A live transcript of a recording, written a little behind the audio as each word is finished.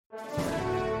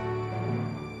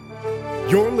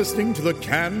You're listening to the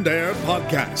Canned Air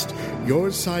Podcast,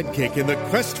 your sidekick in the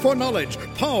quest for knowledge,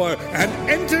 power, and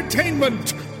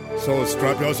entertainment. So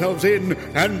strap yourselves in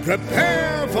and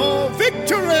prepare for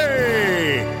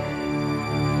victory!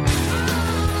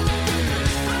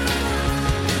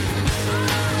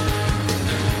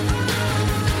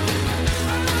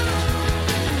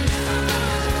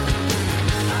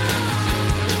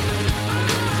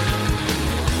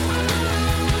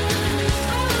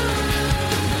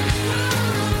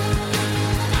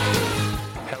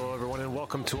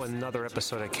 Another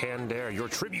episode of Canned Air, your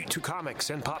tribute to comics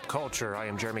and pop culture. I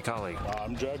am Jeremy Colley.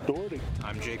 I'm Jack Doherty.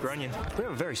 I'm Jake Runyon. We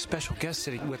have a very special guest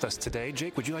sitting with us today.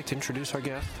 Jake, would you like to introduce our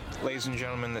guest? Ladies and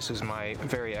gentlemen, this is my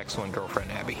very excellent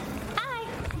girlfriend, Abby. Hi.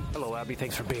 Hello, Abby.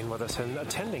 Thanks for being with us and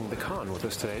attending the con with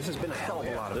us today. This has been a hell of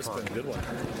a lot of fun. This has been a good one.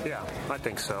 Yeah, I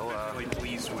think so. I'm really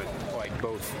pleased with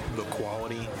both the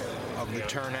quality of the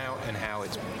turnout and how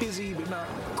it's busy but not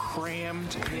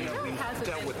crammed. It really hasn't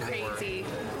been crazy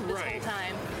this whole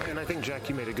time. And I think, Jack,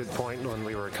 you made a good point when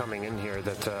we were coming in here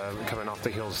that coming off the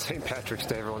heels of St. Patrick's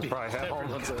Day, everyone's probably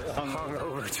hung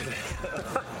over today.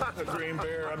 A Green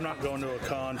Bear, I'm not going to a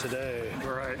con today.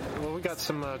 Right. Well, we got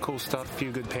some cool stuff, a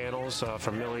few good panels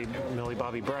from Millie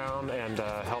Bobby Brown and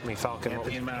Help Me Falcon.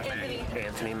 Anthony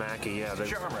Mackie, yeah.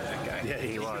 Charmer, that guy. Yeah,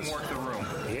 he was. He worked the room.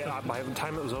 Yeah, by the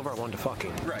time it was over, I wanted to fuck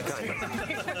him. Right. Kind of.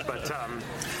 But,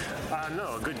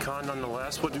 no, a good con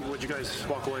nonetheless. What'd you guys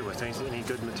walk away with? Any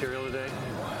good material today?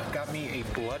 Got me a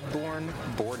Bloodborne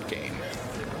board game.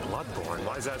 Bloodborne?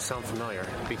 Why does that sound familiar?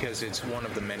 Because it's one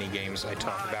of the many games I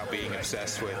talk about being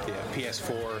obsessed with. Yeah,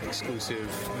 PS4 exclusive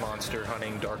monster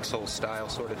hunting, Dark Souls style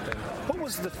sort of thing. What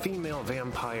was the female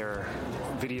vampire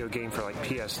video game for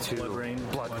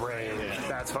PS2? Blood Rain. Yeah.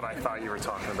 That's what I thought you were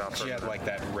talking about. She had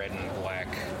that red and black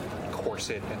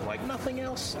corset and nothing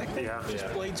else. I think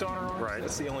just blades on her arms. Right.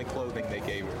 That's the only clothing they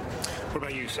gave her. What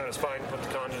about you? Satisfied with the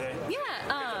con today?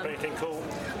 Yeah. Anything cool?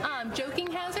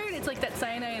 Joking Hazard. It's like that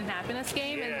Cyanide and Happiness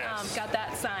game, and got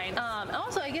that sign.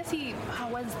 Also, I guess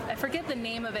I forget the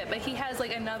name of it, but he has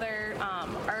another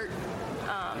art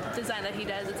design that he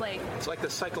does. It's like the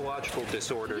psychological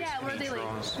disorders. Yeah, where they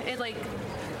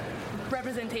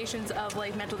representations of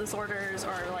mental disorders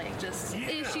or just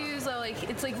issues. So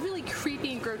it's really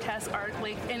creepy and grotesque art.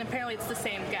 And apparently it's the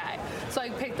same guy. So I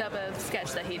picked up a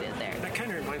sketch that he did there. That kind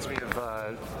of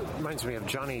reminds me of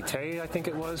Johnny Tay, I think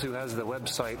it was, who has the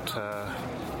website.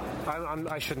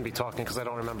 I shouldn't be talking because I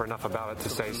don't remember enough about it to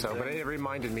say so, but it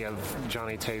reminded me of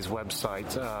Johnny Tay's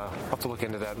website. I'll have to look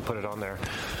into that and put it on there.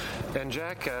 And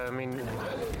Jack,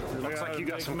 looks like you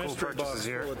got some cool purchases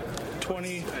here.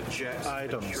 20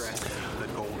 items. The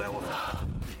gold elephant.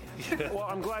 Well,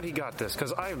 I'm glad he got this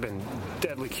because I've been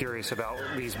deadly curious about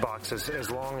these boxes as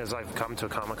long as I've come to a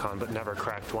Comic-Con but never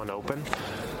cracked one open.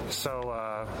 So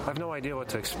I have no idea what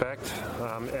to expect,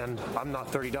 and I'm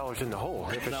not $30 in the hole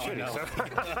if it's shitty.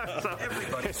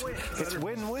 So it's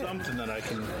win-win. Something that I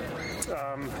can...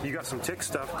 you got some Tick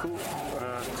stuff, cool,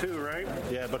 too, right?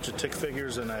 Yeah, a bunch of Tick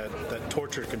figures and that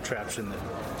torture contraption that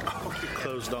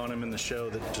closed on him in the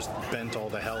show that just bent all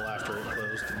the hell after it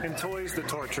closed. And toys, the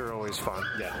torture are always fun.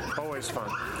 Yeah. Always fun.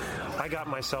 I got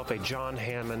myself a John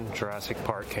Hammond Jurassic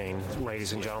Park cane,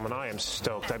 ladies and gentlemen. I am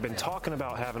stoked. I've been talking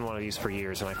about having one of these for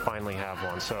years, and I finally have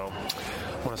one, so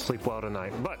I want to sleep well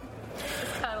tonight. But...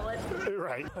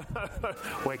 Right.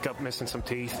 Wake up missing some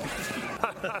teeth.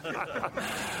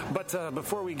 But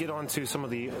before we get on to some of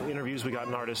the interviews we got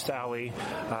in Artist Alley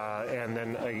and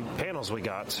then panels we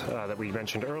got that we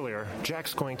mentioned earlier,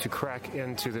 Jack's going to crack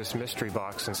into this mystery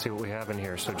box and see what we have in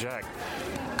here. So, Jack,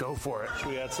 go for it. Should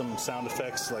we add some sound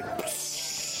effects like...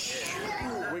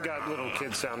 We got little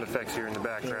kid sound effects here in the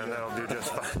background. That'll do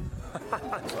just fine.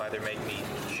 It'll either make me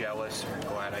jealous or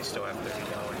glad I still have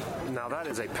 $30. Now that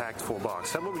is a packed full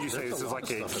box. What would you say? This is like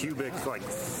a cubic,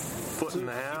 foot and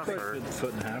a half? Or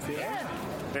foot and a half, yeah.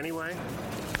 Anyway,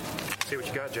 see what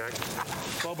you got, Jack.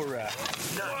 Bubble wrap.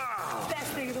 Wow.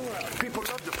 Best thing in the world. People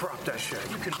love to prop that shit.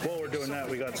 While we're doing that,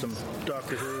 we got some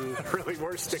Doctor Who. Really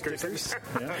were stickers.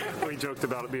 Yeah. We joked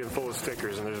about it being full of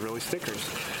stickers, and there's really stickers.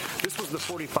 This was the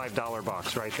 $45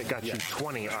 box, right? That got you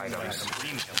 20 items.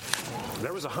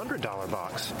 There was a $100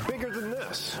 box, bigger than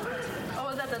this. Oh,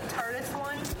 was that the TARDIS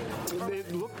one? They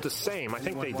looked the same. I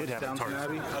think they did have a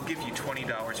TARDIS. I'll give you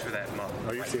 $20 for that mug.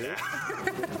 Are you serious?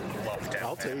 Love that.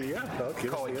 I'll tell you, yeah. Okay.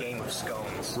 Call it Game of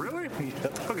Scones. Really?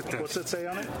 Look at this. What's it say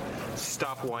on it?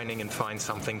 Stop whining and find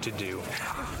something to do.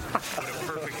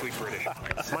 Perfectly British.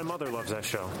 My mother loves that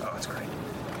show. Oh, it's great.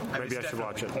 Maybe I should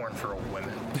watch it. Porn for old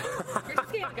women. You're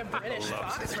just getting like a British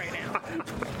Fox right now.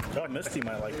 Oh, Misty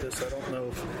might like this. I don't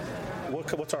know.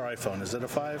 What's our iPhone? Is it a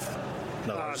 5?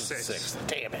 No, it's 6.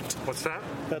 Damn it. What's that?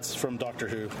 That's from Doctor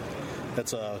Who.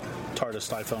 That's a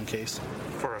TARDIS iPhone case.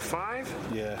 For a 5?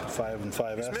 Yeah, 5 and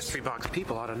 5S. These mystery box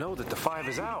people ought to know that the 5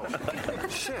 is out.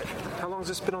 Shit. How long has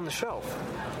this been on the shelf?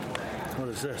 What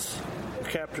is this?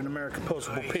 Captain America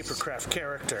posable papercraft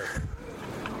character.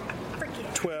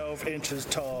 12 inches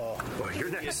tall. Well, your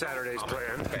next Saturday's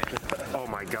planned. Oh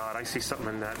my God, I see something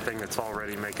in that thing that's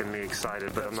already making me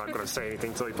excited, but I'm not going to say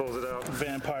anything until he pulls it out.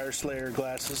 Vampire Slayer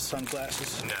glasses,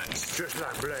 sunglasses. Nice. Just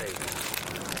like Blade.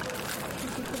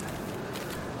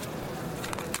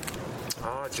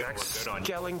 Oh, Jack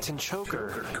Skellington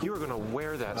choker. You are going to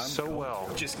wear that well.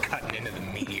 Just cutting into the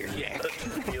meat here. Yeah.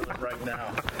 Feel it right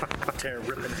now.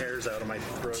 Ripping hairs out of my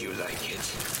throat. Do you like it?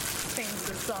 Sings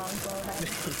the songs all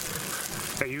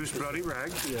that. They use bloody rag.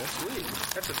 Yeah. Sweet.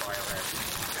 That's a biohazard.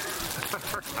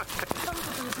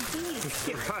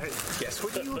 Right. Guess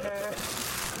what you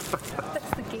have? That's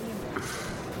the game.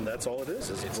 And that's all it is.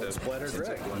 It's a splattered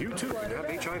rag. You too can have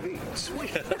HIV. Sweet.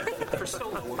 For so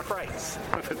low a price.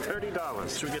 For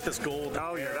 $30. Should we get this gold?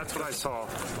 Oh, yeah, that's what I saw.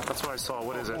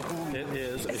 What is it? It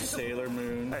is a Sailor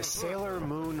Moon. A Sailor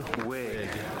Moon wig.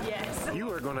 Yes.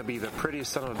 You are going to be the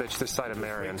prettiest son of a bitch this side of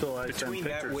Marion. Between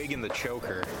that wig and the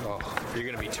choker, you're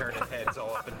going to be turning heads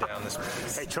all up and down this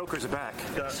place. Hey, chokers are back.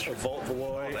 Got a Volt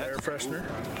Veloy air freshener.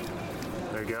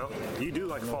 There you go. You do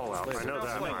like Fallout. I know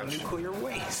that like much. nuclear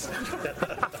waste.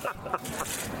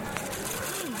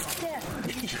 Yeah.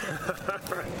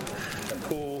 A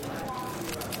cool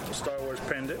Star Wars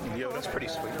pendant. Yo, that's pretty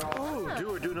sweet. Oh,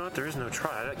 do or do not. There is no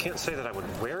try. I can't say that I would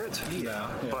wear it,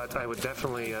 but I would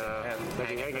definitely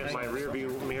maybe hang it in my rear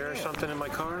view mirror or something in my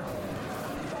car.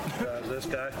 This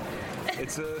guy.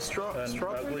 It's a strawberry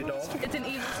ugly doll. It's an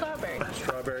evil strawberry.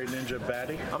 Strawberry Ninja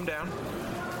Baddie. I'm down.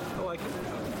 I like it.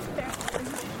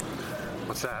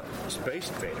 What's that? Space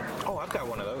Invader. Oh, I've got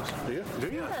one of those. Do you? Do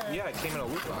you? Yeah, it came in a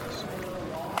loot box.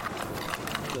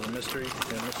 The mystery.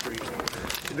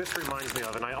 This reminds me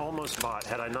of, and I almost bought,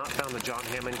 had I not found the John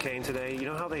Hammond cane today, you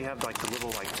know how they have like the little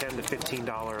like $10 to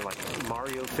 $15 like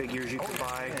Mario figures you can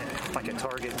buy like at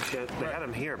Target and shit? They had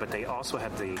them here, but they also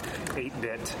have the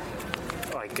 8-bit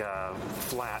like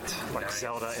flat like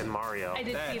Zelda and Mario. I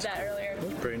did see that earlier.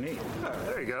 That's pretty neat. Oh,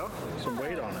 there you go. Some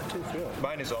weight on it too. Feel it.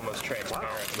 Mine is almost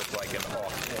transparent with like an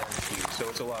off orange hue, so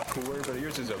it's a lot cooler, but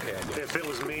yours is okay, I guess. If it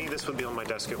was me, this would be on my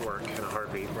desk at work in a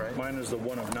heartbeat. Right? Mine is the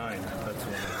 1 of 9. That's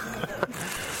one.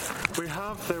 We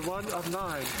have the 1 of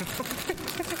 9.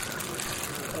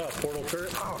 Oh, portal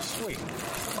turret. Oh, sweet.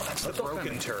 Oh, that's the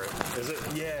broken turret. Is it?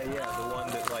 Yeah, the one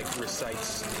that like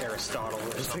recites Aristotle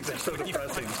or something. That's so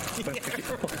depressing.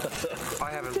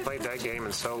 I haven't played that game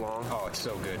in so long. Oh, it's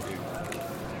so good, dude.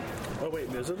 Oh wait,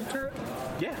 is it a turret?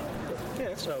 Yeah. Yeah,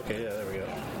 it's Okay, yeah, there we go.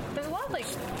 There's a lot of like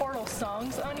Portal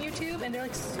songs on YouTube, and they're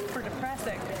like super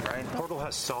depressing. right. Portal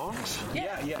has songs?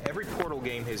 Yeah. Every Portal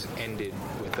game has ended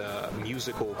with a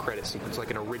musical credit sequence,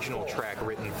 like an original track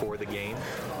written for the game.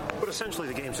 But essentially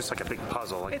the game's just like a big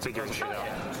puzzle, like figuring shit out.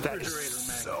 That is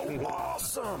so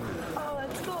awesome. Oh,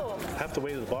 that's cool. Half the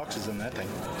weight of the box is in that thing.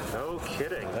 No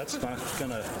kidding. That's not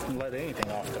gonna let anything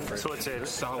off the fridge. So it's an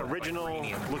original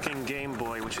looking Game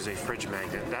Boy, which is a fridge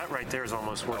magnet. That right there is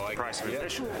almost worth the price of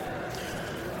admission.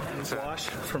 Flash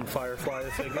from Firefly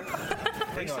the figure.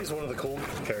 I think he's one of the cool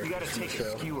characters. You got to take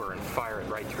a skewer and fire it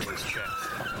right through his chest.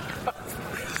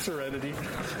 Serenity.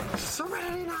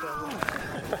 Serenity now!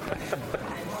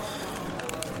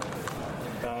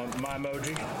 My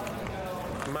emoji.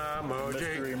 My emoji.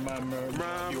 Mystery, my emoji.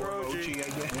 My emoji. Yeah,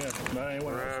 not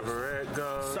anyone else. Wherever it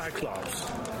goes. Cyclops.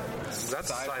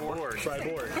 That's Cyborg.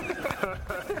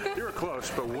 Cyborg. You were close,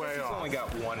 but way He's off. only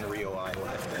got one real eye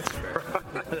left. That's fair.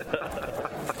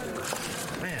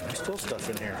 Man, there's still stuff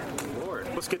in here. Lord.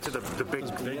 Let's get to the big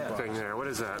thing there. What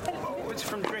is that? Oh, it's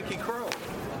from Drinky Crow.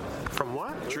 From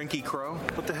what? Drinky Crow.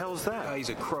 What the hell is that? He's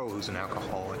a crow who's an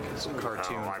alcoholic. It's a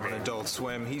cartoon on Adult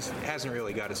Swim. He hasn't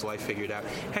really got his life figured out.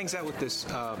 Hangs out with this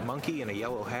monkey in a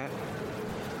yellow hat.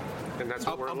 And that's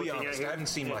what I'll be honest, I haven't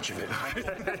seen much of it.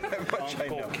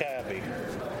 Uncle Cabby.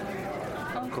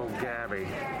 Uncle Gabby.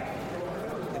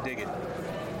 I dig it.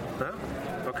 Huh?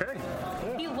 Okay.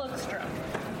 He looks drunk.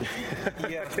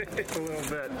 Yeah, A little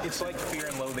bit. it's like Fear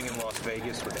and Loathing in Las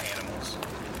Vegas with animals.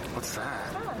 What's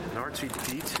that? An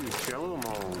R2D2 Jello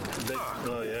mold.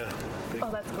 Oh, yeah. Big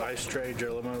that's cool. ice tray,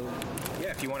 Jello mold. Yeah,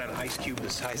 if you want an ice cube the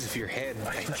size of your head.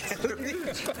 My first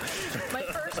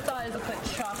thought is to put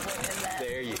chocolate in that.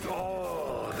 There you go.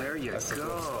 Oh, there you you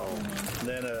go. And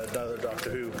then another Doctor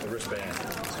Who wristband.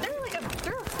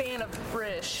 They're a fan of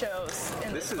British shows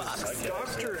in this box.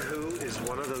 Doctor Who is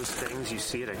one of those things you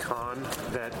see at a con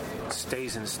that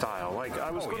stays in style. Like I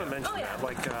was going to mention that,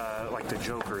 like the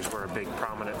Jokers were a big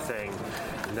prominent thing,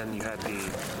 and then you had the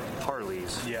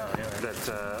Harleys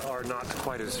that are not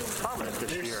quite as prominent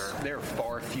this year. They're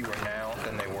far fewer now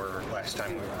than they were last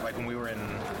time. Like when we were in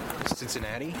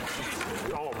Cincinnati.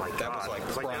 Oh my God! That was like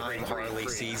prime Harley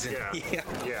season.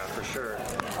 Yeah, for sure.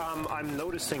 I'm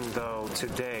noticing though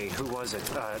today, who was it?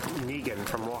 Negan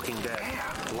from Walking Dead.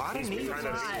 Yeah, a lot of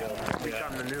Negan.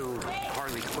 Become the new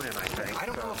Harley Quinn, I think. I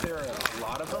don't know if there are a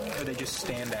lot of them, or they just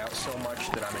stand out so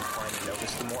much that I'm inclined to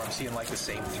notice them more. I'm seeing like the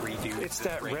same three dudes. It's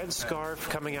that red scarf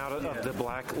coming out of the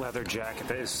black leather jacket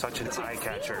that is such an eye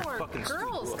catcher. More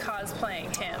girls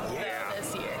cosplaying him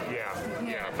this year.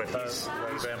 Yeah, but he's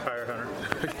Vampire Hunter.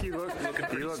 you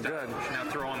look good. Now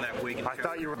throw on that wig. I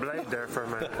thought you were Blade there for a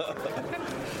minute.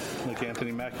 Like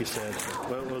Anthony Mackie said.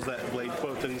 What was that Blade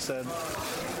quote that he said?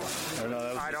 Or no,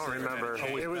 that was I don't remember.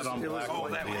 It was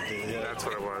that's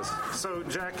what it was. So,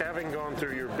 Jack, having gone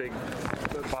through your big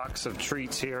box of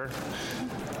treats here,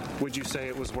 would you say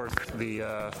it was worth the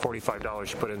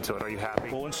 $45 you put into it? Are you happy?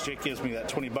 Well, once Jake gives me that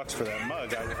 $20 for that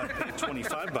mug, I paid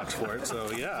 $25 for it.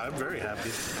 So yeah, I'm very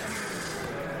happy.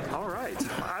 All right.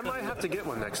 I might have to get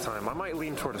one next time. I might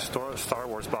lean toward a Star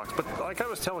Wars box. But like I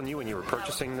was telling you when you were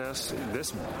purchasing this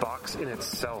box in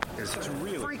itself is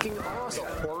really freaking awesome.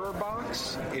 The horror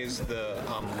box is the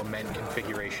Lament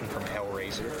configuration from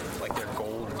Hellraiser, like their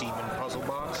gold demon puzzle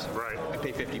box. Right. I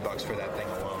pay $50 for that thing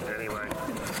alone. Anyway.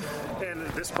 And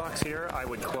this box here, I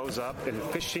would close up and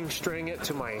fishing string it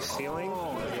to my ceiling.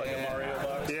 Like a Mario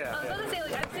box? Yeah. I was going to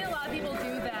say, I've seen a lot of people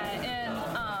do that, and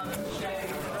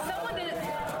someone did it.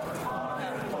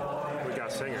 We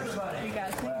got singers. You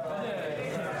guys think?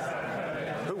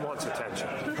 Who wants attention?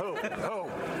 Who?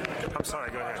 I'm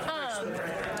sorry, go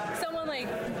ahead. Someone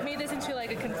made this into a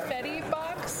confetti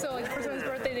box. So for someone's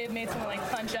birthday, they made someone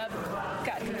punch up,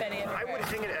 got confetti in I would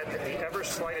hang it at the ever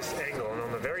slightest angle, and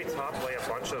on the very top lay a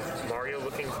bunch of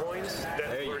Mario-looking coins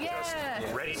that were just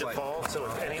ready to fall. So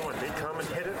if anyone did come and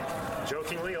hit it,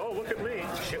 jokingly, oh look at me,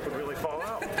 shit would really fall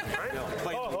out, right?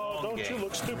 Don't you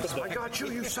look stupid? I got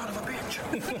you son of a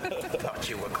bitch. Thought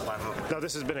you were clever. No,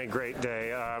 this has been a great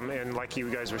day, and like you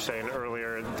guys were saying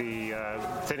earlier, the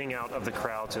thinning out of the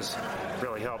crowds has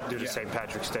really helped due to St.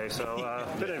 Patrick's Day. So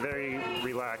been a very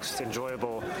relaxed,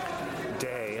 enjoyable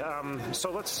day.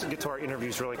 So let's get to our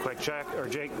interviews really quick.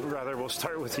 Jake, we'll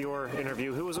start with your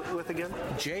interview. Who was it with again?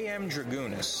 J.M.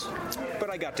 Dragunis, but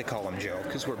I got to call him Joe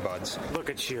because we're buds. Look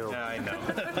at you. Yeah, I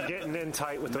know. Getting in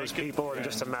tight with those people in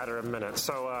just a matter of minutes.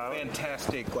 So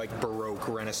fantastic, Baroque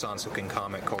Renaissance-looking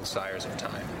comic called Sires of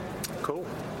Time. Cool.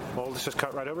 Well, let's just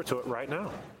cut right over to it right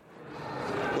now.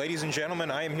 Ladies and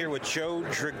gentlemen, I am here with Joe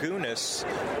Dragunis,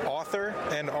 author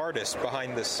and artist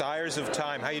behind the Sires of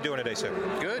Time. How you doing today, sir?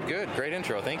 Good. Great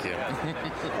intro. Thank you.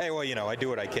 Hey, well, I do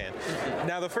what I can.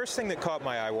 Now, the first thing that caught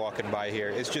my eye walking by here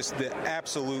is just the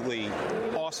absolutely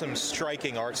awesome,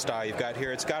 striking art style you've got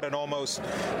here. It's got an almost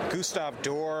Gustave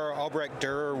Doré, Albrecht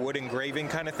Dürer wood engraving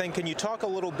kind of thing. Can you talk a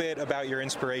little bit about your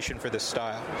inspiration for this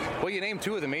style? Well, you named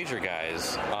two of the major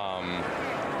guys.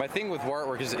 My thing with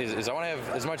artwork is I want to have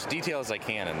as much detail as I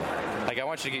can in there. I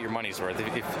want you to get your money's worth.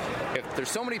 If there's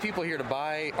so many people here to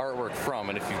buy artwork from,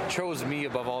 and if you chose me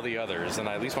above all the others, then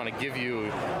I at least want to give you,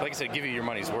 like I said, give you your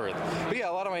money's worth. But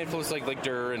yeah, a lot of my influence, like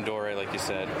Dürer and Doré, like you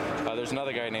said. There's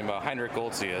another guy named Heinrich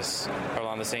Goltzius,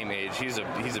 around the same age. He's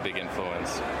a big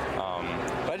influence.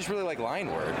 But I just really like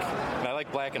line work, and I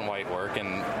like black and white work,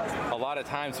 and a lot of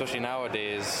times, especially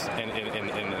nowadays, in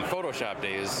Photoshop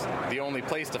days, the only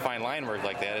place to find line work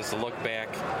like that is to look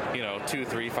back, 200,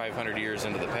 300, 500 years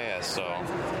into the past. So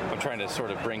I'm trying to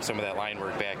sort of bring some of that line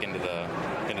work back into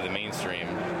the mainstream.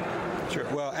 Sure.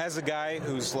 Well, as a guy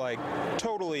who's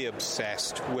totally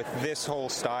obsessed with this whole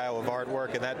style of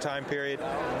artwork in that time period,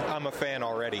 I'm a fan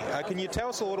already. Can you tell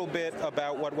us a little bit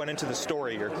about what went into the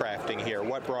story you're crafting here?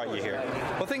 What brought you here?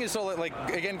 Well, the thing is, so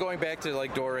again, going back to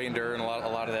Doré and Dürer and a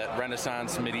lot of that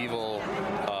Renaissance, medieval,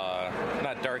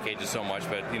 not Dark Ages so much,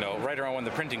 but right around when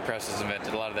the printing press was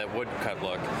invented, a lot of that woodcut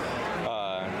look.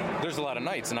 There's a lot of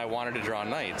knights, and I wanted to draw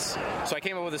knights. So I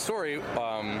came up with a story,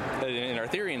 an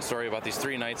Arthurian story about these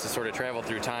three knights that sort of travel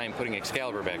through time, putting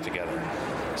Excalibur back together.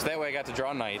 So that way I got to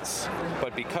draw knights,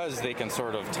 but because they can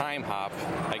sort of time hop,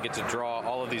 I get to draw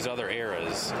all of these other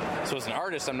eras. So as an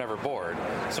artist, I'm never bored.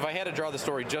 So if I had to draw the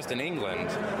story just in England,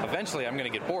 eventually I'm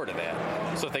going to get bored of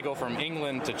that. So if they go from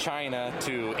England to China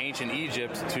to ancient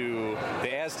Egypt to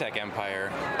the Aztec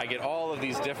Empire, I get all of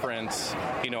these different,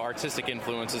 artistic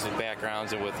influences with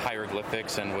backgrounds and with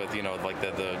hieroglyphics and with, like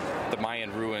the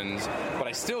Mayan ruins, but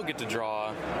I still get to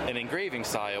draw an engraving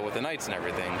style with the knights and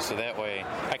everything. So that way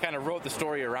I kind of wrote the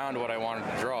story around what I wanted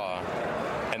to draw,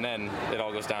 and then it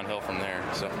all goes downhill from there.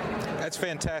 So that's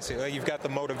fantastic. You've got the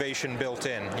motivation built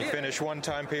in. You finish one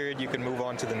time period, you can move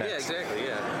on to the next. Yeah, exactly.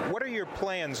 Yeah. What are your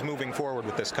plans moving forward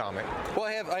with this comic? Well,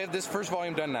 I have this first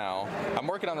volume done now. I'm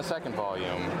working on the second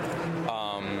volume,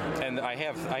 and I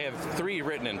have 3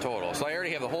 written in total. So I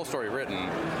already have the whole story written.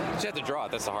 Just have to draw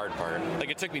it. That's the hard part. Like,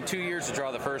 it took me 2 years to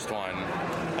draw the first one.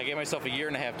 I gave myself a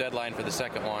 1.5-year deadline for the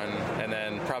second one, and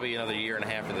then probably another 1.5 years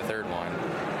for the third one.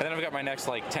 And then I've got my next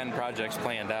 10 projects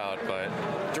planned out. But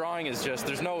drawing is just,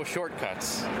 there's no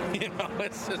shortcuts.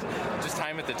 It's just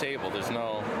time at the table. There's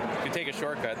no, if you take a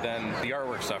shortcut, then the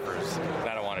artwork suffers. And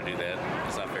I don't want to do that.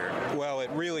 It's not fair. Well, it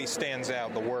really stands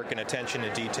out, the work and attention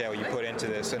to detail you put into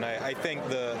this, and I think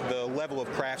the level of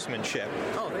craftsmanship,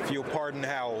 if you'll pardon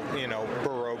how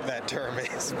baroque that term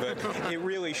is, but it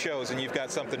really shows, and you've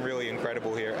got something really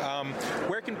incredible here.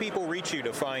 Where can people reach you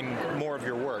to find more of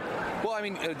your work? Well, I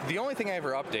mean, the only thing I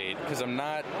ever update, because I'm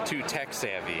not too tech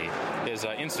savvy, is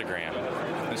Instagram.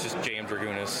 It's just JM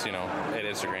Dragunas, at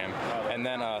Instagram. And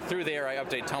then through there, I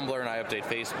update Tumblr and I update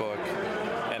Facebook,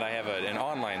 and I have an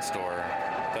online store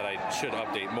that I should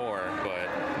update more. But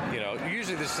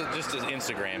usually this just as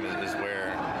Instagram is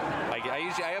where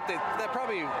I update that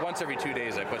probably once every 2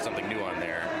 days. I put something new on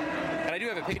there. And I do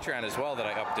have a Patreon as well that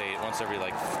I update once every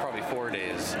probably 4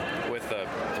 days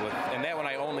and that one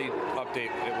I only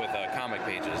update it with comic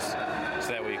pages,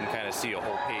 so that way you can kind of see a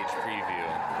whole page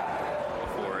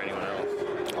preview before anyone else.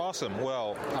 Awesome.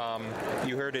 Well,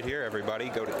 you heard it here, everybody.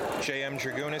 Go to JM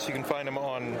Dragunas. You can find him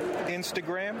on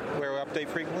Instagram, where we update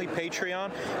frequently.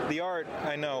 Patreon. The art,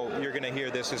 I know you're going to hear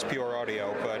this as pure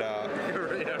audio, but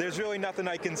there's really nothing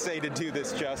I can say to do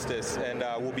this justice. And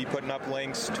we'll be putting up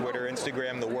links, Twitter,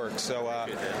 Instagram, the works. So,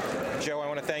 Joe, I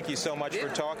want to thank you so much for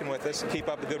talking with us. Keep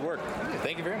up the good work.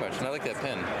 Thank you very much. And I like that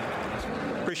pen.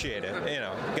 Appreciate it. You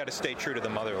got to stay true to the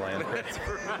motherland. That's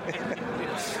right.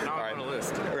 Now I'm on a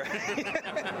list.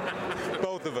 Right.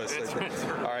 Both of us.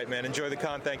 All right, man. Enjoy the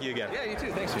con. Thank you again. Yeah, you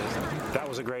too. Thanks, Jason. That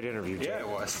was a great interview, Jay. Yeah, it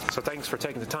was. So thanks for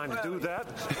taking the time to do that.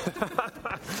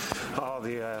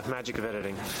 The magic of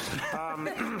editing.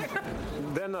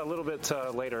 Then a little bit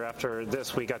later after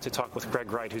this, we got to talk with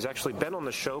Greg Wright, who's actually been on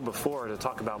the show before to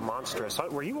talk about Monstrous.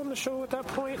 Were you on the show at that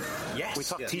point? Yes. We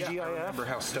talked TGIF. Yeah, I remember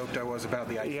how stoked I was about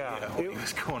the idea. Yeah. What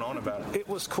was going on about it. It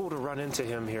was cool to run into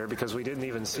him here because we didn't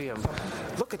even see him.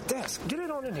 Look at this. Get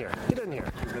it on in here. Get in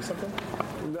here. Is this something?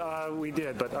 We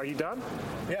did, but are you done?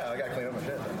 Yeah, I got to clean up my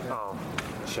shit. Oh,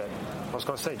 shit. I was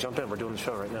going to say, jump in. We're doing the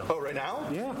show right now. Oh, right now?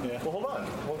 Yeah. Well, hold on.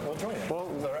 We'll join you. Well,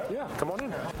 is that right? Yeah, come on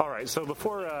in. All right, so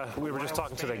before we were just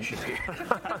talking to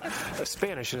the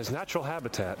Spanish in his natural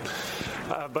habitat.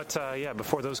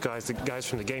 Before those guys, the guys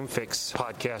from the Game Fix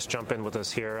podcast jump in with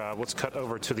us here, let's cut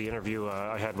over to the interview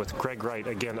I had with Greg Wright,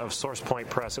 again, of SourcePoint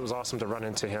Press. It was awesome to run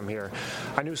into him here.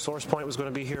 I knew SourcePoint was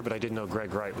going to be here, but I didn't know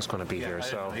Greg Wright was going to be here.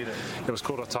 So it was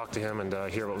cool to talk to him and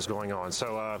hear what was going on.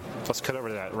 So let's cut over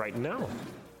to that right now.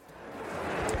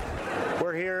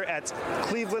 We're here at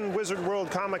Cleveland Wizard World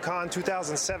Comic-Con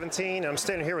 2017. I'm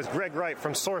standing here with Greg Wright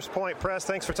from SourcePoint Press.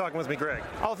 Thanks for talking with me, Greg.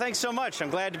 Oh, thanks so much. I'm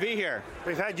glad to be here.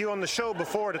 We've had you on the show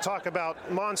before to talk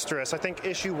about Monstrous. I think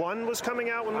issue 1 was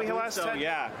coming out when we last had you.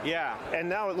 Yeah. And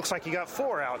now it looks like you got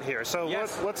 4 out here. So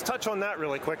let's touch on that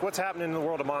really quick. What's happening in the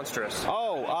world of Monstrous?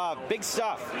 Big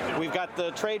stuff. We've got the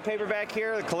trade paperback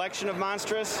here, the collection of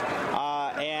Monstrous,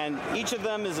 and each of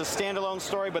them is a standalone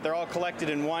story, but they're all collected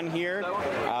in one here.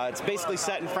 It's basically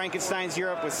set in Frankenstein's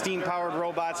Europe with steam-powered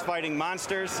robots fighting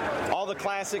monsters. All the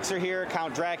classics are here: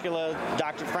 Count Dracula,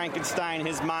 Dr. Frankenstein,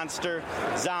 his monster,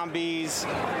 zombies,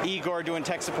 Igor doing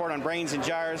tech support on brains and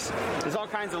jars. There's all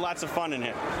kinds of lots of fun in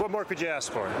it. What more could you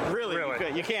ask for? Really?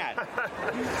 You can't.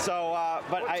 So,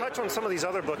 but we'll touch on some of these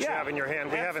other books you have in your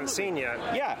hand we haven't seen yet.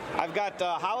 Yeah, I've got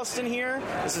Holliston here.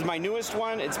 This is my newest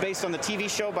one. It's based on the TV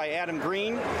show by Adam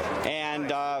Green,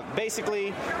 and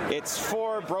basically it's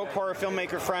 4 broke horror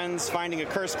filmmaker friends finding a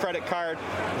cursed credit card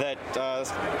that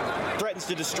threatens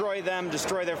to destroy them,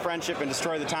 destroy their friendship, and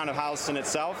destroy the town of Holliston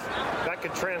itself. That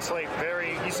could translate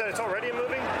very... You said it's already a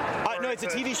movie? No, it's a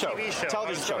TV show.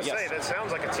 Television show, yes. That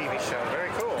sounds like a TV show. Very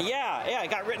cool. Yeah,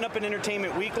 it got written up in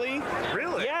Entertainment Weekly.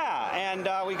 Really? Yeah,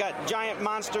 and we got giant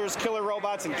monsters, killer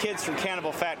robots, and kids from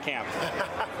Cannibal Fat Camp.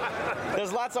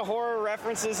 There's lots of horror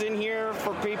references in here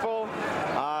for people.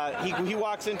 He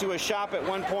walks into a shop at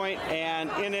one point, and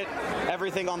in it,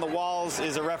 everything on the walls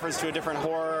is a reference to a different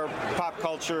horror, pop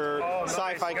culture,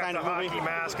 sci-fi kind of movie.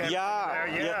 Mask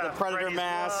Yeah, the Predator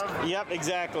mask. Glove. Yep,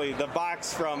 exactly. The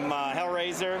box from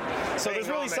Hellraiser. So there's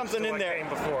really something in there.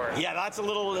 Yeah, lots of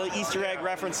little Easter egg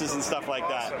references and stuff like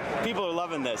that. People are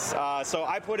loving this. So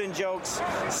I put in jokes.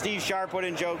 Steve Sharp put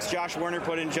in jokes. Josh Werner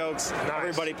put in jokes. Nice.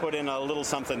 Everybody put in a little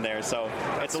something there. So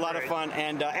it's a lot of fun.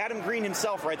 And Adam Green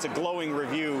himself writes a glowing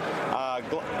review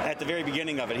at the very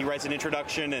beginning of it. He writes an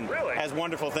introduction and has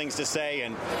wonderful things to say.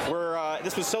 And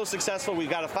this was so successful, we've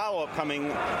got a follow-up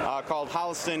coming called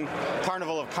Holliston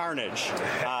Carnival of Carnage.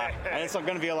 And it's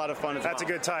going to be a lot of fun as well. That's a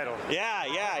good title.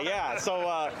 Yeah.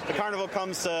 So the carnival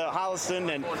comes to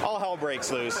Holliston and all hell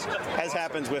breaks loose, as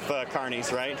happens with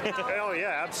carnies, right? Oh,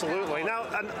 yeah, absolutely. Now,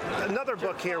 another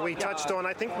book here we touched on,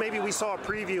 I think maybe we saw a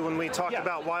preview when we talked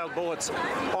about Wild Bullets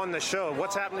on the show.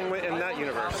 What's happening in that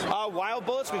universe? Wild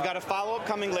Bullets, we've got a follow-up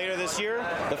coming later this year.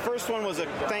 The first one was a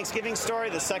Thanksgiving story.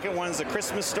 The second one is a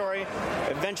Christmas story.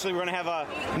 Eventually, we're going to have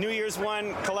a New Year's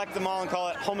one, collect them all, and call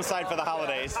it Homicide for the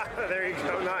Holidays. There you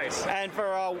go. Nice. And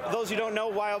for those who don't know,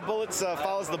 Wild Bullets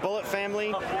follows the Bullet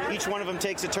family. Each one of them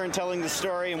takes a turn telling the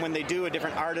story, and when they do, a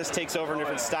different artist takes over a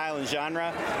different style and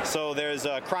genre. So there's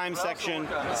a crime section,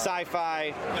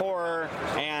 sci-fi, horror,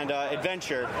 and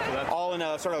adventure, all in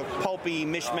a sort of pulpy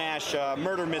mishmash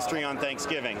murder mystery on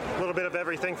Thanksgiving. A little bit of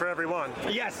everything for everyone.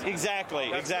 Yes,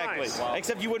 exactly. Nice.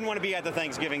 Except you wouldn't want to be at the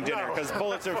Thanksgiving dinner because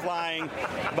bullets are flying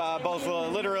both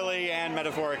literally and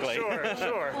metaphorically.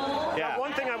 Sure. Yeah.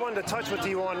 One thing I wanted to touch with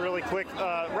you on really quick,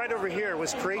 right over here,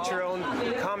 was create your own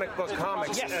comic book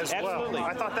comics as absolutely. well.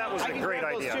 I thought that was a great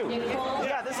idea.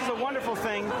 Yeah, this is a wonderful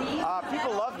thing.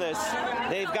 People love this.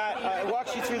 They've got, it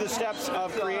walks you through the steps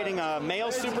of creating a male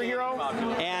superhero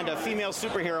and a female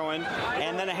superheroine,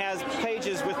 and then it has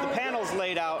pages with the panels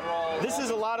laid out. This is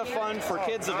a lot of fun for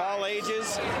kids of all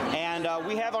ages, and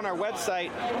we have on our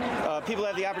website, people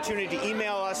have the opportunity to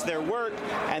email us their work,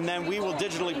 and then we will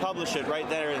digitally publish it right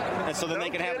there, and so then they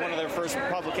can have one of their first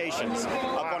publications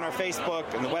up on our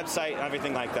Facebook and the website and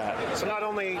everything like that. So not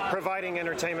only providing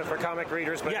entertainment for comic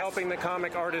readers, but helping the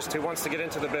comic artist who wants to get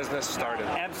into the business started.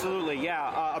 Absolutely,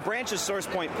 yeah. A branch of Source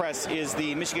Point Press is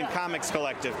the Michigan Comics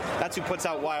Collective. That's who puts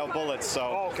out Wild Bullets.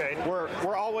 So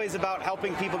we're always about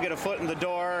helping people get a foot in the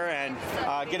door and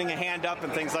getting a hand up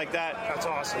and things like that. That's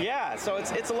awesome. Yeah, so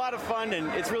it's a lot of fun, and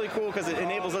it's really cool because it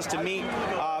enables us to meet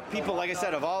people, like I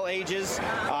said, of all ages,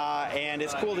 and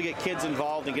it's cool to get kids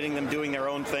involved and getting them doing their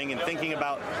own thing and thinking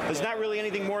about, there's not really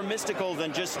anything more mystical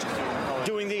than just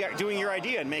doing your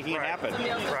idea and making it happen.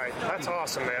 Right. That's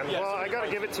awesome, man. Well, I got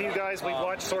to give it to you guys. We've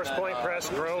watched Source Point Press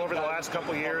grow over the last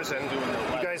couple years, and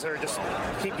you guys are just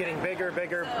keep getting bigger.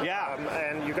 Yeah.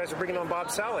 And you guys are bringing on Bob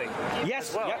Sally.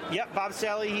 Yes. Well. Yep. Bob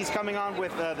Sally. He's coming on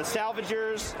with the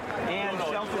Salvagers and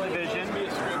Shelter Division. I'm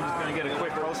just going to get a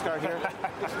quick roast card here.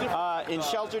 In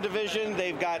Shelter Division,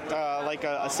 they've got like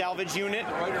a salvage unit.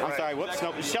 I'm sorry. Whoops.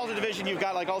 No. Shelter Division, you've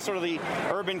got like all sort of the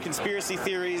urban conspiracy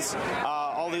theories,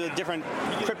 all the different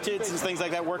cryptids and things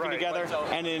like that working together.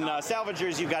 And in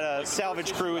Salvagers, you've got a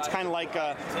salvage crew. It's kind of like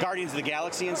Guardians of the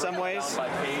Galaxy in some ways.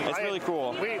 It's really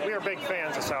cool. We are big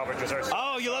fans of Salvagers ourselves.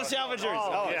 Oh, you love Salvagers?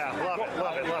 Oh, yeah.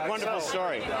 Love it. Wonderful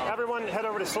story. Everyone, head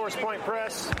over to Source Point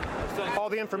Press. All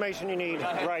the information you need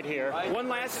right here. One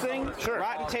last thing. Sure.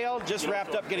 Rotten Tail just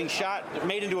wrapped up getting shot,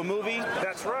 made into a movie.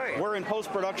 That's right. We're in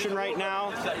post-production right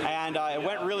now, and it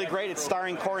went really great. It's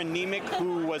starring Corin Nemec,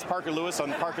 who was Parker Lewis on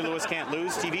the Parker Lewis Can't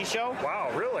Lose TV show.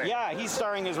 Wow, really? Yeah, he's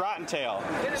starring as Rotten Tail.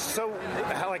 So,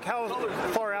 how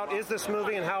far out is this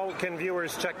movie, and how can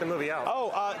viewers check the movie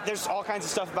out? There's all kinds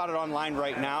of stuff about it online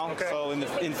right now. Okay. So in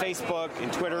Facebook, in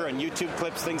Twitter, and YouTube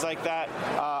clips, things like that.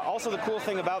 Also, the cool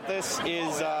thing about this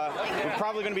is we're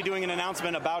probably going to be doing an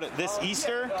announcement about it this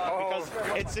Easter because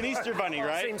it's an Easter bunny,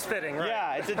 right? Seems fitting, right?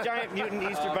 Yeah, it's a giant mutant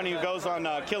Easter bunny who goes on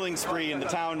a killing spree in the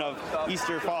town of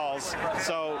Easter Falls.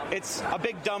 So it's a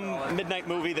big, dumb midnight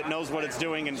movie that knows what it's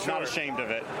doing and is not ashamed of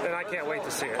it. And I can't wait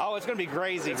to see it. Oh, it's going to be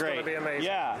crazy great. It's going to be amazing.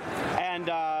 Yeah. And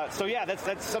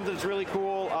that's something that's really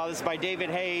cool. This is by David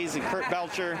Hayes and Kurt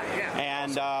Belcher.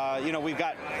 And, we've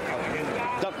got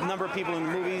a number of people in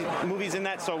movies in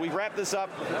that. So we wrap this up,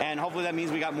 and hopefully that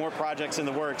means we got more projects in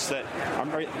the works that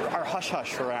are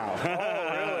hush-hush for now.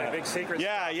 Oh, really? Big secrets?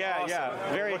 Yeah.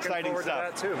 Very exciting stuff. Looking forward to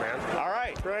that too, man. All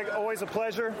right. Greg, always a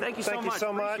pleasure. Thank you so much.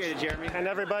 Appreciate it, Jeremy. And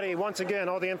everybody, once again,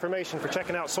 all the information for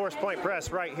checking out Source Point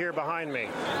Press right here behind me.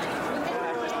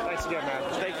 Thanks again, man.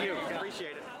 Thank you.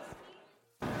 Appreciate it.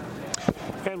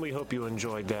 And we hope you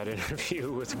enjoyed that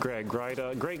interview with Greg Wright.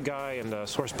 A great guy, and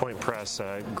SourcePoint Press,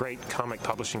 a great comic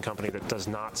publishing company that does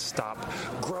not stop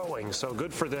growing. So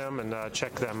good for them, and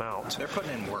check them out. They're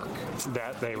putting in work.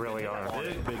 That they really are.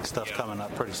 Big stuff coming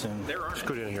up pretty soon.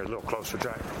 Scoot in here a little closer,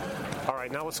 Jack. All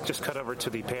right, now let's just cut over to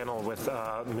the panel with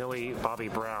Millie Bobby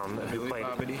Brown, who played.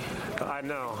 I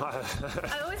know.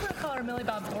 I always want to call her Millie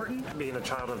Bob Thornton. Being a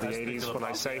child of the '80s, when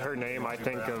I say her name, I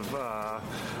think of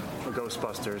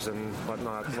Ghostbusters and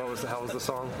whatnot. What the hell was the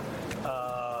song?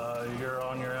 You're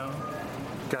on your own.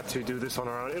 Got to do this on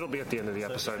our own. It'll be at the end of the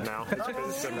episode now.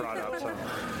 It's been brought up. So.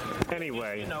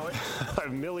 Anyway,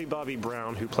 Millie Bobby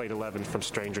Brown, who played Eleven from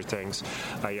Stranger Things,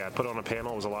 put on a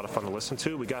panel. It was a lot of fun to listen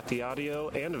to. We got the audio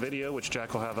and a video, which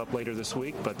Jack will have up later this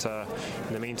week. But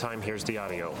in the meantime, here's the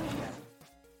audio.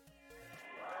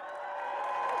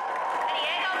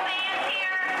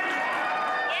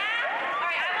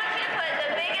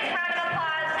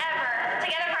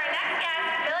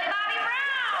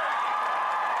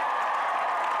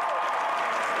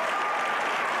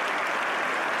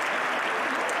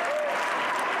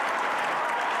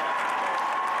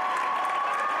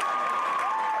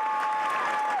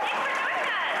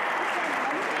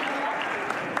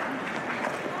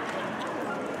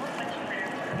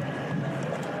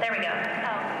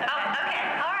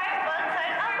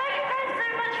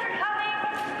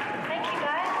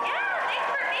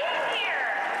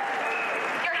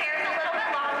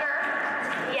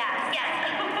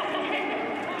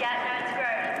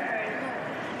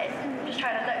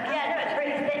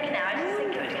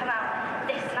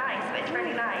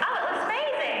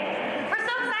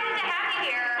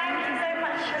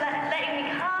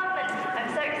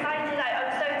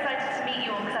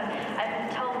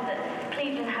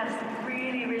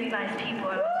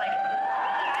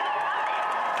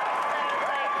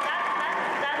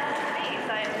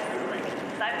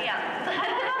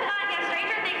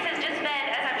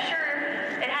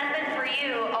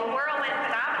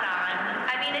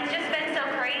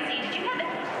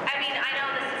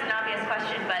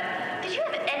 But did you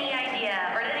have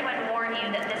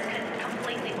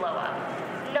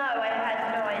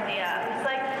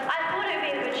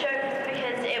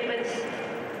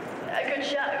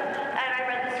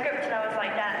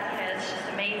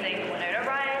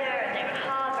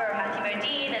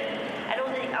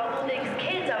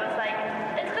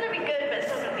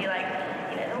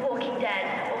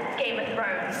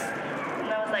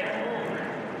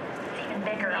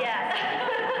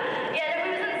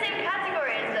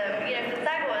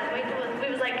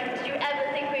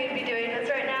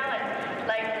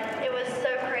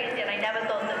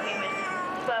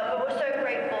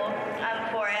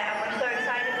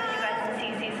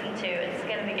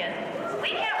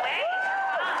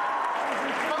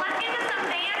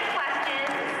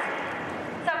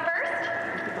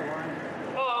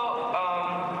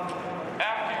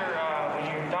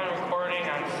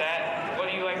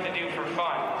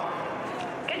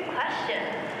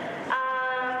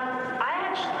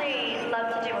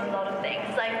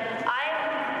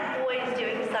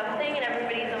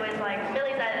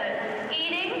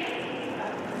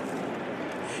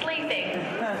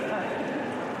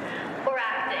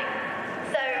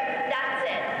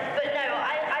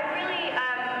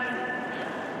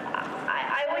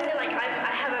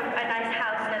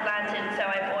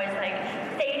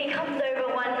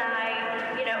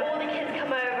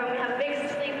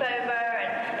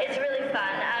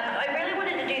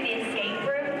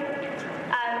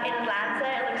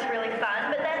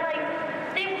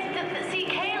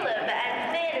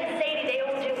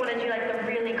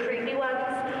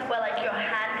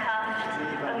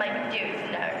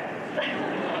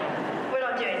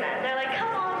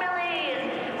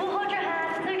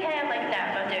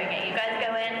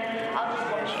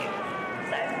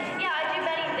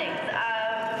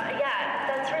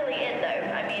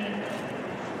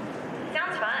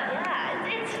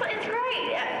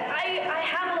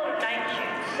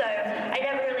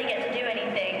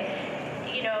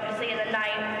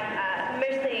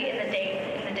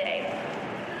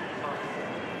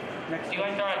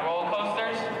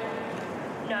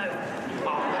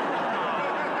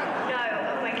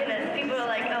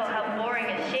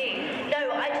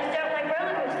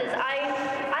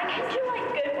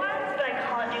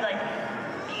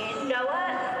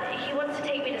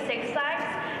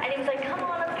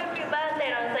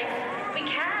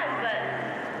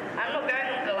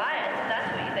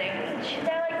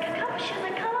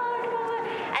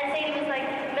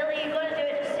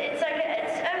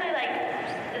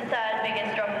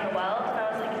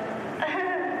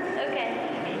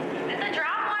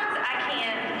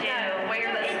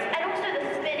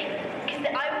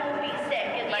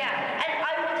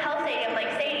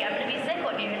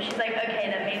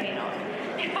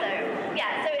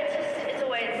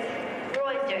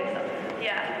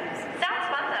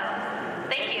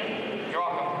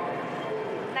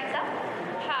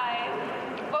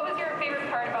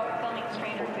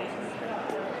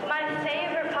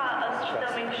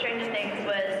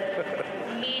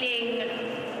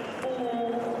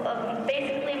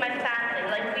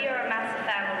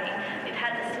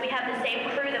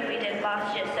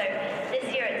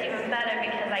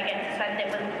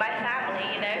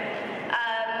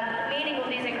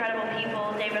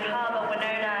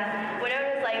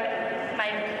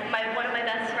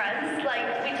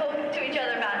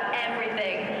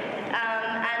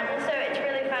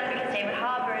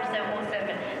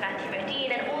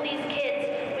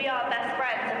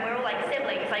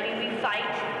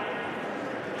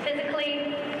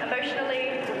physically,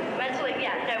 emotionally, mentally.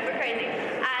 Yeah, no, we're crazy.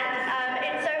 And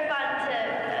it's so fun to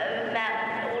have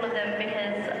met all of them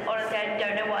because honestly I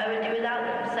don't know what I would do without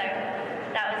them. So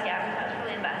that was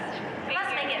really the best. It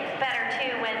must make it better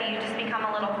too when you just become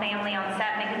a little family on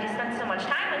set because you spend so much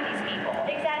time with these people.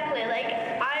 Exactly. Like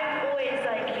I'm always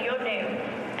like, you're new,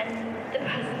 and the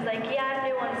person's like, yeah, I'm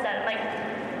new on set. I'm like,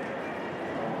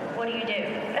 what do you do?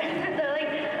 They're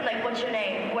like, I'm like, what's your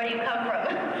name? Where do you come from?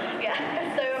 Yeah.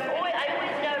 So I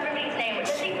always know everybody's name, which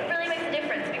I think really makes a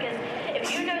difference because if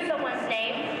you know someone's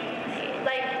name,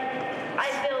 like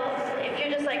I feel if you're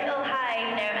just like, oh hi,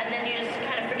 and then you just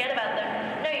kind of forget about them.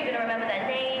 No, you're gonna remember their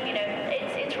name.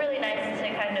 It's really nice to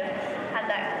kind of have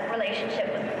that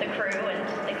relationship with the crew and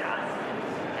the cast.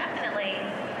 Definitely.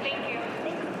 Thank you.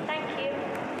 Thank you.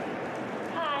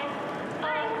 Hi.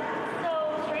 Hi. So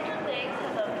Stranger Things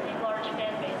has a pretty large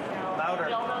fan base now. Louder.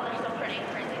 We all know there's some pretty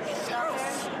crazy fans out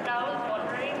there. And I was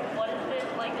wondering, what has been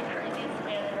like the craziest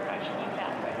fan interaction you've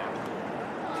had right now?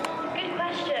 Good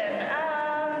question.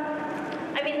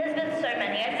 I mean, there's been so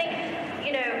many. I think,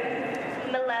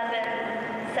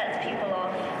 Malevolent sets people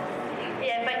off.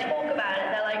 Yeah, if I talk about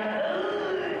it, they're like,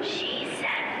 oh, she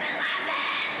said Malevolent.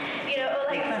 Or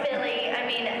like Philly. I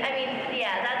mean,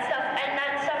 yeah, that stuff, and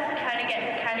that stuff kind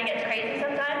of gets crazy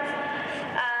sometimes.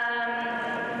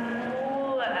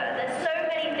 There's so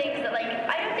many things that, like,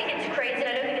 I don't think it's crazy, and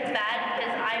I don't think it's bad,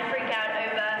 because I freak out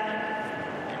over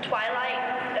Twilight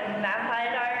and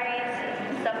Vampire Diaries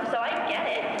and stuff, so I get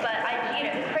it, but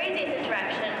the craziest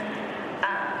interaction,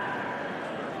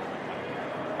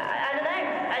 I don't know.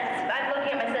 I'm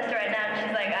looking at my sister right now, and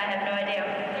she's like, I have no idea.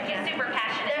 She's super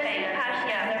passionate. They're super passionate,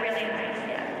 yeah, they're really nice,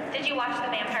 yeah. Did you watch the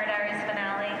Vampire Diaries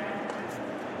finale?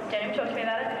 Don't even talk to me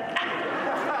about it.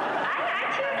 I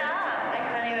tuned up. I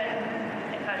can't even.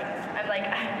 I'm like,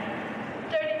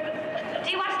 don't even. Do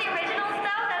you watch the originals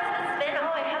though? That's the spin.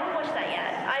 Oh, I haven't watched that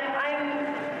yet. I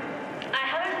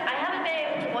haven't been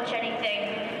able to watch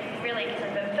anything really because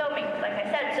I've been filming, like I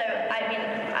said. So I've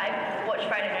watched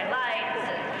Friday Night Lights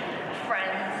and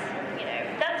Friends.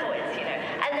 That's always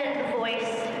and then The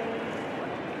Voice.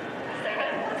 So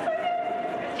good. So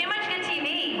good. Too much good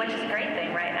TV, which is a great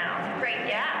thing right now. Great,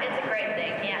 yeah, it's a great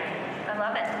thing, yeah. I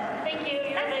love it. Thank you,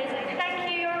 you're amazing. Thank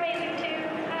you, you're amazing too.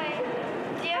 Hi.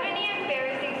 Do you have any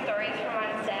embarrassing stories from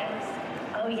on sets?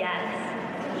 Oh yes,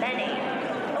 many.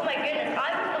 Oh my goodness,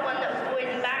 I was the one that was always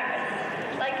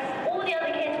embarrassed. Like, all the other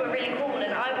kids were really cool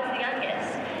and I was the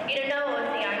youngest. Noah was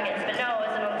the youngest, but Noah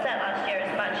wasn't on set last year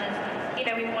as much as,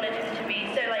 we wanted him to be.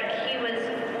 So like, he was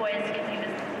always, because he was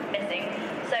missing.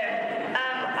 So,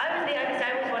 I was the youngest,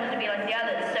 I always wanted to be like the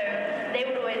others. So they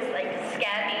would always like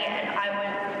scare me and I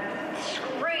would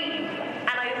scream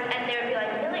and they would be like,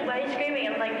 Millie, why are you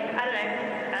screaming? I'm like, I don't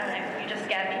know, you just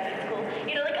scared me, it's cool.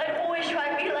 I'd always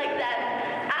try and be like that.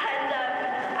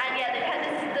 And yeah, they had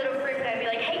this little group and I'd be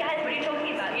like, hey guys, what are you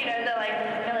talking about? They're like,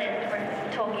 Millie, we're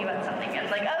talking about something. And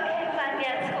I'm like, okay, fine,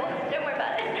 yeah, it's cool, don't worry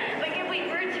about it. Like, if we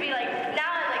grew to be like,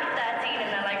 now I'm like 13 and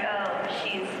they're like, oh,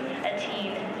 she's a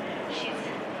teen. She's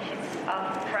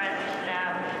our friend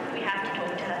now. We have to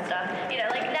talk to her stuff.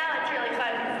 Like now it's really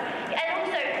fun. And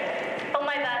also, on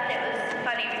my birthday it was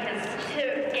funny because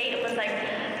Gaten was like,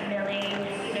 Millie,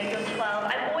 you're 12.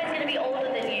 I'm always going to be older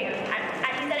than you. And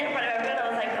he said it in front of everyone. I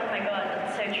was like, oh my god,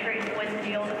 that's so true. He's always going to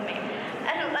be older than me.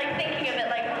 And like thinking of it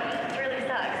like, this really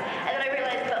sucks. And then I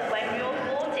realized, but when you're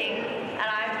 40 and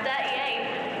I'm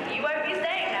 38, you won't be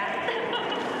saying that.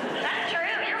 That's true.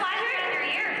 You're wiser than your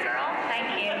years, girl.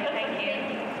 Thank you.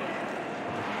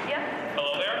 Yeah.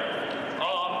 Hello there.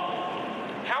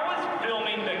 How was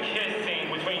filming the kiss scene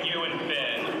between you and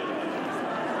Finn?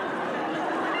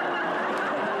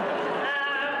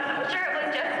 I'm sure it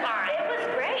was just fine. It was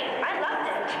great. I loved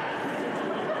it.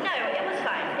 No, it was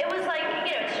fine. It was like,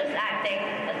 it's just acting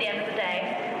at the end of the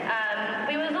day.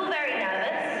 We was all very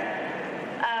nervous,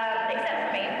 except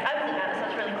for me. I wasn't nervous. That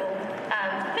was really cool.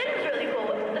 Finn was really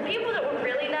cool. The people that were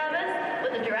really nervous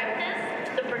were the directors,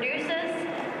 the producers,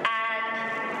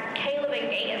 and Caleb and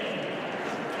Gaten.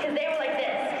 Because they were like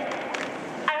this.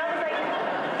 And I was like,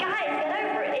 guys, get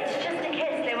over it. It's just a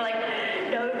kiss. They were like,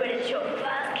 no, but it's your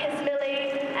first kiss,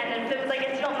 Millie. And then Finn was like,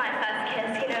 it's not my first kiss.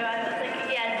 I was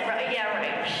like, yeah, right.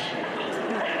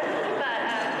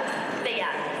 But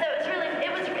yeah. So it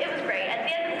was great. At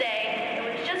the end of the day, it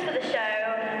was just for the show.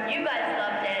 You guys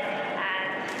loved it, and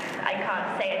I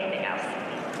can't say anything else.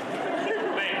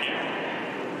 Thank you.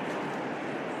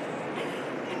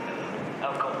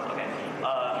 Oh, cool. Okay.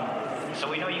 So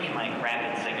we know you can like rap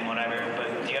and sing and whatever,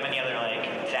 but do you have any other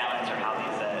like talents or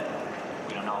hobbies that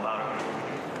we don't know about?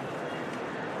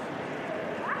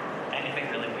 Anything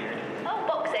really weird? Oh,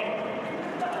 boxing.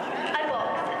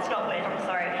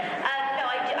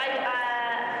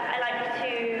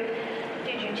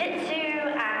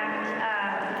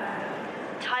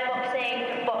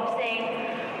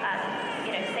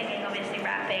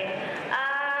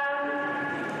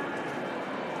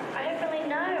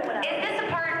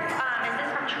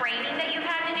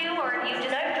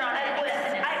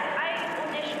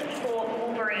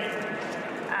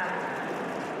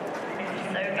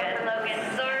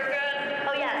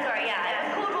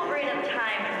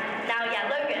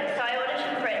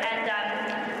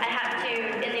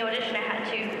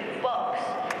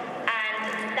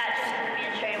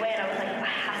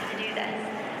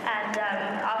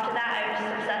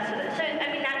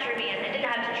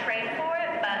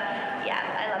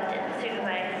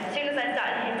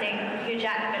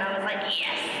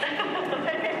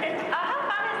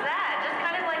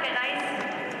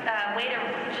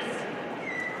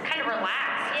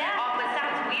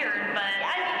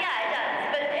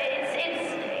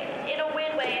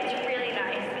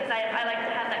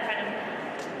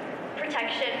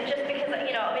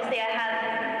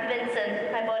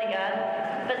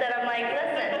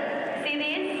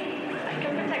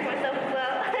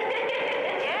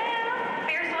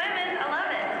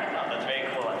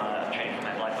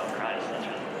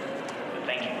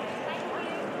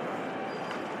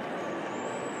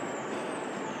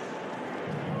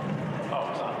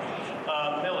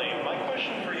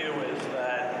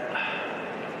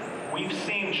 we've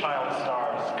seen child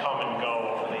stars come and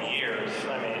go over the years.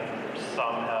 I mean,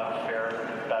 some have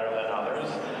fared better than others.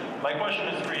 My question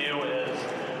is for you is,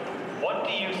 what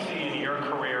do you see in your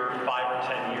career 5 or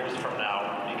 10 years from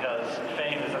now? Because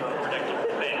fame is an unpredictable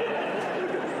thing.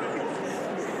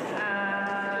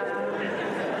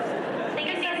 I think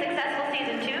you see a successful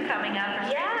season 2 coming up.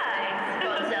 Yeah,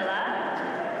 Godzilla.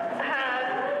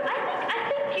 I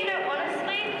think, you know,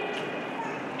 honestly,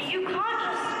 you can't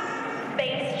just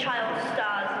base child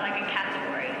stars in like a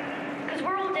category, because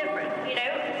we're all different, you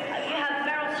know? You have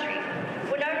Meryl Streep,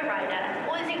 Winona Ryder,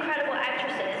 all these incredible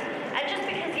actresses, and just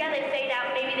because, yeah, they fade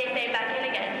out, maybe they fade back in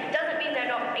again, doesn't mean they're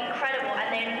not incredible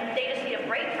and they just need a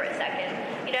break for a second.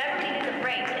 You know, everybody needs a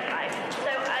break in life.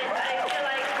 So I feel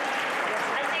like,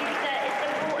 I think that it's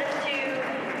important to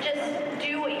just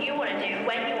do what you want to do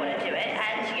when you want to do it,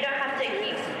 and you don't have to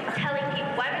keep telling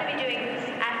people, well, I'm going to be doing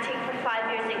acting for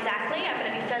 5 years exactly, I'm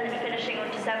going to be finishing on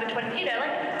December 20th, you know,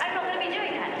 like, I'm not going to be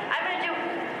doing that. I'm going to do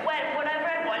whatever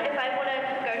I want. If I want to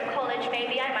go to college,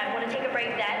 maybe I might want to take a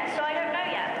break then, so I don't know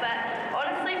yet. But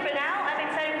honestly, for now, I'm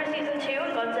excited for season 2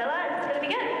 and Godzilla, and it's going to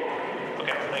be good.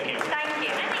 Okay, thank you. Thank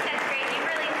you. I think that's great. You've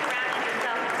really surrounded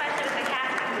yourself, especially with the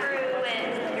cast and crew,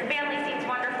 and your family seems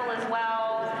wonderful as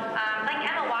well. Like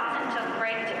Emma Watson took a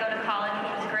break to go to college,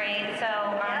 which was great. So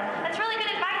that's really good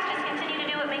advice. Just continue to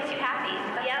do what makes you happy.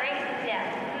 That's great. Yeah.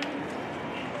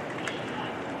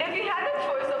 If you had a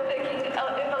choice of picking if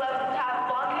allowed to have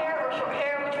blonde hair or short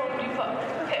hair, which one would you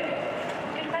pick?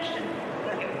 Good question.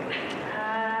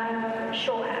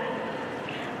 Short hair.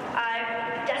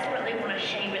 I desperately want to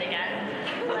shave it again.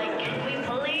 Like, can we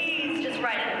please just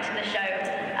write it into the show?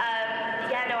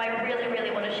 Yeah, no, I really,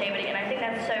 really want to shave it again. I think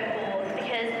that's so cool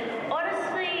because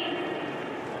honestly,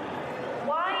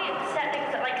 why set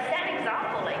an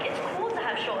example? Like, it's cool to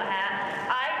have short hair.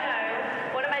 I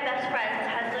know one of my best friends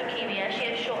has leukemia. She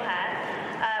has short hair.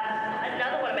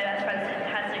 Another one of my best friends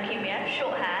has leukemia,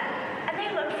 short hair, and they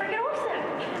look freaking awesome.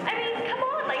 I mean, come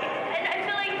on, like, and I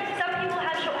feel like some people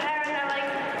have short hair and they're like,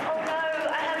 oh no,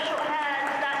 I have short hair,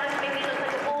 does that make me look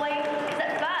like a boy? Because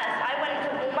at first, I went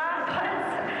to Walmart once,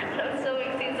 and I was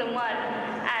filming season 1,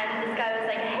 and this guy was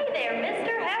like, hey there,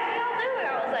 mister, how y'all doing?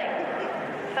 I was like,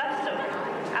 first of all,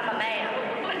 I'm a man.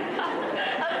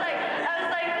 I was like,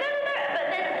 no,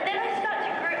 but then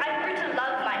I grew to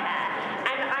love my hair,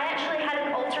 and I actually had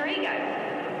an alter ego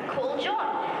called John,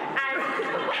 and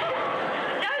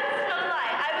no, it's not a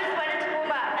lie. I went into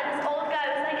Walmart, and this old guy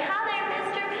was like, "Hi there,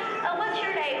 mister. What's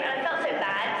your name?" And I felt so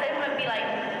bad because I didn't want to be like,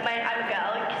 I'm a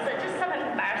girl, because it just sometimes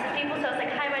embarrasses people. So I was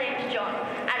like, "Hi, my name is John,"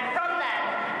 and from then,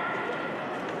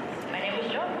 my name was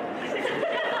John.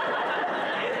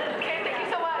 Okay, thank you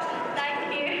so much.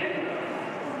 Thank you.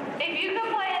 If you could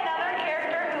play another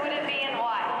character, who would it be and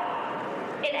why?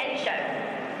 In any show,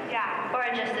 Yeah, or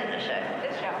just in the show.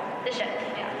 this show. The show.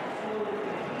 Yeah.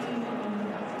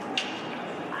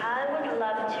 I would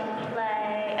love to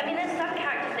play. I mean, there's some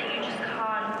characters that you just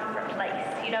can't replace.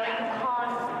 You know, you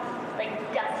can't, like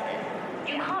Dustin.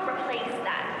 You can't replace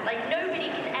that. Like, nobody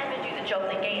can ever do the job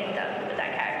that Gaten does with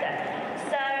that character.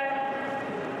 So,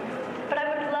 but I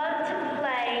would love to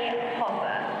play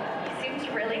Hopper. He seems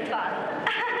really fun.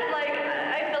 Like,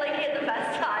 I feel like he had the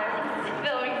best time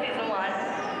filming season 1.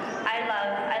 I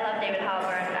love David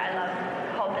Harbour, and I love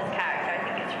Hopper's character. I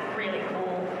think it's really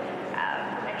cool.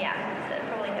 And yeah, so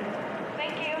probably him.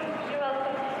 Thank you. You're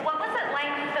welcome. What was it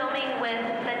like filming with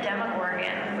the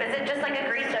Demogorgon? Was it just like a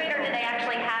green screen, or did they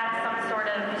actually have some sort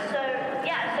of? So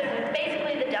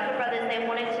basically the Duffer Brothers, they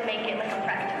wanted to make it like a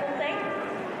practical thing.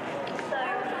 So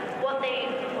what they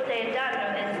had done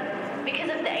was, because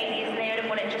of the 80s and they didn't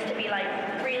want it just to be like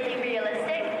really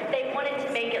realistic, they wanted to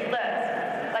make it look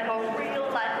like a real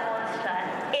life monster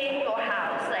in your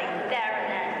house, like there and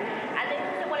then. And they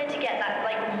also wanted to get that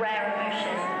like rare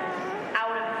emotion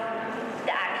out of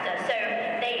the actor. So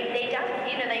they done,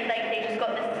 you know, they just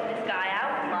got this guy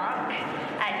out, Mark,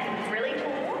 and he's really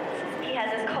tall. He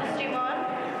has his costume on,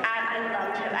 and I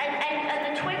loved him.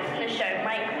 And the twins in the show,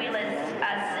 Mike Wheeler's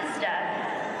sister,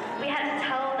 we had to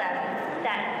tell them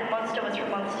that the monster was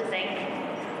from Monsters Inc.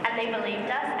 And they believed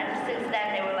us, and since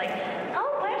then they were like,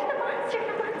 oh, where's the monster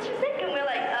from Monsters Inc? And we're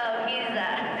like, oh, he's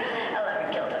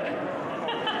Eleven killed him.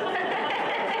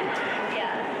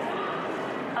 Yeah.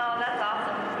 Oh, that's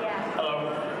awesome. Yeah.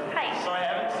 Hello. Hi. So I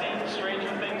haven't seen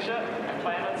Stranger Things yet. I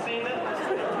plan on seeing it.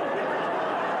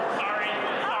 Sorry.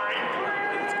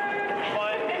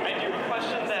 But I do have a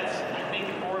question that's, I think,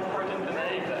 more important than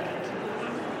any of that.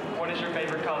 What is your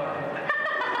favorite color?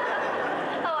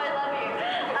 Oh, I love you.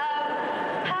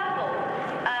 Purple.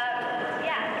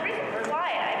 Yeah, the reason why,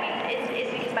 I mean, is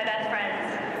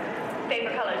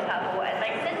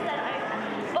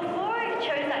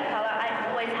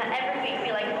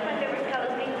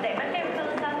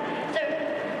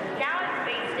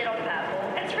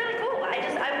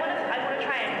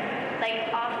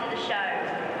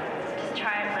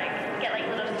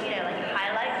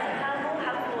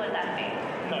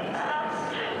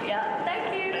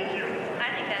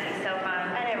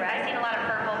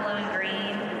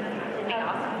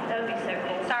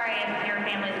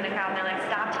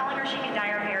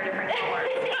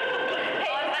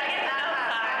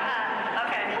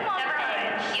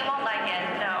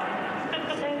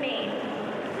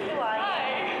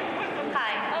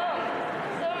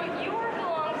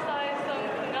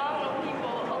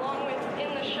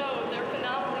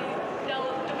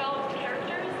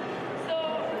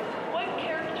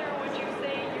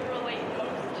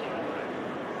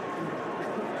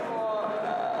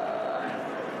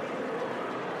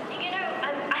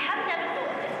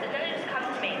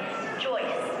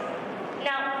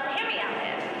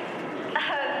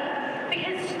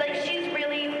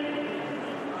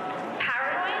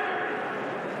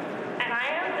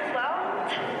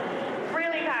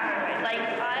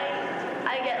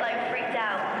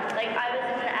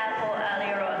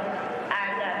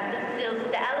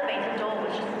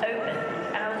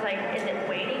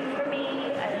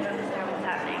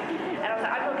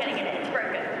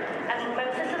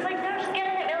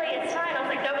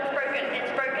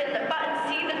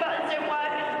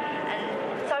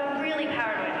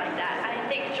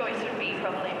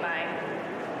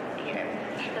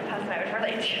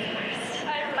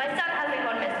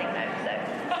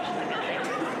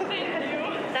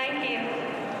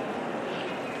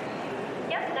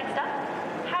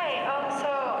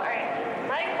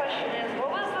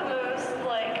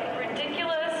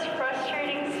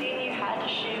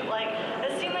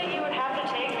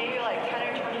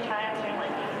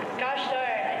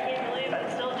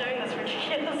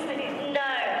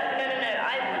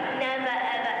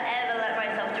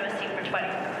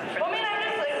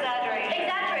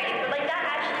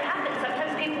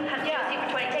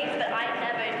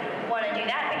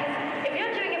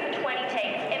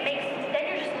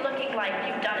like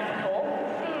you've done it before.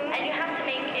 And you have to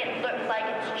make it look like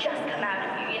it's just come out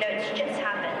of you, it's just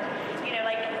happened.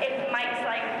 Like if Mike's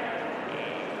like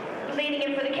leaning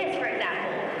in for the kiss, for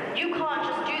example, you can't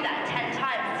just do that 10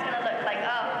 times. It's gonna look like,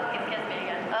 oh, he's kissed me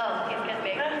again. Oh, he's kissed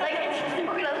me again. Like it's just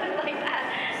not gonna look like that.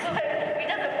 So if he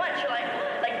does it once, you're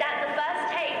like that. The first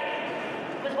take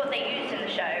was what they used in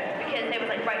the show because they was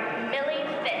like, right, Millie,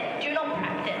 Finn, do not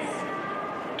practice,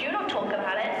 do not talk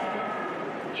about it.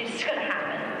 It's just gonna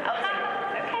happen. I was like,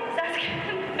 okay, sounds good.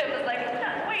 Finn was like, no,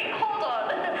 wait, hold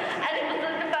on. And it was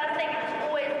the first take.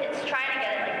 It's trying to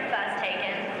get it like first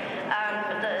taken.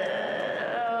 But the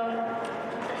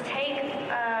take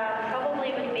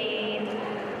probably would be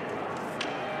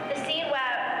the scene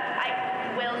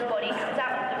where Will's body comes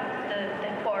out of the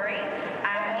quarry,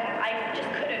 and I just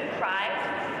couldn't cry.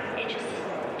 It just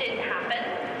didn't happen,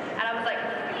 and I was like.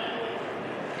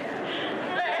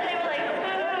 And they were like,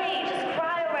 "Hey, just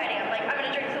cry already." I'm like, "I'm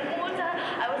gonna drink some water."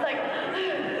 I was like,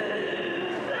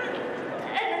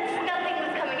 and nothing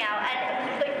was coming out, and it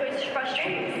was like the most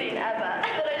frustrating scene ever.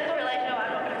 But I just realized, no,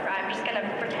 I'm not gonna cry. I'm just gonna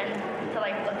pretend to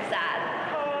like look sad.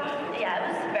 Yeah,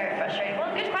 it was very frustrating.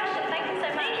 Well, good question. Thank you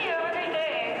so much. Thank you. Have a great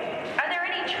day. Are there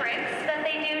any tricks that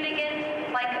they do to get,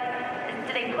 like,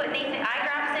 do they put these eye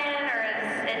drops in, or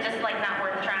is it just like not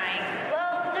worth trying?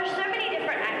 Well, there's so many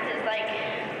different actors. Like,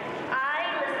 I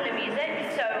listen to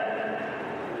music, so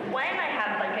when I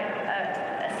have like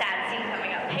a sad scene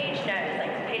coming up, Paige knows.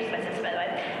 Like, Paige is my sister, by the way.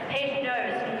 Paige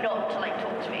knows not to like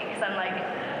talk to me because I'm like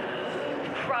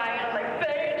crying. And I'm like,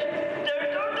 Paige, don't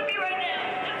talk to me right now.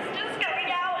 It's just coming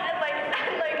out, and like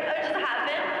it just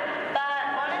happened. But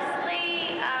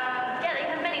honestly, yeah, they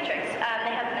have many tricks.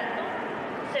 They have mental.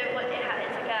 So what they have,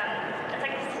 it's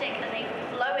like a stick, and they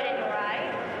blow it in your eye,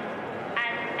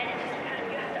 and it just kind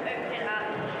of, you have to open it up,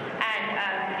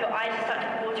 and your eyes just start to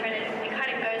water, and it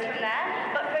kind of goes from there.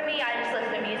 But for me, I just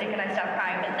listen to music and I start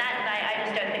crying. But that night, I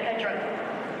just don't think I drank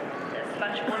as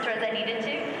much water as I needed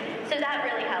to. So that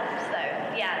really helps, though.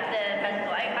 Yeah, the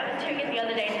mental. I was doing it the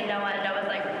other day to Noah, and Noah was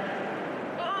like,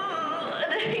 "Ugh,"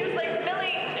 and then he was like,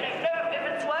 "Billy, no, if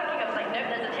it's working." I was like, "Nope,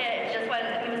 there's a tear." It's just when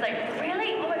he was like,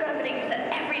 "Really? Oh my god, I'm gonna use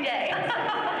that every day."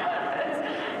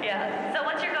 Yeah. So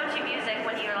what's your go-to music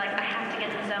when you're like, I have to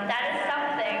get in the zone? That is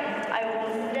something I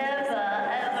will never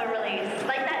ever release.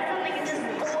 Like, that's something that just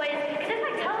always. Because if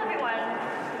I tell everyone,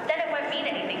 then it won't mean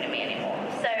anything to me anymore.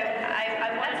 So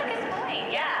I want. That's a good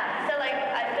point. Yeah. So like,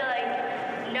 I feel like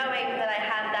knowing that I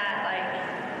have that like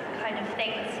kind of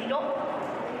thing that's not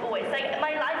always like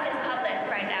my life is public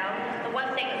right now. The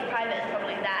one thing that's private is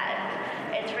probably that,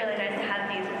 and it's really nice to have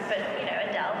these. But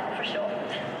Adele for sure.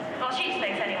 Well, she just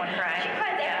makes anyone cry. She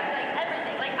cries like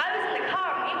everything. Like I was in the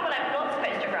car, even when I'm not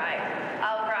supposed to cry,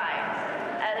 I'll cry.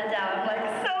 And Adele, I'm like,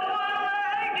 someone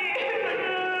like you.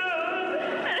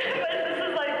 And my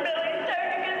sister's like, Billy, don't,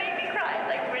 you're gonna make me cry.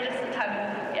 Like we're just a ton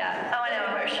of, yeah. Oh, I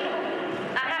know. Emotional.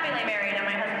 I'm happily married, and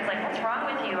my husband's like, what's wrong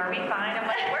with you? Are we fine? I'm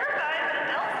like, we're fine, but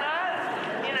Adele's not.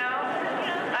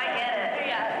 I get it.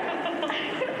 Yeah.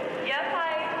 Yep,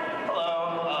 hi.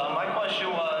 Hello. My question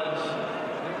was,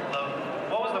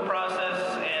 what was the process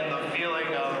and the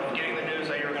feeling of getting the news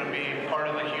that you were going to be part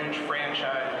of a huge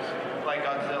franchise like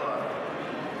Godzilla?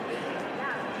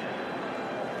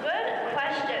 Good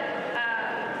question.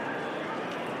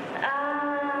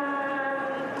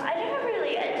 I didn't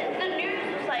really. The news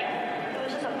was like, it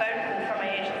was just a phone call from my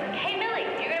agent. Like, hey Millie,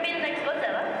 you're gonna be the next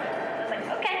Godzilla. I was like,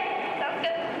 okay, sounds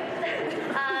good.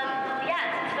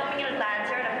 Yeah, it's filming in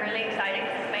Atlanta, and I'm really excited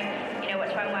because it's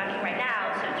what's where I'm working right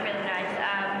now, so it's really nice.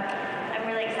 I'm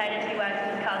really excited to be working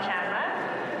with Carl Chandler.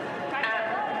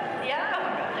 Yeah. Oh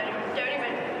my god, don't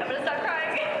even. I'm gonna start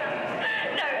crying.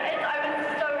 No, I was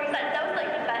so excited. That was like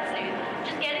the best news.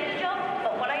 Just getting the job,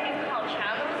 but when I knew Carl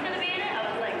Chandler was gonna be in it, I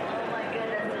was like, oh my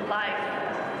goodness, life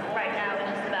right now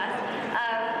is just the best.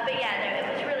 But yeah, no, it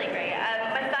was really great.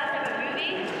 My first ever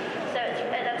movie, so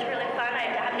that's really fun.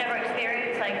 I've never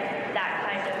experienced like that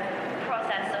kind of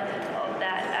process of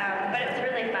that, but it was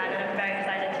really fun, and I'm very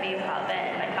excited to be a part of it,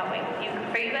 and I can't wait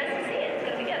for you guys to see it. It's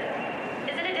gonna be good.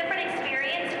 Is it a different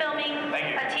experience filming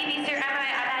a TV series? I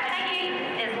imagine TV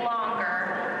is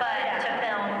longer, to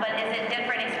film, but is it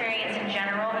different experience in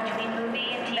general between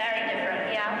movie and TV? Very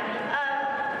different, yeah.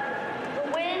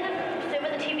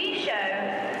 With a TV show,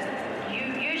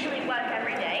 you usually work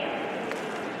every day,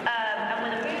 and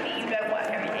with a movie, you don't work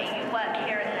every day. You work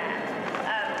here and there.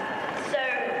 So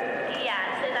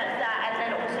that's that, and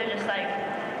then also just like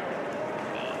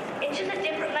it's just a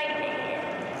different like.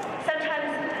 Sometimes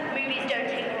movies don't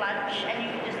take lunch, and you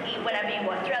can just eat whatever you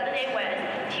want throughout the day. Whereas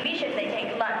TV shows, they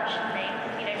take lunch, and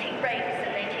they take breaks,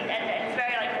 and it's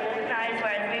very like organized.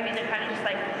 Whereas movies are kind of just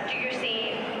like do your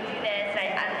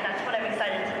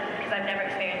never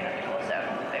experienced that before, so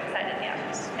I'm very excited, yeah.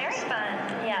 Very fun.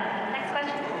 Yeah. Next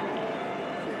question.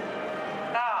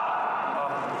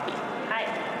 Hi.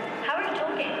 How are you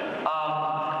talking?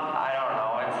 I don't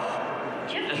know.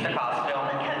 Do you have It's just a costume.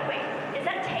 Okay, wait, is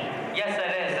that tape? Yes,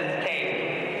 it is. It's tape.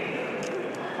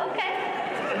 Okay.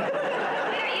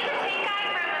 Wait, are you the tape guy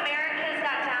from America's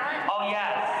Got Talent? Oh,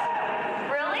 yes.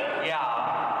 Really? Yeah.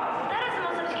 That is the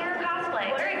most obscure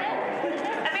cosplay. What Very is it? cool. What is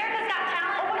it? America's Got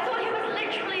Talent? Oh, I thought he was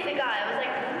literally the guy. I was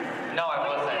like, No, I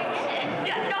wasn't.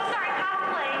 Yeah, no, sorry,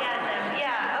 cosplaying as him.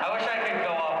 Yeah. I wish I could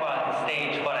go up on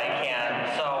stage, but I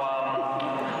can't.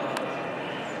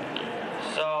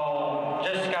 So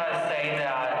just gotta say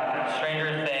that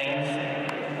Stranger Things,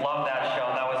 love that show.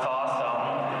 That was awesome.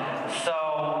 So,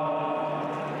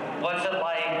 what's it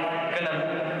like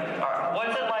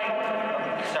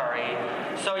sorry.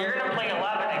 So you're gonna play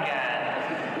 11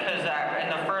 again, because in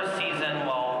the first season,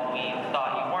 well, we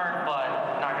thought you weren't,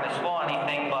 but not gonna spoil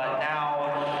anything, but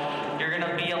now you're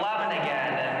gonna be 11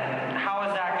 again, and how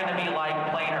is that gonna be like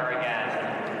playing her again?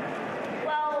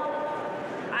 well,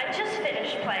 I just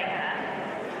finished playing her.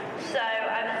 So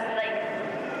I was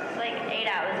like 8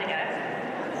 hours ago.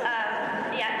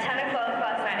 Yeah, 10 o'clock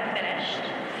last night I finished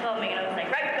filming and I was like,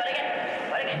 right, gotta go.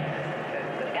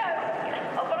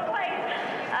 I've got to play.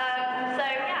 So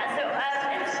yeah,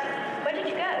 where did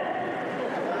you go?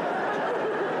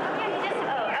 Yeah, you just,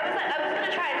 I was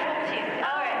gonna try and talk to you.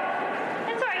 Alright.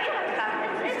 It's alright, you have to come.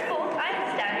 It's cool. I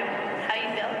understand how you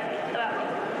feel about me.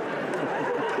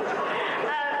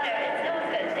 No,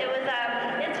 it was good.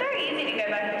 It's very easy to go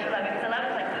back into 11 because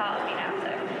 11 is like part of me now, so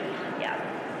yeah.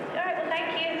 Alright, well thank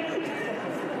you.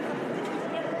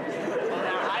 Well,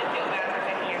 now I feel bad for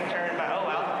taking your turn, but oh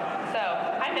well. So,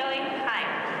 hi Billy. Hi.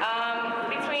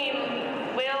 Between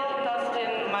Will,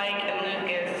 Dustin, Mike, and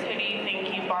Lucas, who do you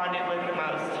think you bonded with the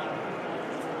most?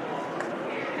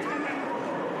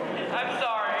 I'm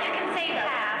sorry. You can say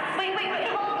pass. Wait,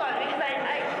 hold on, because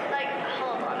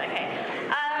hold on, okay.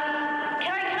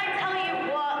 Can I tell you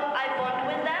what I bond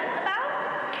with them about?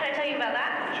 Can I tell you about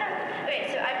that? Sure. Okay,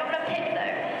 so I'm gonna pick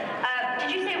though. Did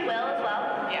you say Will as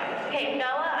well? Yeah. Okay,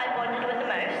 Noah I bonded with the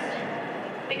most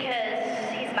because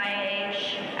he's my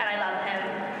age and I love him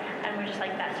and we're just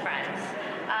like best friends.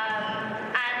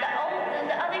 And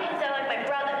the other kids are like my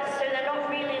brothers, so they're not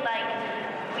really like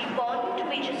we bond.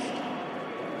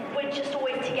 We're just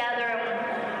always together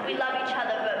and we love each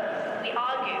other, but we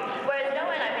argue. Whereas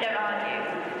Noah and I, we don't argue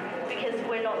because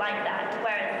we're not like that.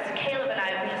 Whereas Caleb and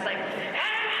I, we're just like,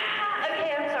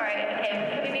 okay, I'm sorry. Okay,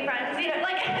 can we be friends? You know,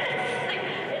 like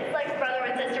it's like brother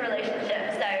and sister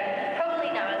relationship. So probably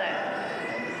Noah though.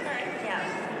 Alright. Yeah.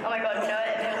 Oh my God, Noah,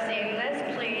 if you're seeing this,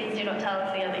 please do not tell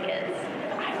the other kids.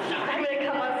 I'm gonna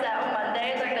come on set on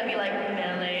Monday and they're gonna be like,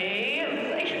 Millie.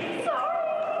 I'm like,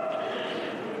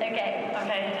 sorry. Okay.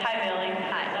 Hi Billy.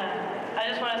 Hi. I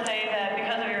just want to say that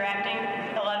because of your acting,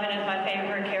 11 is my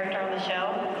favorite character on the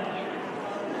show.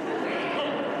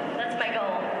 That's my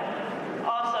goal.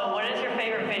 Also, what is your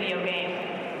favorite video game?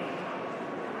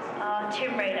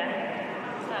 Tomb Raider.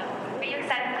 Are you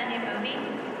excited for the new movie?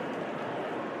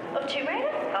 Oh, Tomb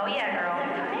Raider? Oh yeah, girl. Is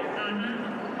that coming?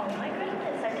 Mm-hmm. Oh my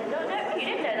goodness, I did not know. You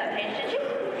didn't know that, Paige, did you?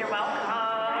 You're welcome.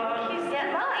 Thank you so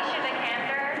Yeah, much. Alicia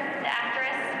Vikander, the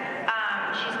actress,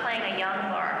 she's playing a young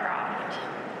Lara Croft.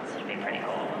 This would be pretty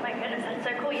cool. Oh my goodness, that's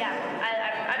so cool. Yeah,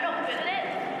 I'm not good at it.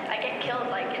 I get killed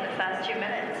like in the first 2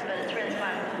 minutes, but it's really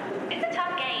fun. It's a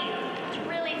tough game. It's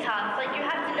really tough. Like you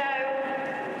have to know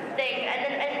things,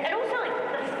 and also like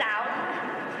the sound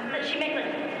that she makes, like.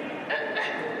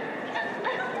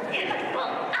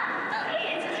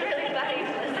 It's just really funny.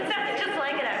 It sounds just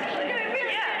like it actually. No, it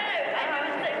really. Yeah. I know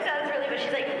it sounds really, but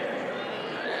she's like.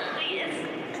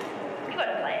 You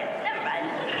gotta play it. Never mind.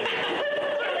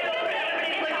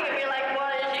 Everybody's looking at me like,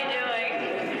 what is she doing?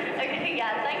 Okay,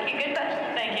 yeah. Thank you. Good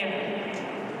question. Thank you.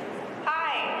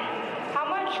 Hi. How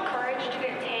much courage did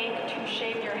it take to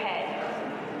shave your head?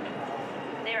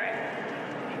 0.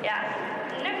 Yeah.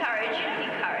 No courage. You don't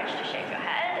need courage to shave your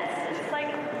head. It's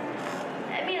like,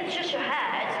 I mean, it's just your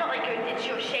hair. It's not like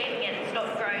you're shaving it. It's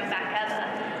not growing back ever.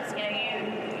 You know,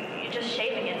 you're just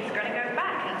shaving it. It's gonna go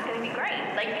back, and it's gonna be great.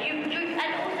 Like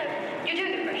and also you're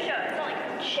doing it for a show. It's not like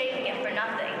shaving it for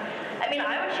nothing. I mean,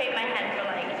 I would shave my head for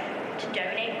like to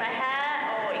donate my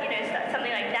hair or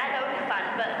something like that. That would be fun.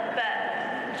 But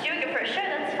doing it for a show,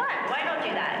 that's fun. Why not do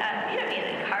that? You don't need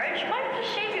any courage. Why not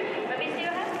just shave your? Let me see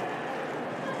your head.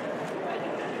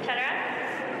 Turn around.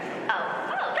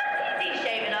 Oh, that's easy.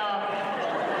 Shave it off.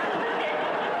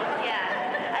 Yeah.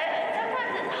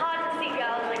 Sometimes it's hard to see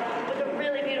girls like with a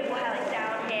really beautiful hair like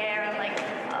down here. I'm like,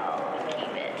 oh,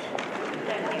 keep it.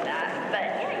 Don't do that. But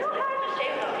yeah, your hair just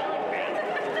shaved off. You look great.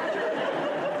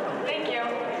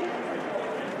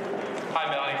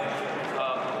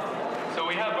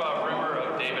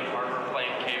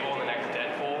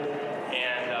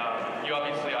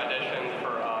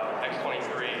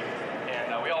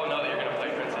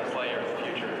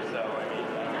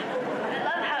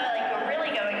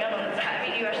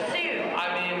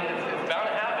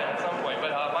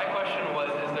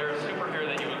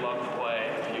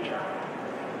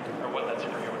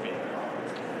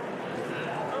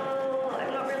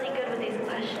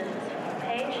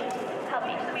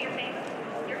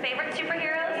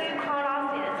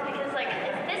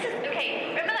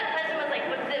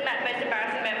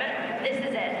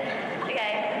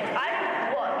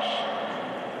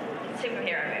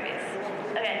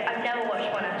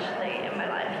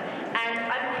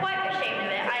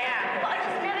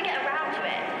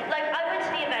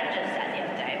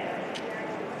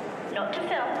 to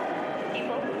film.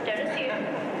 People, don't assume.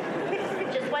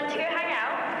 Just went to go hang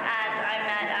out, and I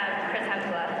met Chris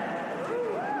Hemsworth.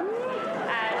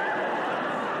 And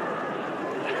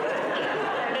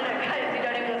no, guys, you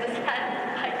don't even understand.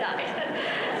 I died.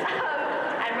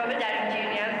 And Robert Downey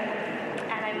Jr.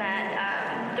 And I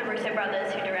met the Russo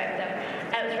brothers who direct them.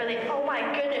 And it was really, oh my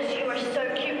goodness, you are so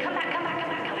cute. Come back, come back, come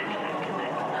back, come back, come back, come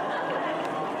back.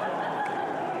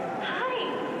 Hi.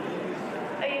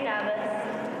 Are you nervous?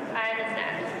 I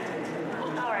understand.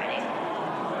 Alrighty.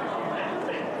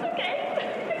 Okay.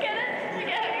 I get it. I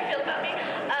get how you feel about me.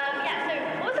 Yeah, so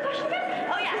what was the question again?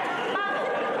 Oh yeah, Marvel.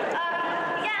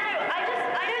 Yeah, no,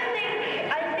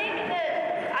 I think that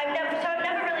I've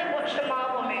never really watched a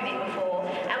Marvel movie before.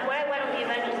 And when I went on the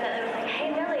Avengers set, they was like, hey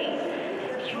Millie,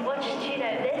 you watched,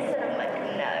 this? And I'm like,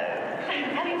 no.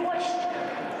 Have you watched,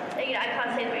 I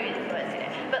can't say the movies,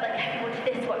 but like, have you watched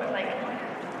this one? I'm like,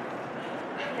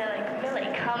 they're like,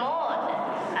 Millie, come on.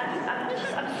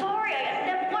 I'm sorry, I've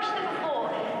never watched it before.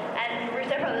 And the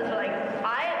Russo brothers were like,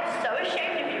 I am so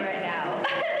ashamed of you right now.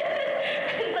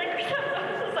 And like, Russo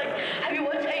brothers was like, are you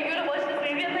going to watch this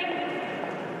movie? I'm like,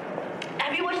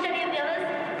 have you watched any of the others?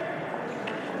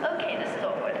 Okay, this is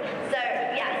awkward. So,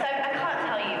 yeah, so I can't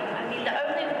tell you. I mean, the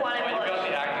only one I watched. You've got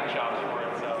the acting chops for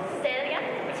it, so. Say that again?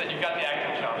 I said you've got the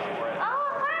acting chops for it. Oh,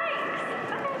 thanks.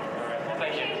 Well,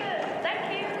 thank you.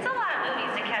 Thank you. It's a lot of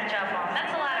movies to catch up on.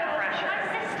 That's a lot of pressure. My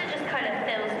sister just kind of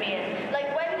fills me in. Like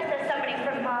when there's somebody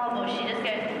from Marvel, she just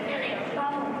goes, Millie,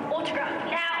 Marvel, autograph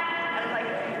now. And I'm like,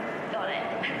 got it.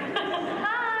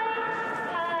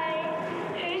 Hi.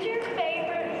 Who's your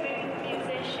favorite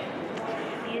musician?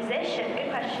 Musician? Good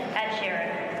question. Ed Sheeran.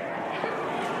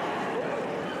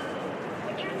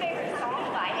 What's your favorite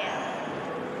song by him?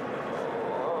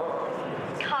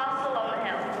 Castle on the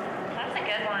Hill. That's a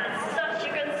good one. Such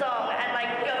a good song, and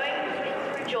like going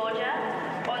through Georgia,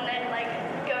 on then like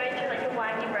going through like the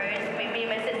windy roads, me and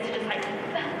my sister just like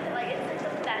it's the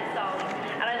best song.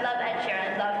 And I love Ed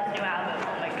Sheeran. I love his new album.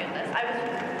 Oh my goodness, I was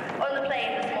on the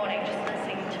plane this morning just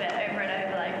listening to it over and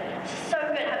over. Like, it's so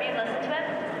good. Have you listened to it?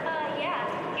 Yeah.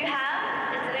 You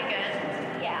have? Isn't it good?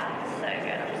 Yeah, so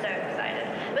good. I'm so excited.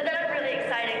 But then I'm really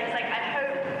excited because like I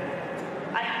hope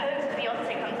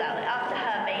Beyonce comes out after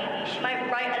her baby. She might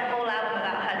write a whole album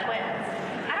about her twins.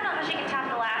 I don't know how she can top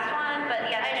the last one, but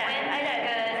yeah, I know.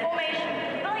 Good. Formation.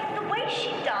 But like the way she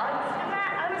danced in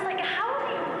that, I was like, how are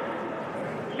you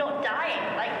not dying?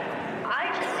 Like, I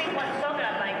just sing one song and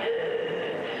I'm like,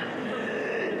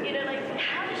 like,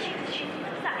 how does she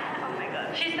what's that? Oh my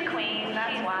god. She's the queen,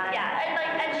 that's why. Yeah, and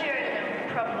like Ed Sheeran and then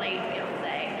probably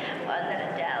Beyonce, and then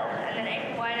Adele, and then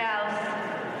Amy Winehouse.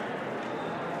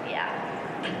 Yeah.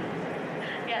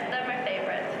 Yeah, they're my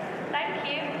favorites. Thank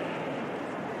you.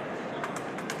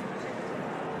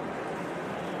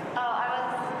 Oh, I was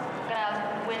gonna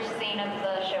ask which scene of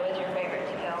the show is your favorite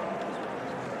to film?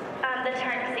 The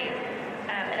tank scene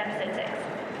in episode 6.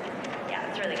 Yeah,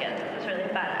 it's really good. It was really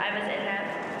fun. I went in there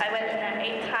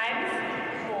 8 times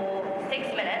for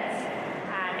 6 minutes,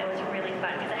 and it was really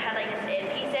fun because I had like this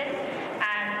earpiece in,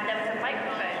 and there was a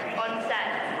microphone on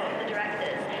set for the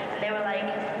directors, and they were like,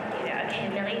 okay,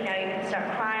 Millie, now you can start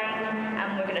crying,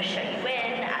 and we're gonna shut you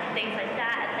in, and things like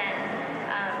that,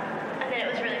 and then it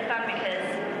was really fun because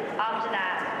after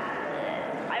that,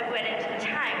 I went into the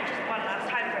tank just one last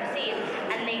time for a scene,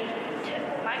 and they took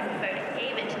the microphone and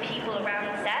gave it to people around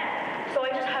the set. So I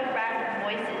just heard random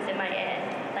voices in my ear,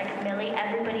 like, Millie,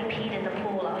 everybody peed in the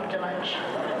pool after lunch.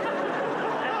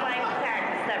 I'm like,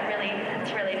 thanks,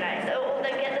 that's really nice. Or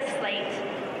they get the slate,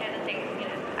 the thing,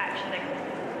 action thing.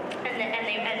 And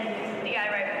I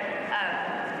wrote,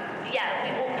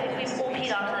 we've all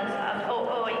peed after this,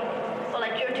 or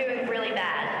like, you're doing really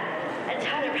bad. And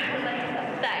turn around like,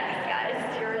 thanks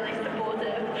guys, you're really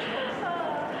supportive. Yeah. So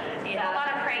a lot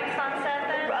of pranks on set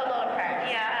then? A lot of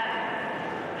pranks. Yeah.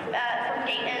 From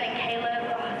Dayton and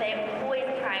Caleb, they always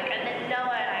prank. And then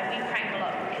Noah and I, we prank a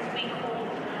lot because we call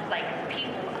like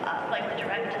people up, like the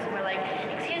directors, and we're like,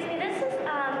 excuse me, this is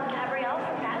Gabrielle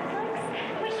from Netflix.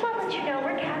 We just want to let you know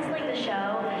we're canceling the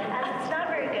show as it's not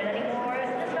very good anymore.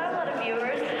 There's not a lot of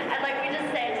viewers. And like we just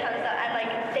say a ton of stuff, and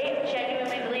like they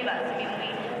genuinely believe us. I mean,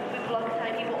 we block a ton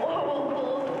of people,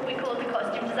 or we called the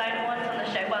costume designer once on the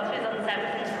show whilst we was on the set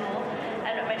with in school.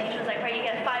 And my teacher was like, right, you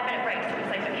get a 5-minute break. So we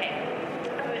was like, okay.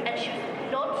 And she was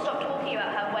non-stop talking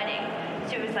about her wedding.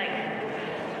 She was like,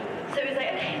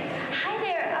 okay, hi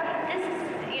there, this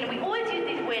is, we always use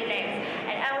these weird names.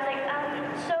 And I was like,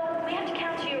 so we have to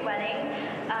cancel your wedding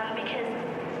because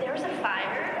there was a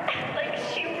fire. Like,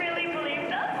 she really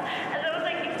believed us. And I was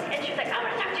like, and she was like, I'm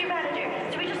going to talk to your manager.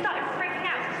 So we just started freaking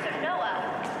out. So Noah,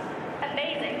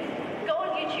 amazing. Go on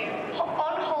YouTube,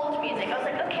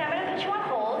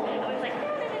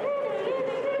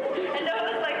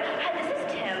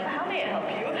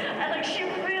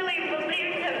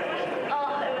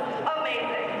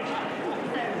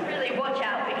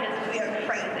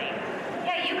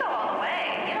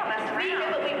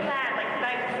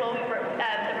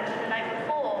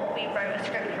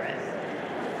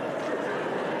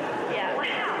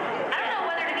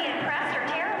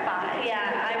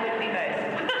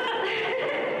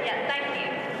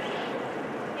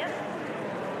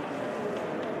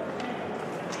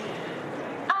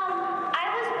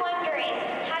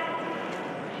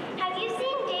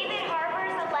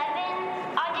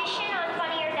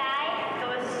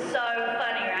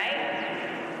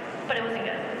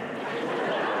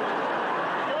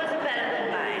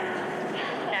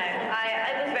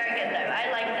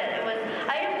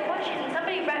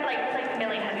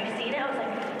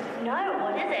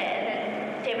 And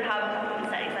then David Harbour comes on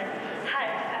set. He's like, "Hi,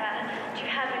 do you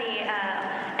have any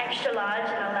extra large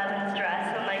in Eleven's dress?"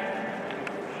 And I'm like,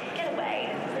 "Get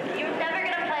away! You're never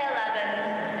gonna play 11."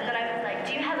 And then I was like,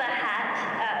 "Do you have a hat,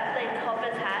 like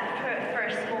Hopper's hat for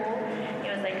a small?" He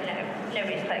was like, "No,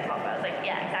 nobody's playing Hopper." I was like,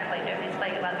 "Yeah, exactly. Nobody's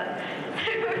playing 11." So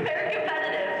we're very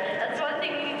competitive. That's one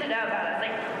thing you need to know about us.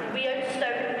 Like, we are so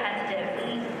competitive.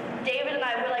 And David and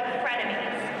I were like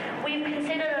frenemies. We've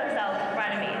considered ourselves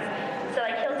frenemies. So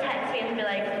like he'll text me and be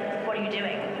like, "What are you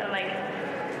doing?" And I'm like,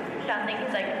 "Nothing."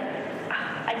 He's like,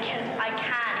 I can.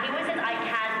 He always says, "I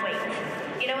can wait."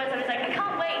 You know when somebody's like, "I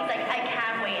can't wait," he's like, "I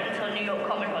can wait until New York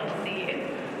Comic Con to see you."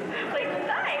 Like,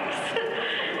 thanks.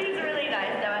 He's really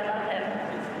nice, though. I love him.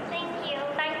 Thank you.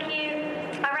 Thank you.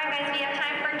 All right, guys, we have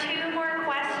time for 2 more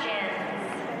questions.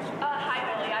 Hi,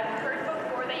 Billy. I've heard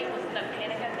before that you listen to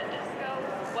Panic at the Disco.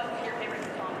 What's your favorite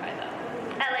song by them?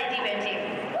 LADBT.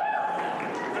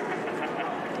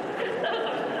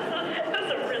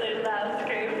 That's a really loud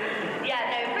scream. Yeah,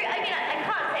 no, I mean, I can't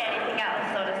say anything else,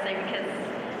 honestly, because,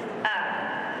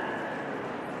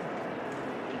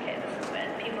 okay, this is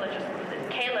weird. People are just,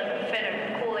 Caleb and Finn are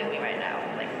calling me right now.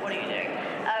 Like, what are you doing?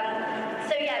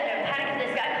 So yeah, no, Panic at the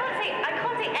Disco. I can't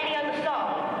say any other song.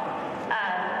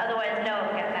 Otherwise, no one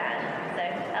will get mad. So,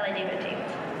 LADBT.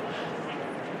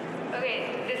 Okay,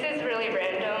 this is really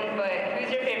random, but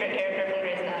who's your favorite character from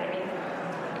Grey's Anatomy?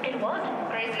 In what?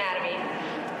 Grey's Anatomy.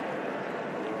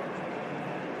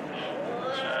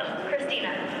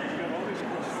 Christina.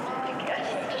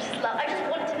 I just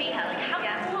want to be her. Like, how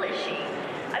cool is she?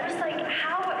 I'm just like,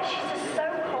 she's just so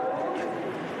cold.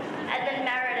 And then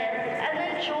Meredith. And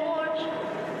then George.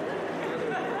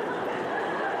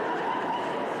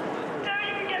 Don't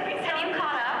even get me started. Have you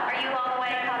caught up? Are you all the way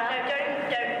caught up? No, don't.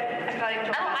 I can't even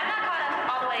talk. Oh, I'm not caught up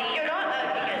all the way. You're not?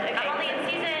 Okay, good. Okay. I'm only in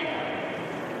season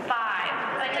 5. So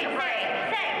I took a break.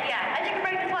 Same. Yeah, I took a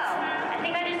break as well. I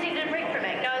think I just needed a break from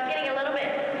it. No, I was getting a little bit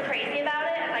crazy about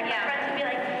it. And like my friends would be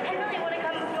like, "Hey, really, you want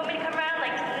me to come around?"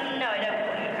 Like, no, I don't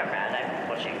want you to come around. I'm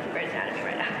watching Grey's Anatomy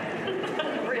right now.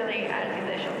 Really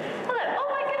antisocial. Hello. Oh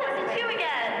my goodness, it's you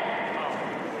again.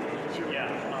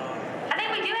 I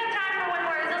think we do have time for one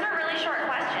more. Those are really short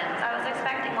questions. I was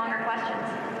expecting longer questions.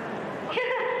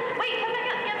 Wait, come back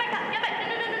up. Get back up. Get back.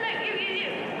 No.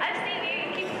 You. I've seen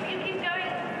you. You keep going,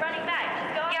 running back.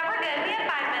 Just go. Yeah, we're good. We have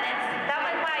 5 minutes. That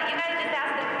was why you guys just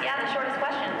asked the shortest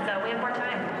question, so we have more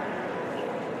time.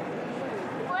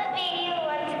 What made you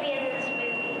want to be in this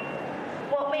movie?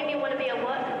 What made me want to be a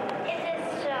what? In this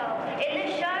show. In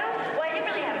this show? Well, I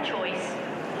didn't really have a choice.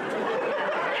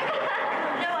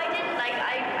 No, I didn't. Like,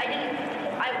 I didn't.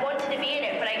 I wanted to be in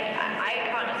it, but I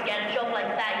can't just get a job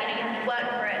like that. You know, you have to work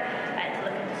for it. I had to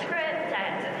look at the script. I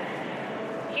had to,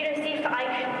 see if I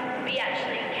could be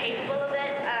actually capable of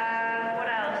it. What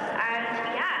else? And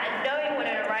yeah, and knowing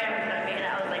Winona Ryder was going to be in it,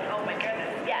 I was like, oh my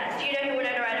goodness. Yeah. Do you know who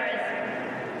Winona Ryder is?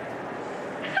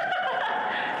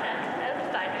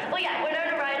 That's fine. Well, yeah,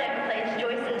 Winona Ryder, who plays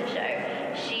Joyce in the show,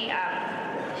 she,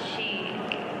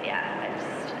 yeah, I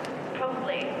just,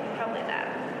 probably that,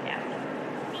 yeah.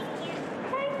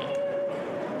 Thank you.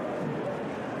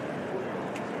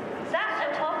 Is that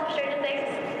a talk of Stranger Things?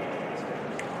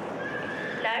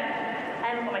 No? I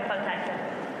haven't got my contacts in.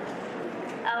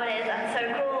 Oh, it is. That's so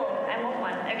cool. I want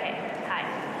one. Okay. Hi.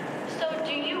 So,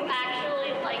 do you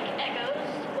actually like Eggos?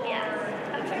 Yes.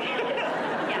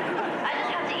 Yeah. I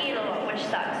just have to eat a lot, which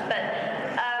sucks. But,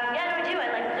 yeah, no, I do. I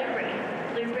like blueberry.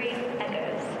 Blueberry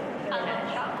Eggos. I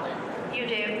love chocolate. You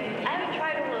do? I haven't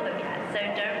tried all of them yet, so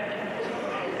don't.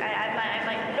 I'm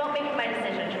like not making my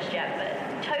decision just yet, but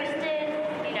toasted,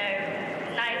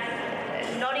 nice.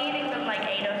 Not eating them like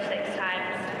 8 or 6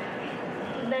 times.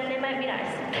 Then they might be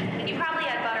nice. You probably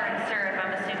add butter and syrup,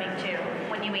 I'm assuming, too,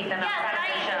 when you eat them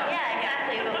outside of the show. Yeah,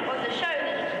 exactly. But on the show,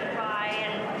 they're just dry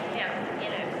and,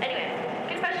 Anyway,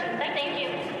 good question. Thank you.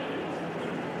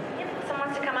 Yep. If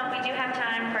someone wants to come up, we do have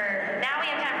time for... Now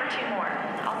we have time for 2 more.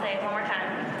 I'll say it one more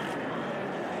time.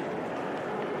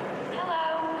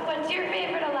 Hello, what's your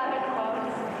favorite 11 quote?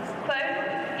 Quote?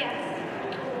 Yes.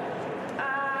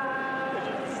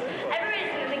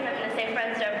 Everybody's going to think I'm going to say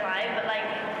friends don't lie, but,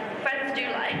 friends do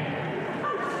lie.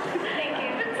 Thank you.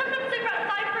 But sometimes they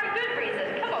lie for a good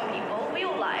reason. Come on, people. We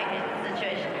all lie in this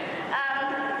situation.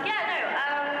 I'm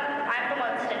the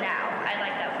monster now. I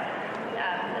like that one.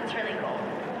 That's really cool.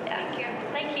 Yeah.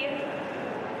 Thank you.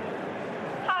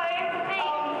 Hi.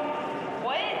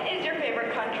 What is your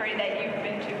favorite country that you've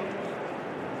been to?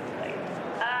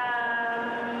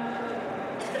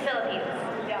 The Philippines.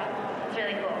 Yeah. It's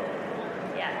really cool.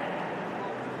 Yeah.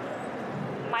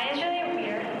 Mine is really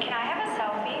weird. Can I have a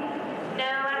selfie? No,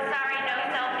 I'm sorry. No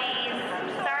selfies.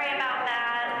 Sorry about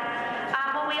that.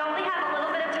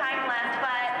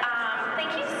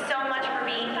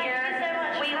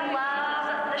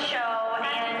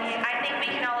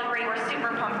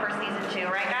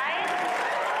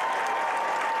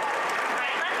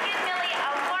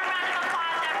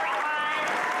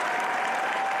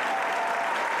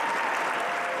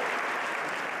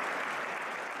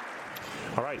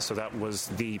 So that was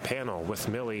the panel with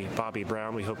Millie Bobby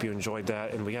Brown. We hope you enjoyed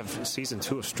that. And we have season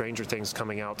 2 of Stranger Things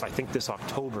coming out, I think, this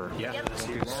October. Yeah. Yep.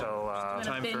 So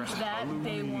time for that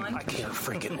day one. I can't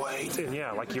freaking wait. And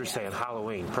yeah, like you're saying,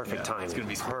 Halloween. Perfect timing. It's going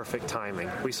to be perfect timing.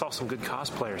 We saw some good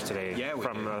cosplayers today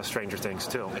from Stranger Things,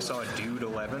 too. I saw a dude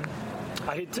 11.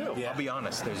 I did, too. I'll be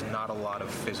honest, there's not a lot of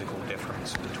physical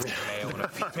difference between a male and a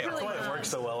female. That's why it works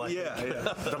so well, I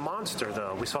think. The monster,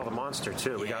 though. We saw the monster,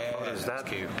 too. We got photos. That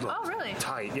cute. Oh, really?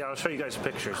 Tight. Yeah, I'll show you guys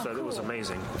pictures. Cool. It was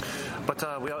amazing.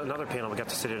 But we had another panel we got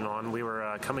to sit in on. We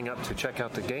were coming up to check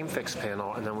out the Game Fix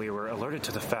panel, and then we were alerted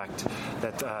to the fact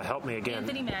that, help me again.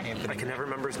 Anthony Mackie. I can never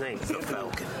remember his name. The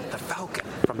Falcon. The Falcon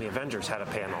from the Avengers had a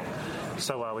panel.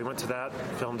 So we went to that,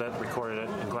 filmed it, recorded it,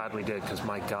 and glad we did, because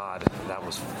my God, that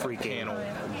was freaking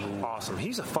awesome.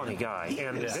 He's a funny guy.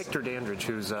 And Victor Dandridge,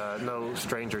 who's no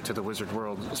stranger to the Wizard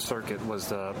World circuit, was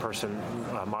the person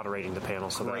moderating the panel.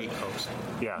 So great host.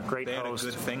 Yeah, great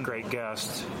host, great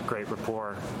guest, great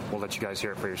rapport. We'll let you guys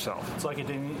hear it for yourself. It's like he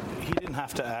didn't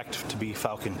have to act to be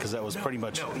Falcon, because that was pretty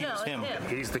much him.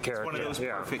 He's the character. It's one of those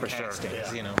perfect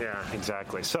castings, you know. Yeah,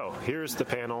 exactly. So here's the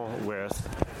panel with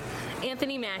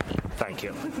Anthony Mackie. Thank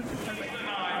you.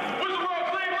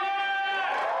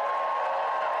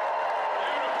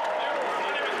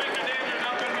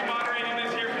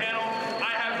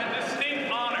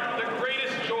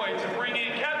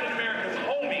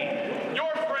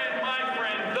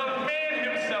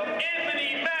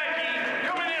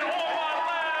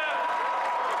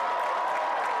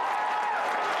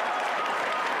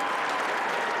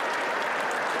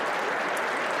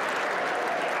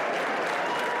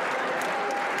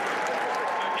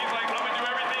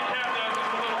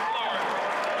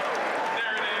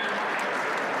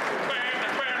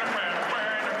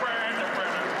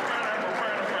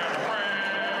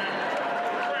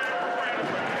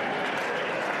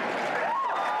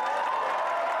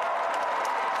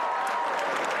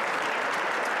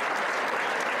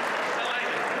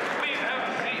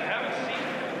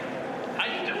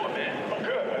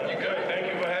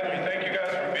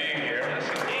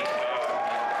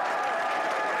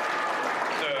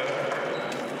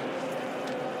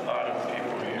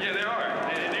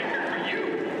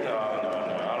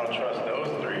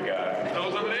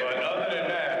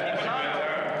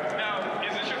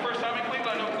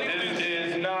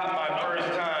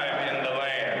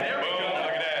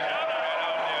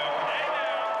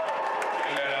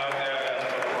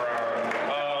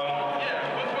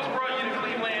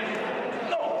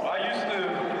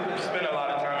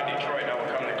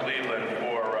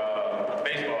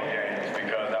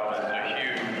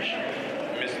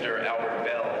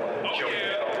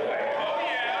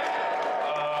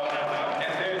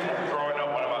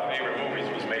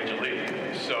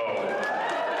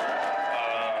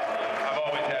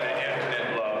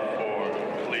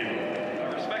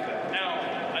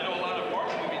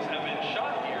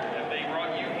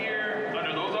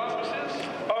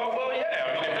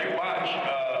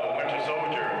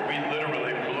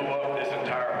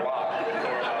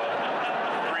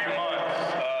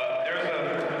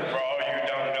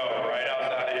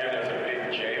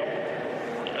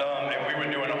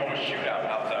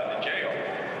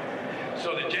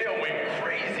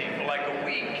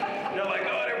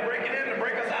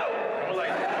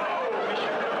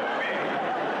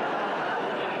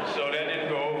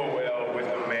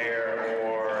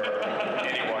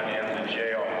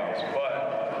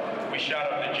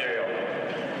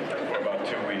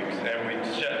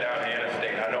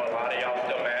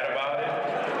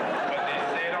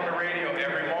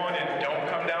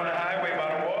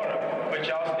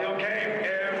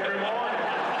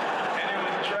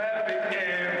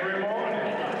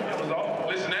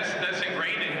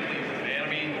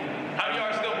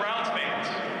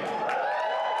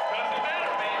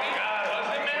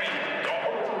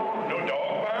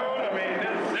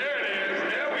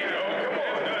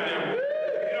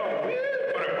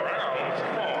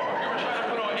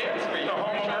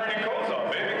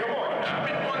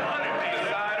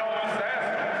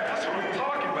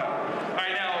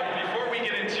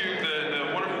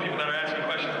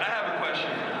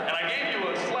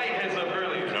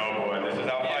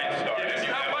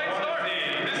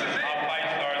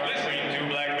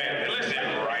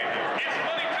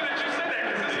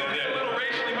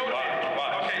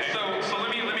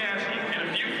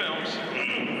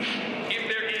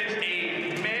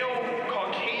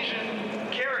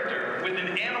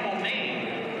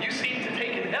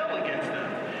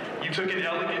 You took an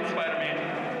elegant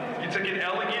Spider-Man. You took an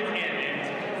elegant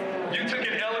Ant-Man. You took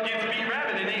an elegant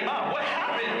B-Rabbit and ate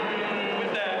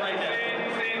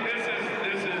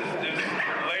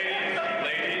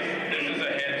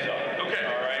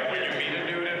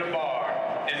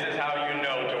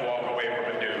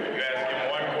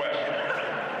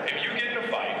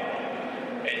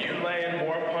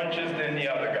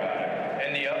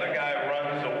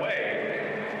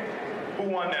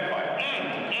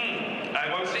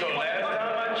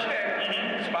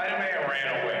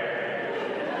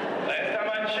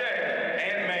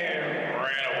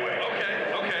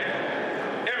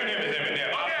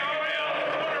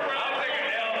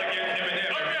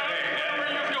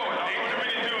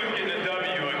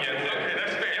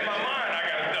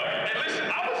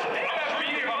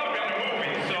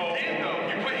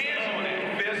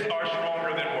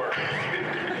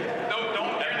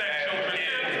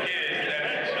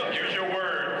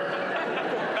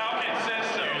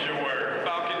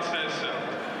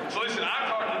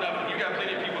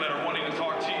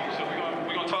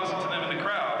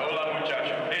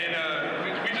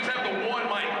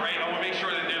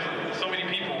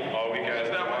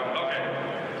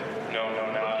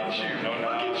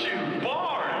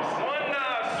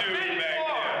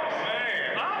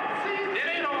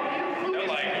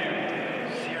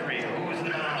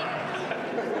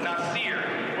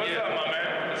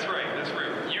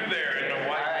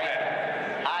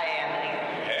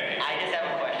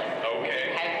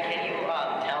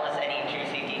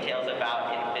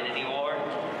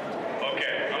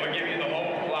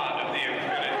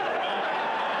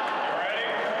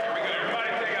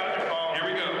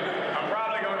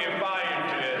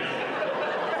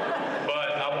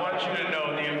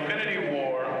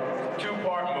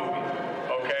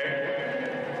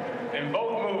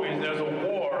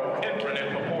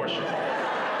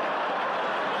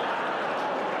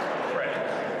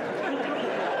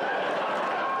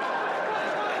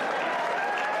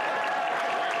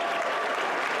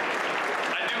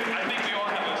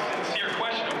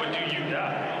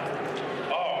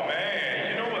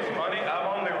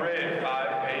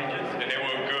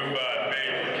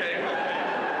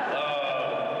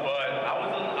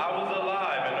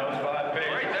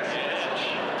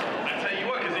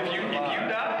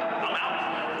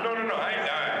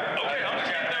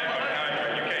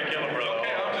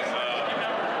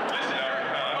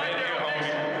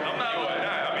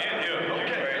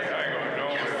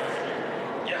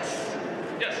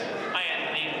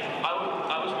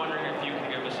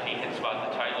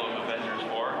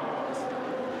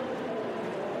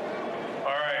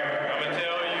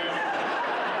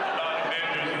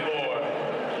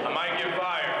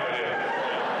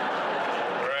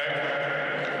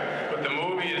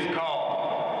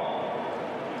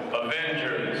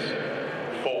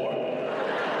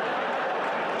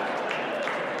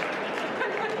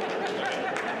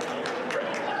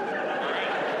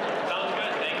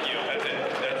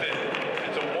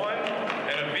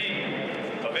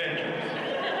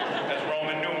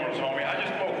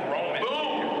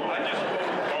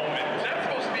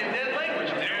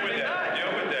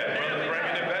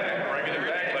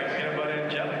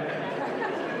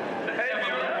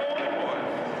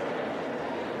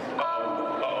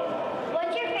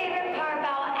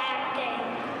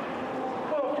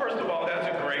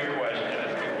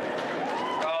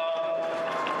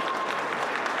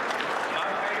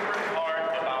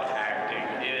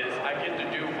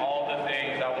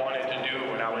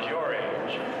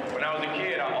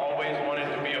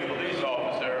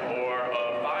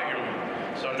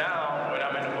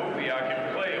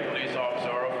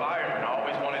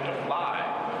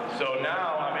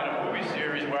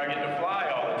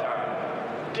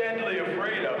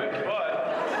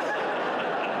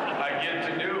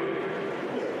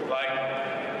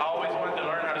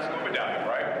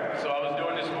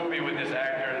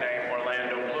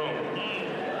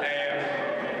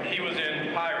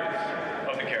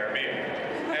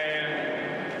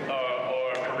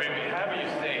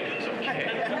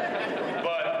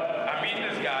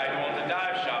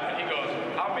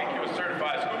I'll make you a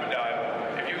certified scuba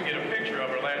diver if you can get a picture of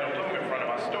Orlando Bloom in front of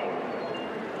my store.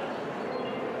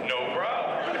 No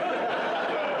problem.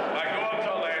 So I go up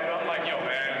to Orlando. I'm like, yo,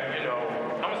 man, you know,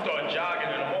 I'm gonna start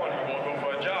jogging in the morning. You wanna go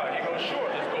for a jog? He goes, sure,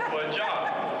 let's go for a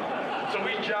jog. So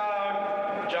we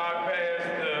jog past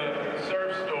the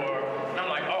surf store. And I'm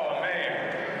like, oh man,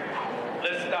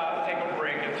 let's stop, take a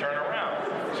break, and turn around.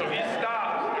 So he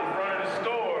stops in front of the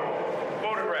store,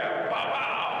 photograph. Wow,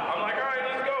 wow. I'm like, all right,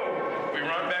 let's go. We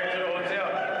run back to the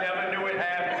hotel. Never knew it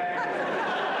happened.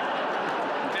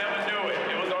 Never knew it.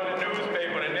 It was on the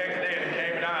newspaper the next day in the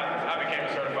Cayman Islands. I became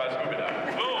a certified scuba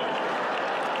diver. Boom.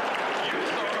 You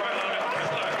saw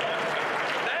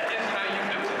that is how you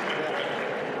do it.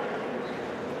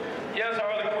 Yes,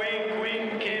 Harley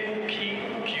Queen, Kid, Q.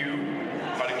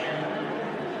 Harley Q.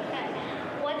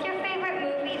 What's your favorite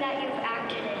movie that you've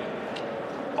acted in?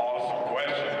 Awesome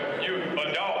question. You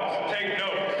adults, take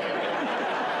notes.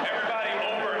 Everybody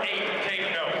over 8, take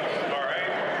notes. All right?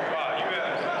 Wow, you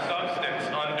have some substance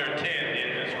under 10 in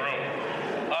this room.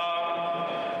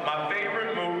 My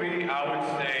favorite movie, I would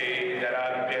say that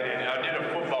I've been in. I did a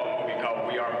football movie called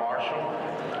We Are Marshall,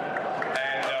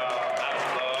 and I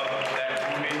love that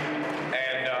movie.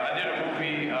 And I did a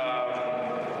movie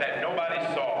that nobody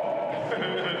saw,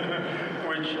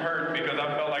 which hurt because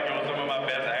I felt like it was some of my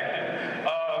best acting.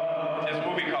 This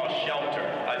movie called Shelter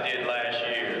I did last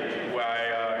year, where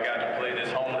I got to play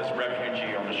this homeless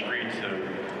refugee on the streets of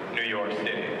New York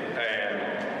City. And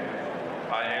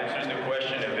I answered the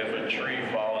question of if a tree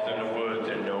falls in the woods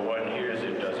and no one hears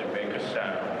it, does it make a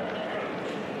sound?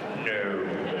 No.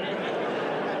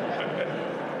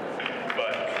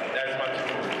 But that's my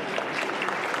two movies.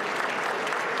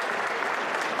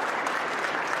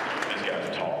 This guy's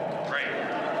tall. Right.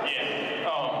 Yeah.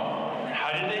 How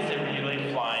did they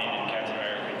simulate flying in Captain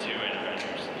America 2 and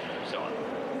Avengers? So on.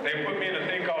 They put me in a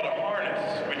thing called a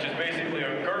harness, which is basically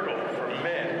a girdle for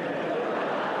men.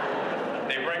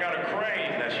 They bring out a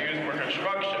crane that's used for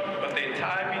construction, but they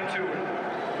tie me to it.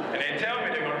 And they tell me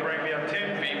they're going to bring me up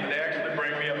 10 feet, but they actually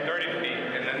bring me up 30 feet,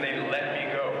 and then they let me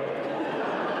go.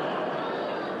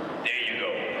 There you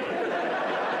go.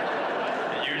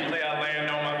 And usually I land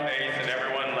on my face and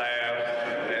everyone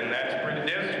laughs, and that's pretty.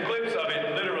 There's clips of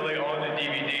it literally on the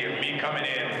DVD of me coming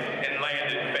in and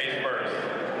landing face first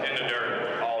in the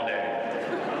dirt all day.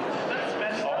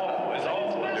 That's awful. It's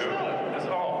awful, dude. It's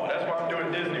awful. That's why I'm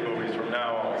doing Disney movies from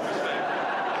now on.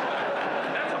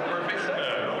 That's a perfect set.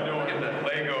 I'm doing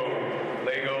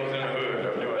Legos in the hood.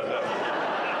 I'm doing stuff.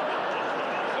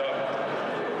 So,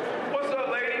 what's up,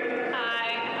 lady? Hi.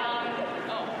 A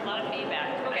lot of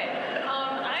feedback. Okay.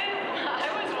 I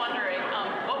was wondering,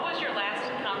 what was your last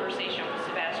conversation with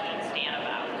Sebastian Stan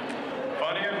about?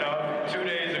 Funny enough, 2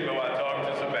 days ago I talked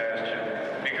to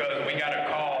Sebastian because we got a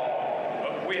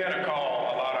call. We had a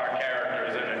call about our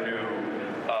characters in the new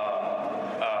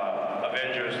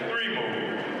Avengers 3 movie.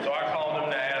 So I called him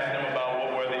to ask him about what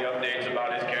were the updates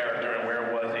about his character and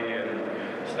where was he and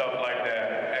stuff like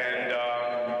that. And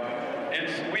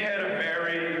we had a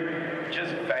very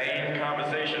just vain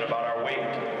conversation about our weight.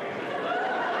 I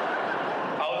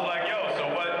was like, yo, so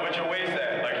what's your waist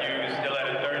at? Like, you still at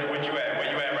a 30? What you at? Where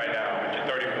you at right now? You're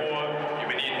 34? You've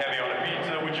been eating heavy on the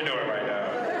pizza? What you doing right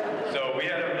now? So we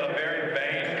had a very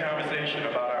vain conversation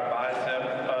about our bicep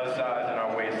size and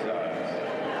our waist size.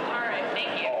 All right.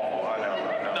 Thank you. Oh, I know.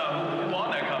 No, who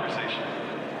won that conversation?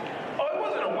 Oh, it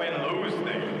wasn't a win-lose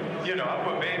thing. You know, I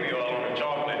put baby oil on the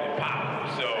chocolate and pop.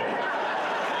 So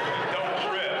don't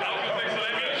trip. I was going to say, so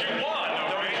that means you won.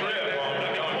 Don't trip.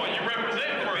 You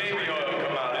represent for Baby oil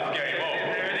come out. It's game over.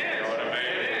 There it is. You know what I mean?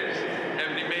 There it is.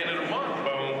 Empty man of the month.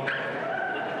 Boom.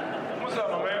 What's up,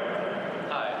 my man?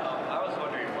 Hi, I was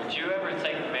wondering, would you ever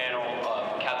take the mantle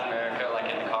of Captain America like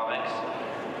in the comics?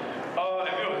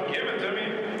 If it was given to me.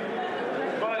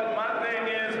 But my thing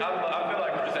is, I feel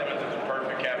like Chris Evans is a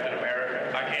perfect Captain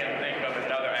America. I can't think of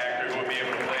another actor who would be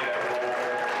able to play that role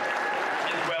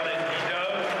as well as he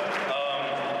does.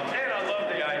 And I love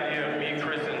the idea of me,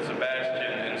 Chris, and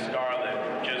Sebastian, and Scarlet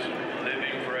just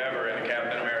living forever in the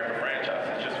Captain America franchise.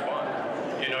 It's just fun.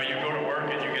 You know, you go to work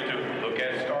and you get to look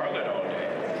at Scarlet all day.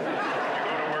 You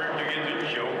go to work, you get to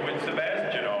joke with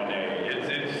Sebastian all day.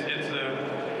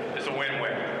 It's a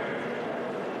win-win.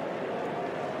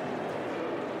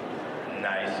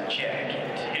 Nice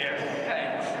jacket. Yes.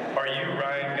 Thanks. Are you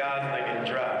Ryan Gosling in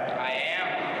Drive? I am.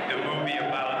 The movie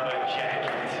about a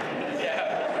jacket.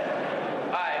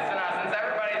 Yeah. Alright, so now since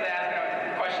everybody's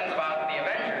asking questions about the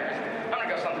Avengers, I'm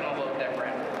gonna go something a little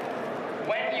different.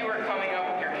 When you were coming up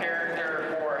with your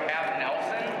character for Half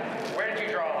Nelson, where did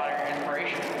you draw a lot of your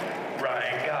inspiration?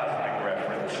 Ryan Gosling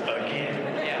reference again.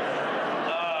 Yes.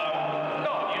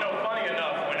 No,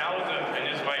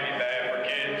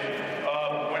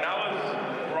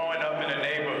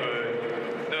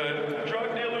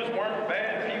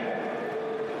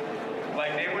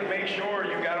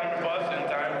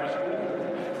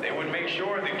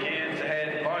 before the kids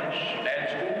had lunch at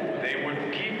school. They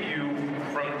would keep you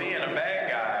from being a bad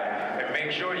guy and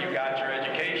make sure you got your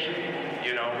education,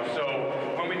 you know. So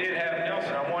when we did have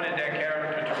Nelson, I wanted that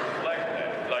character to reflect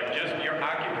that. Like, just your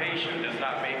occupation does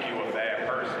not make you a bad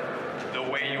person. The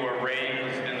way you were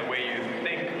raised and the way you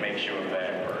think makes you a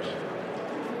bad person.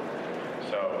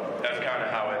 So that's kind of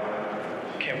how it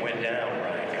went down,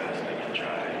 Ryan Gosling and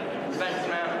tried. Thanks,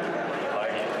 man.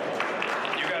 Like it.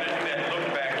 You got to do that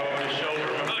look back over the shoulder.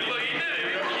 Look, he did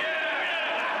it.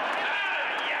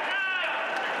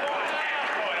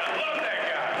 Boy, I love that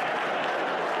guy.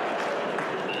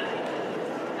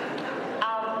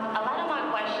 A lot of my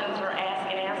questions were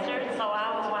asked and answered, so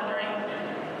I was wondering,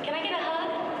 can I get a hug?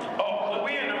 Oh,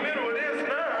 we in the middle of this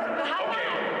now. Okay,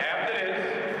 after this,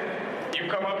 you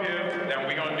come up here, then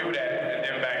we're going to do that, and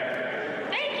then back.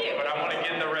 Thank you. But I want to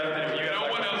get the rest of you. No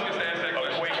one else gets to answer that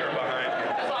question. A Quaker behind you.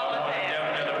 That's all I want to ask.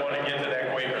 Definitely want to get to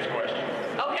that Quaker's question.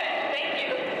 Okay, thank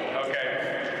you. Okay.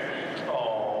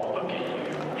 Oh, look at you.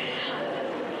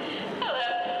 Hello.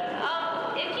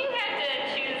 If you had to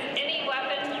choose any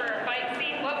weapon for a fight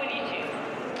scene, what would you choose?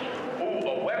 Ooh,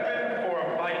 a weapon for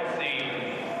a fight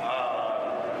scene.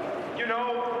 You know,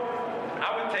 I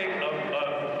would take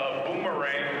a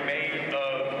boomerang made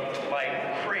of like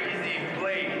crazy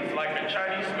blades, like a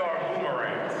Chinese star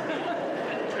boomerang.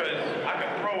 Because I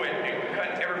could throw it and cut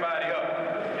everybody up,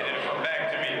 and it'll come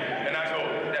back to me, and I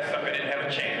go, that sucker didn't have a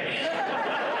chance. Isn't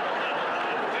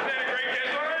that a great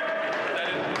catchline? That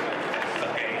is, that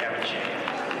sucker ain't have a chance.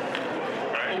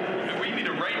 Right? We need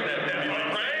to write that down.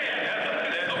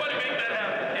 Somebody make that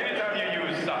happen. Anytime you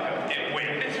use sucker, it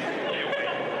wins.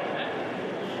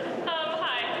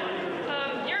 Hi.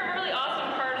 You're a really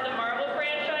awesome part of the Marvel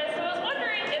franchise, so I was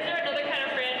wondering, is there another kind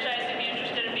of franchise you'd be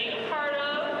interested in being a part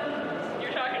of? You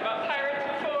were talking about pirates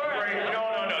before. Right. No,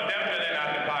 definitely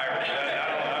not the pirates.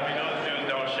 I mean, those dudes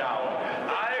don't shower.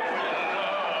 I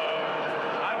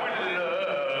would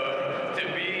love to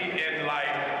be in like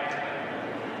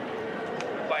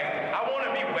I want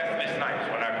to be Wesley Snipes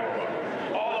when I grow up.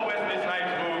 All the Wesley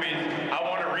Snipes movies, I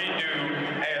want to redo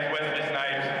as Wesley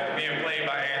Snipes, being played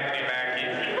by Anthony Mackie.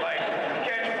 Like,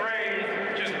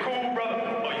 catchphrase, just cool, brother.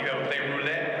 Oh, you ever play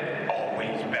roulette?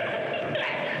 Always better.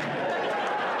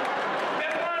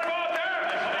 Best line of all time.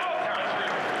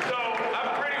 So I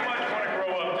pretty much want to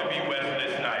grow up to be Wesley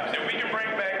Snipes. If we can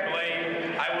bring back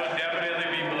Blade, I will definitely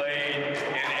be Blade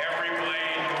in every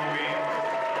Blade movie.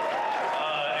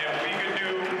 If we could do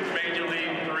Major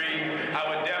League 3, I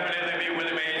would definitely be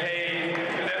Willie Mays Hayes,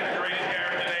 because that's the greatest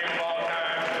character name of all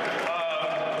time.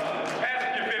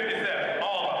 Passenger 57,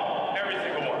 all of them, every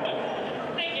single one.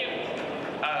 Thank you.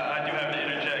 I do have to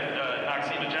interject.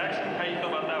 Noxina Jackson, how you feel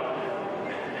about that one?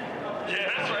 Yeah,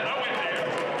 that's right. I went there.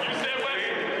 You said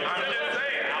Wesley. I'm just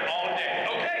saying, I'm all day.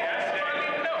 Okay, that's what I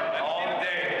need to know.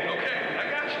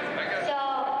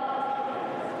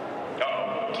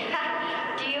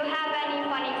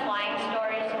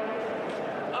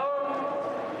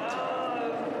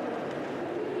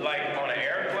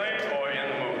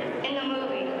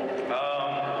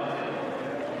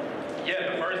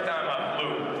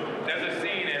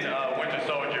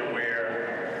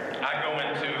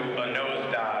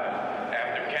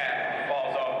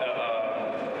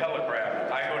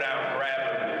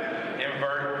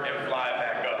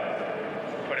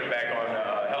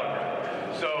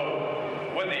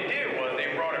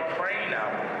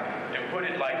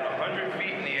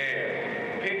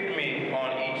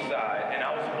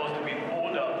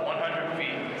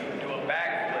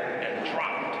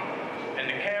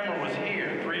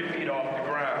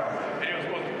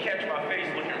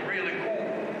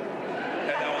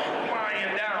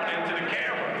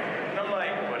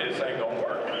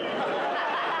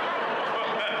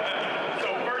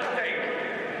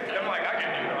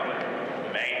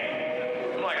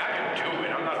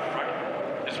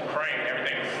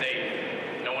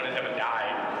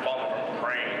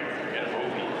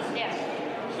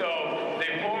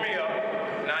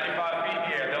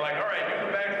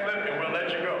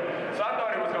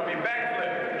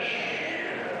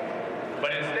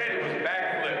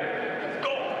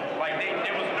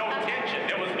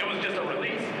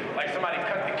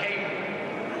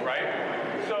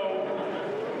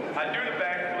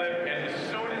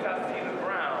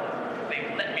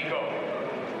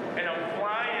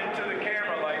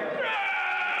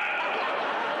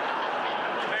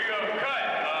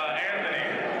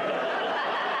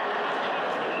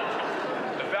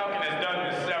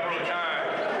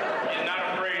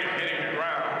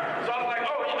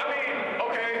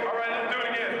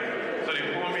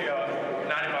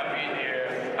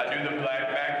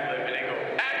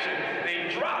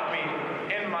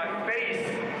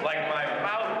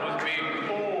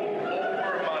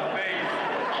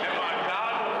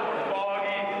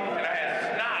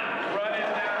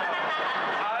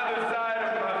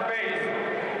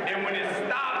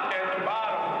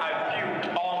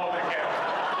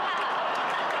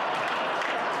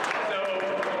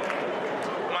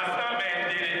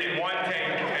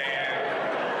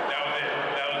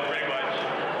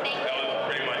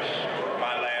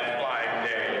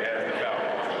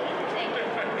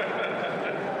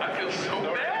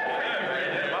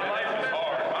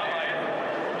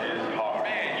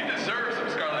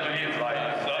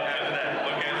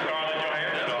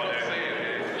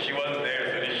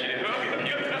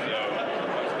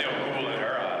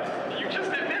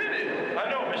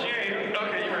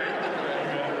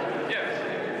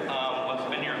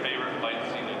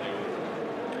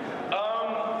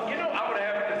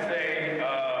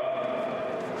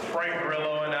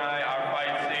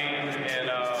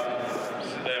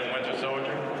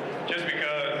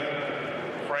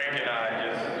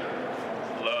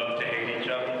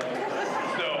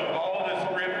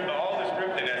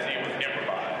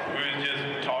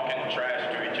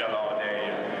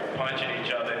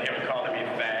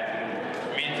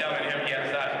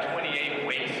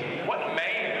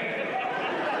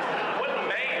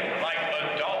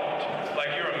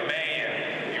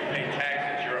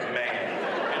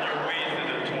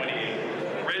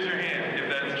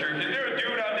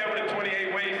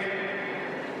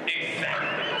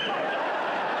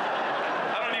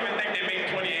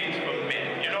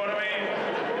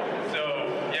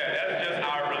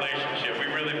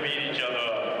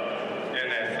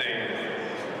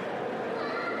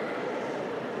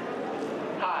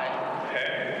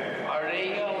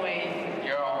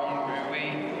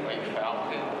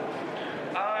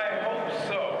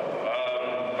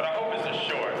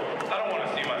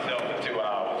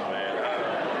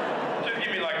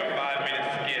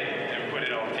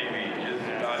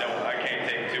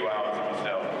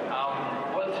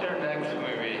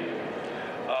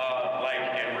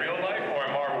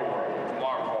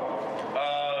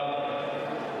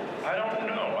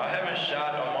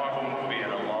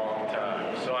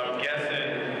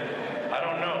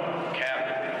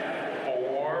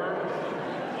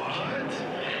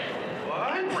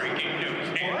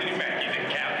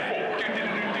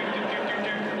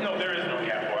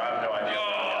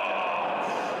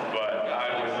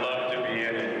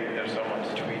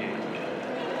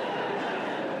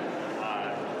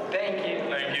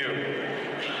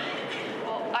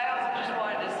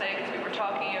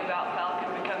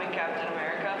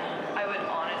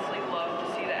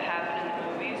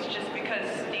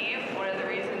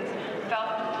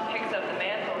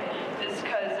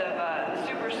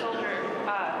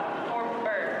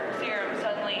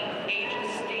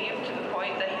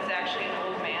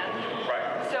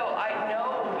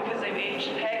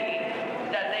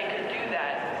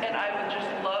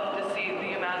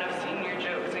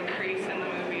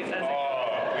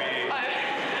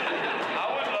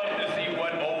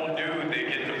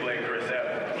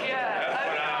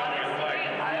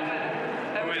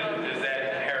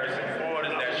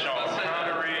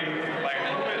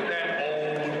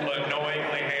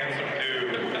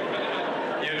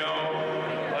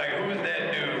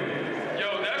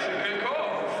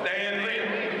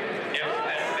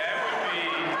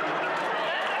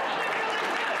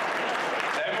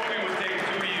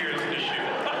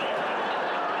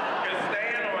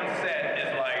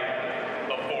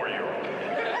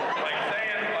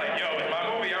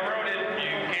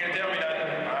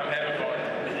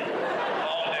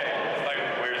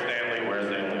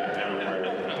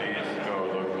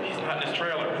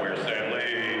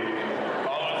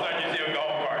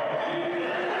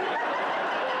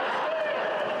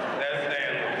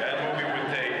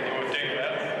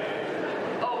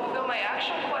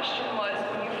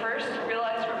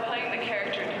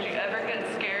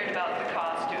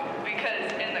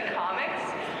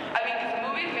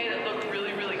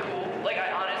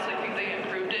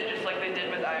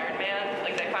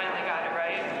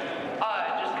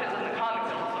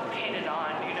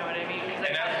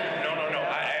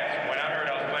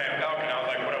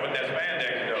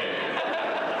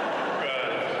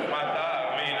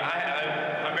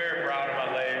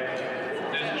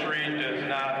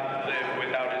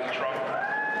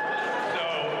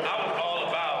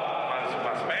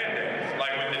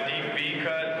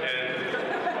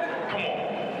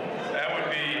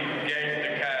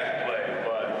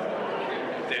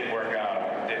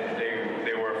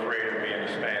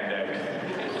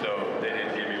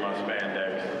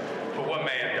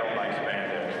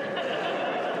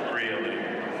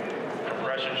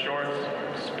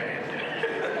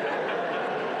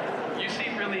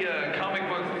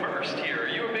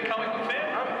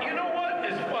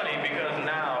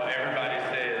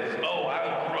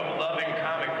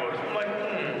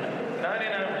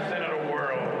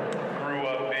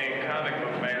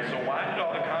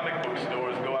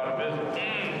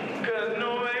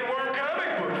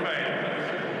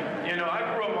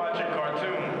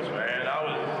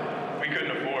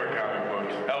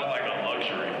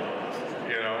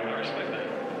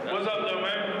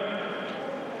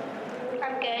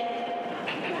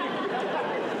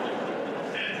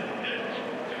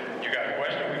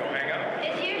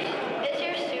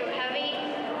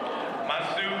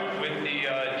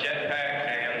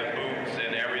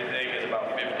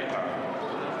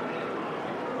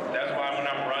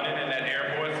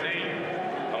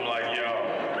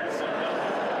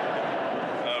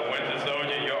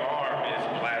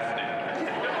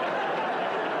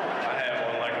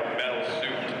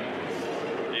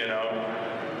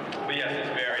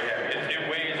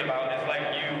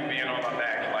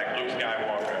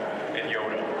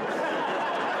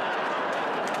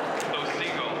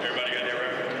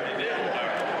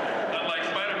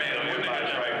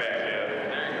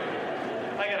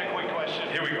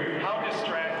 Here we go. How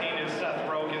distracting is Seth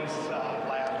Rogen's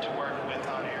laugh to work with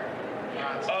on air?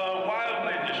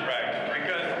 Wildly distracting,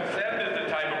 because Seth is the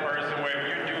type of person where if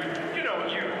you do,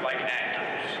 you like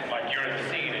actors, like you're in the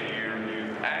scene and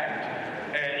you act,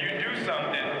 and you do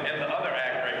something, and the other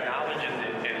actor acknowledges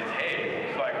it in his head.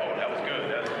 It's like, oh, that was good,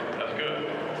 that's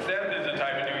good. Seth is the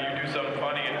type of dude, you do something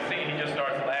funny in the scene, he just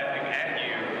starts laughing at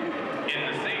you in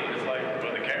the scene. It's like,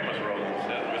 well, the camera's rolling,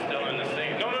 Seth, we're still in the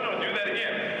scene. No, do that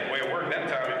again. Way it worked that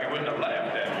time, if you wouldn't have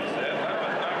laughed at me, Seth.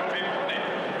 That's not going to be funny.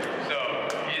 So,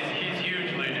 he's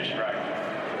hugely distracting.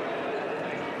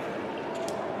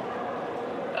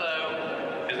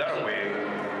 Hello. Is that a wig?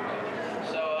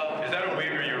 So, Is that a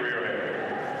wig or your real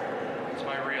hair? it's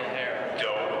my real hair.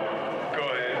 Dope. Go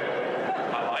ahead.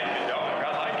 I like it, dog.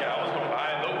 I like it. I was going to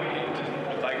buy the wig to,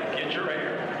 get your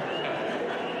hair.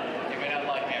 You may not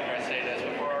like me after I say this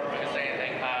before I can say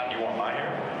anything. You want my hair?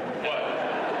 What?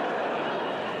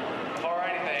 Before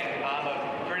anything, I'm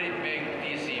a pretty big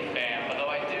DC fan, although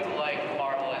I do like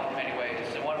Marvel in many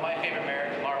ways. And one of my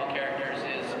favorite Marvel characters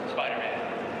is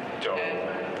Spider-Man. Dope. And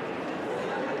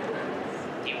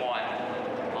he won.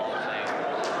 All I'm saying.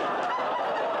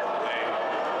 Hey,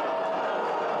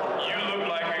 you look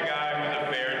like a guy who's a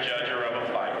fair judger of a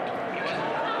fight.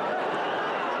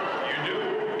 You do.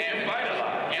 And You fight a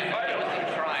lot. You fight a he lot. wasn't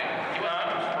even trying. He wasn't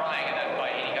even trying in that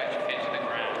fight, and he got you pinned to the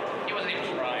ground. He wasn't even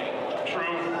trying.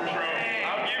 True.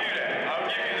 I'll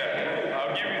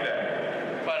give you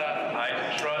that. But I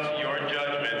trust your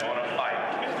judgment on a fight.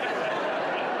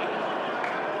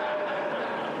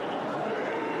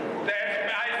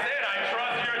 I said I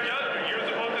trust your judgment. You're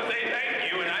supposed to say thank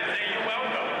you, and I say you're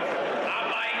welcome.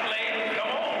 I like ladies. Come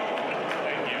on.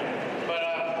 Thank you. But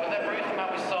with that brief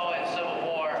amount we saw in Civil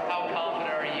War, how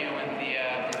confident are you in the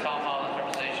Tom Holland's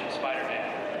representation of Spider-Man?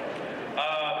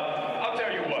 I'll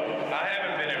tell you what. I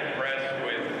haven't been impressed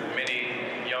with many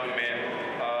young men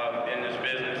in this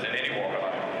business in any walk of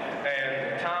life.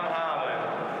 And Tom Holland,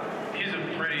 he's a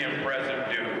pretty impressive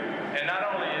dude. And not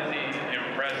only is he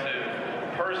impressive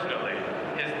personally,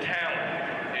 his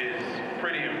talent is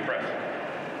pretty impressive.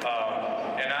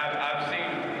 And I've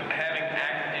seen, having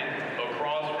acted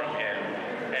across from him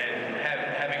and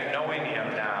having knowing him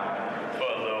now for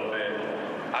a little bit,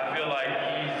 I feel like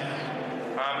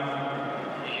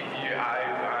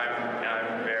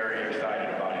I'm very excited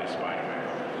about his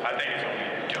Spider-Man. I think it's gonna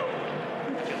be dope.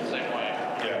 I feel the same way.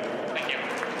 Yeah. Thank you.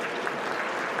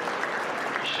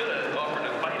 You should have offered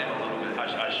to fight him a little bit. I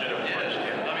should have punched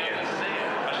him. I mean, let's see it.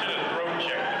 I should have throat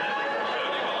checked him.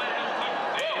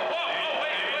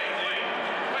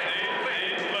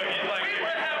 Look, he's like, We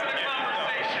were having a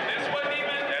conversation. This wasn't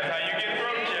even. that's how you get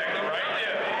throat checked, right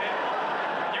there.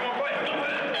 You want to fight him?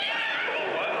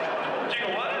 What?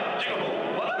 Jiggle what? Jiggle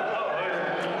who? What? Oh,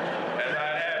 that's how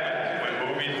it happens when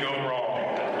movies go wrong.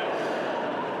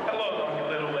 Hello,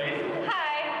 little lady.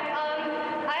 Hi.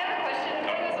 I have a question. It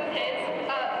goes with his.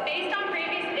 Based on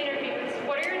previous interviews,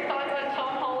 what are your thoughts on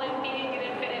Tom Holland being in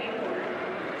Infinity War?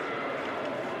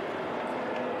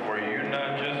 Were you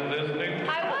not just listening?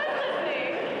 I was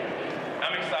listening.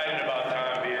 I'm excited about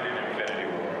Tom being in Infinity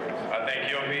War. I think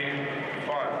he'll be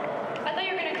fun. I thought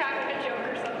you were gonna crack like a joke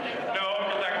or something. No,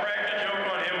 because I cracked a joke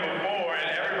on him before, and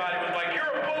everybody was like,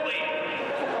 "You're a bully."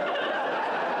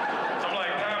 I'm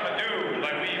like, Tom, a dude.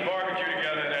 Like, we barbecue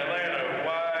together in Atlanta.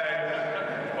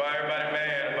 Why everybody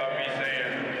mad about me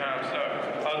saying Tom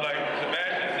sucks? I was like,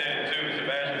 Sebastian said it too.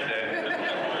 Sebastian said it.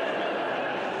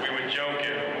 We were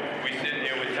joking. We sitting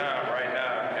here with Tom right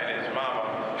now and his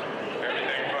mama.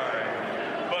 Everything fine.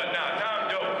 But nah, Tom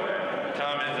dope, man.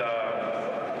 Tom is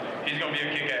he's gonna be a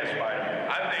kick-ass Spider-Man.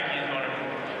 I think he's gonna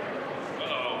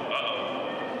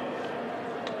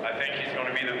I think he's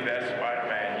gonna be the best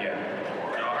Spider-Man yet.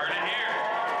 Y'all heard it here.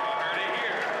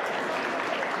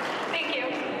 Thank you.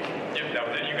 Yep, that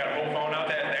was it. You got a whole phone out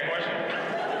to ask that question?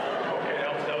 Okay,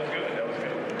 that was good.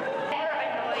 Ever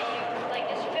annoy you? Like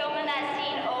just filming that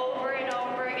scene over and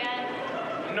over again?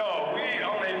 No, we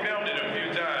only filmed it a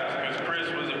few times because Chris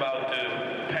was about to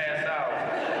pass out.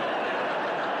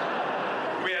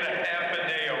 We had a half a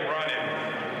day of running.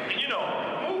 You know,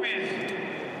 movies,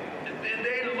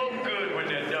 they look good when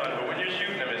they're done, but when you're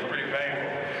shooting them, it's pretty painful.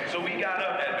 So we got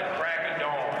up at the crack of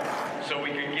dawn so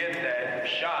we could get that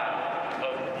shot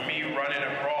of me running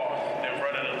across in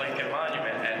front of the Lincoln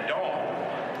Monument at dawn.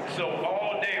 So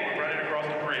all day we're running across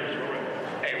the bridge.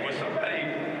 Hey, would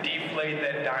somebody deflate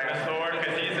that dinosaur?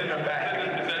 Because he's in the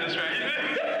back. Is that distraction?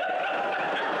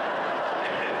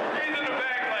 He's in the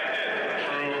back like this.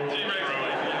 True.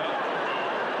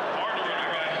 Arnold, I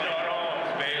got short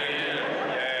arms, baby.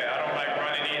 Yeah, I don't like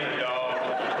running either, dog.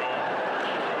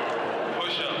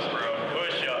 Push-ups, bro.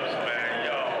 Push-ups, man.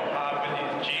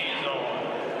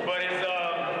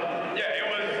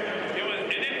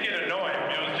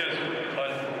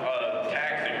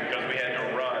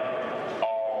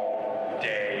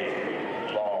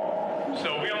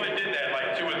 did that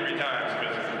like 2 or 3 times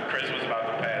because Chris was about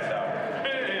to pass out.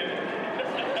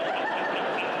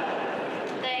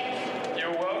 Thanks.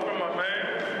 You're welcome, my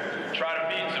man. Try the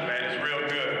pizza, man. It's real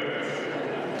good.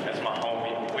 That's my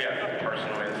homie. We have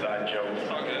personal inside jokes. It's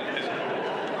all good. It's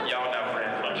cool. Y'all not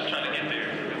friends. I'm just trying to get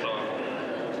there. That's all.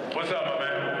 What's up, my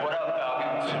man? What up,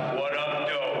 Falcons? What up,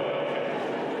 doe?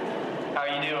 How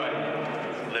you doing?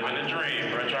 Living the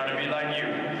dream, bro. Trying to be like you.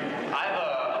 I have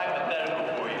a hypothetical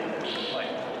for you.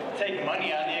 Like, take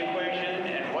money out of the equation,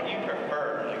 and what do you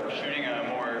prefer? Like, shooting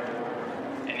an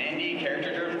indie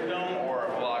character-driven film or a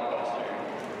blockbuster?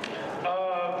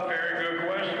 Very good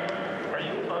question. Are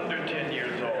you under 10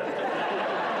 years old?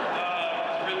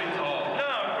 It's really tall.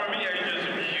 No, for me, you're just a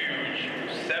huge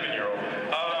 7-year-old.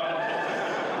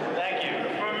 Thank you.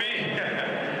 For me,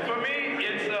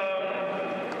 it's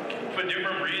for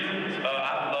different reasons.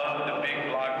 I love the big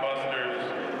blockbusters,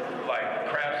 like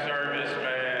craft service,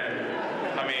 man.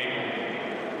 I mean,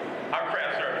 our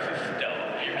craft service is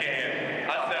stellar. You can.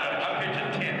 I pitch a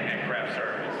tent at craft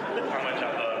service. How much I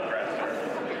love craft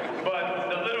service. But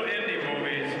the little indie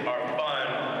movies are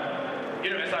fun. You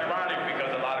know, it's ironic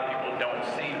because a lot of people don't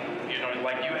see. You know,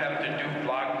 like you have to do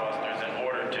blockbusters in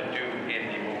order to do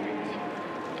indie movies.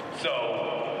 So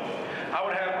I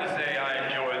would have to say I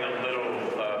enjoy the little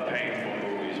painful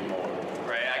movies more.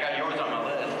 Right, I got yours on my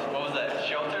list. What was that?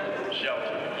 Shelter?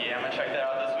 Shelter. Yeah, I'm gonna check that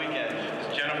out this weekend. It's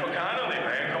Jennifer Connelly,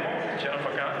 man. Come on,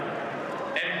 Jennifer Connelly.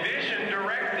 And Vision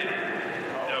directed it.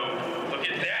 So look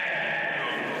at that.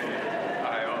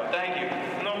 All right, well, thank you.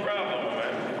 No problem,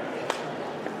 man.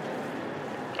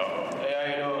 Uh-oh. Hey, how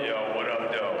you doing? Yo, what up,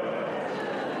 though?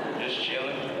 Just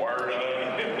chilling. Word up.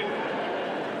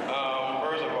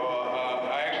 First of all,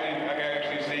 I can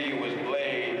actually see you was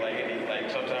Blade, like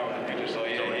sometime in the future. So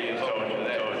yeah,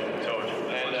 Told you.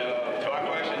 And my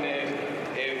question is,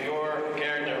 if your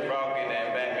character Falcon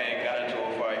and Batman got into a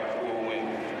fight, who would win?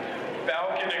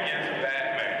 Falcon against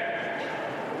Batman.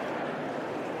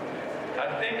 I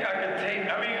think I could take,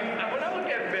 when I look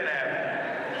at Ben Affleck,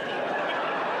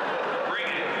 bring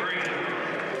it.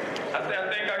 I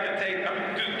think I could take,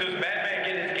 does Batman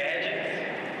get his gadgets?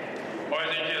 Or is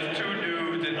it just 2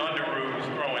 dudes in underoos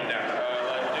throwing down?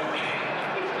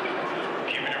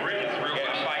 Keeping it real, it's real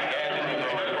fight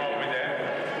gadgets. What's wrong with that?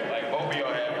 Like both of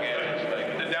y'all have gadgets. Like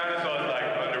The dinosaur's like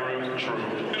underoos, true.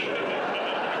 So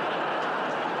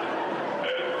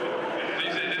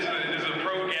you said this is a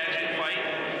pro gadget fight?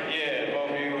 yeah,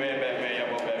 both of you and Batman,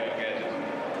 y'all both have your gadgets.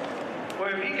 Well,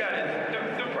 if he got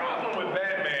the problem with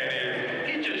Batman is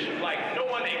he just like no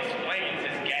one explains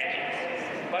his gadgets.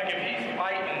 Like if he's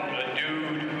fighting a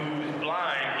dude who's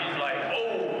blind, he's like,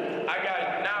 oh,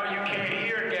 now you can't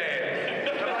hear gas.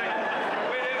 I'm like,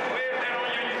 where's that on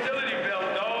your utility belt,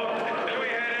 dog? You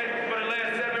ain't had that for the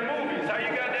last 7 movies. How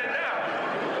you got that now?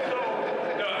 So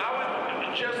I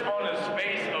was just on the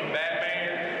space of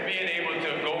Batman being able to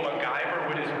go MacGyver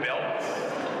with his belt.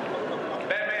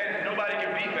 Batman, nobody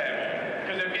can beat Batman.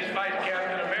 Because if he's fighting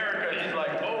Captain America, he's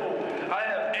like, oh, I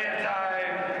have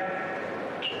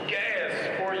anti-gas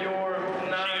for your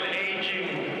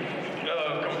non-aging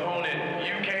component.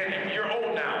 You're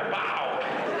old now. Wow.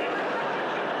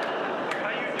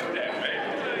 How you do that, man?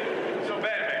 So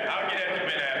Batman, I'll get after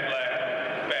Ben Affleck,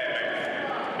 Batman.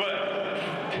 But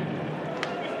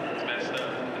it's messed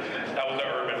up. That was an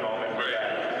urban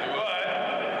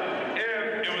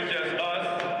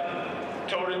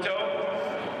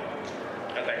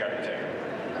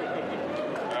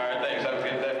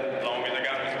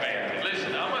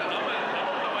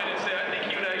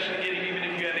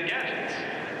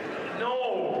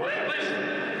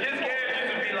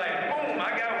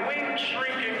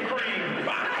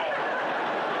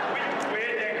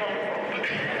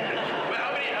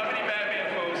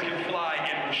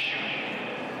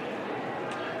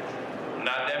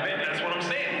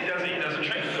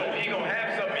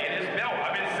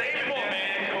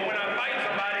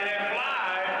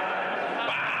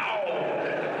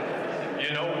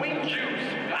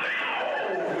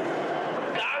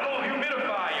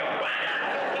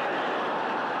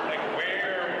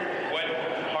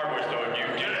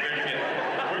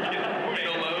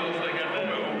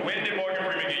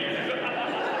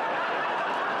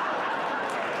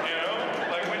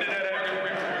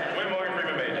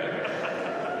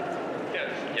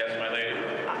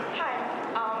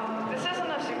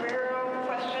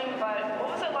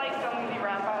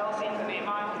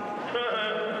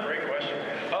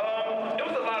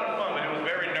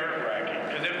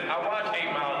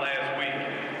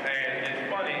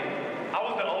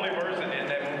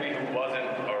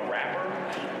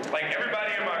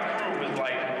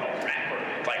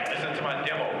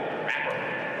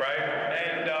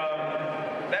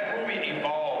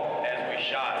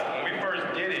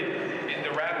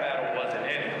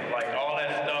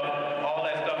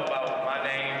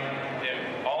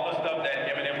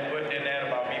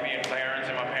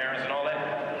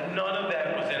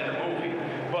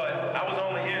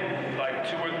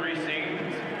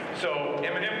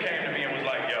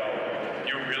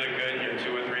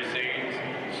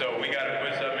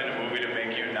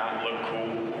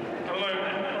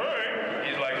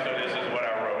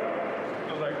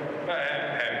was like,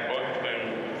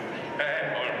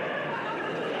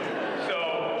 so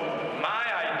my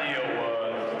idea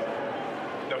was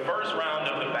the first round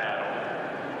of the battle,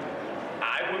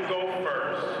 I would go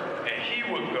first, and he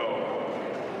would go,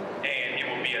 and it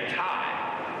would be a tie.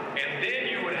 And then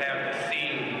you would have the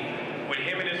scene with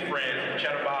him and his friends, and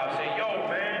Cheddar Bob say, yo,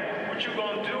 man, what you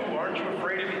gonna do? Aren't you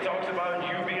afraid if he talks about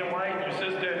you being white, and your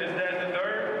sister, and this, that, and the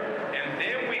third? And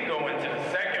then we go into the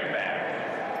second battle.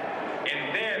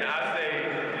 And then I say,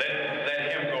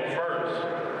 let him go first,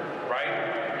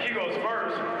 right? He goes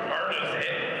first, murders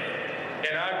it.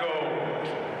 And I go,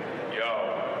 yo.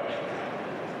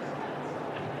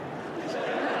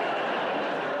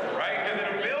 Right? Because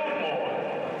it'll build more.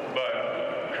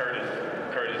 But Curtis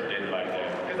didn't like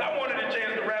that. Because I wanted a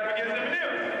chance to rap against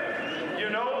Eminem. You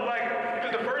know, like,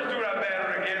 because the first dude I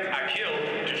battled against, I killed,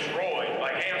 destroyed,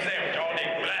 like ham sandwich all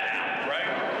day, blah, right?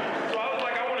 So I was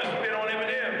like, I want to spit on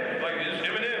Eminem. Like, it's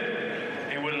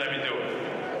Eminem. He wouldn't let me do it.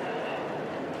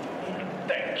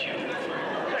 Thank you.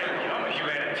 I'm a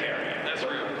humanitarian. That's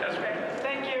real. That's right.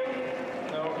 Thank you.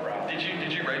 No problem. Did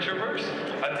you write your verse?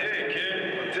 I did,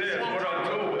 kid. I did. That's what I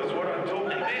do. That's what I do. So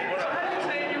how do you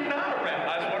say you're not a rapper?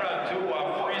 That's what I do. I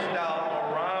freestyle a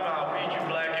rhyme. I'll beat you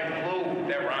black and blue.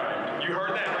 That rhyme. You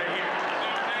heard that right here.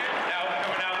 Now it's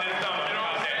coming out this summer. You know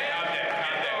what I'm saying? Cop that.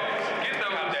 Get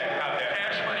those. Cop that.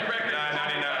 Cash Money Records.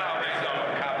 $9.99 this summer.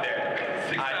 Cop that.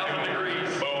 6,000 degrees.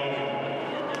 Boom.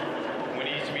 When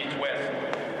East meets West.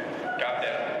 Cop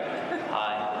that.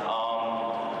 Hi.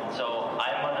 So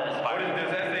I'm gonna aspire. What is this?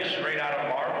 That say straight out of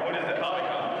Marvel? What is that?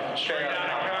 Straight out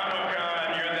of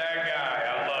Comic-Con. You're that guy.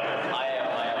 I love it. I am.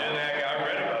 You're that guy. I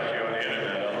read about you on the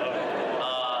internet. I love it.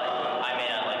 I may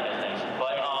not like those things,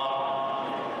 but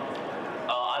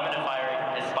I'm an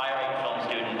aspiring film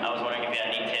student. I was wondering if you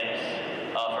had any tips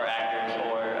for actors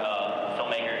or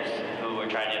filmmakers who are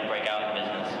trying to break out in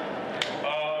business.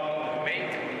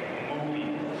 Make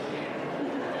movies.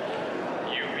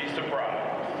 You'd be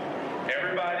surprised.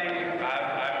 Everybody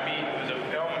I meet who's a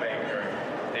filmmaker,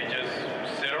 they just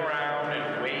sit around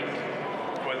and wait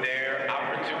for their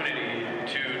opportunity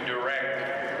to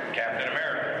direct Captain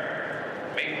America.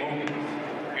 Make movies.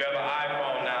 You have an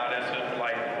iPhone now that's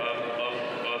like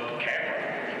a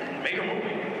camera. Make a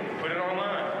movie. Put it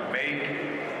online. Make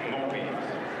movies.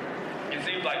 It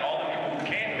seems like all the people who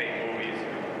can't make movies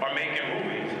are making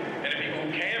movies. And the people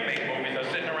who can make movies are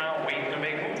sitting around waiting to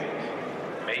make movies.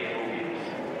 Make movies.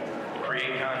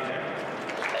 Create content.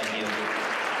 Thank you.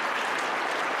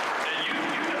 And you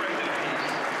directed a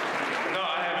piece. No,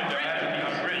 I haven't done it.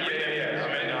 I'm written.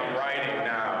 Yeah. I'm writing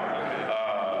now.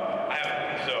 I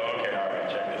haven't. So, okay, all right,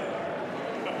 check it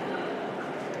out.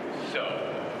 So,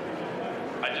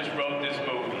 I just wrote this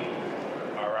movie,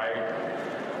 all right,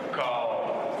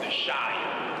 called The Shire.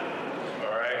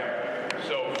 All right?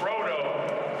 So,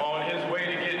 Frodo, on his way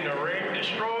to getting the ring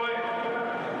destroyed,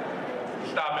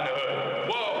 stop in the hood.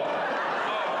 Whoa!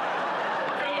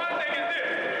 Because my thing is this.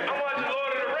 I'm watching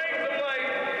Lord of the Rings. I'm like,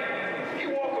 he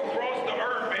walk across the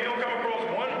earth, but he don't come across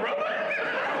one brother.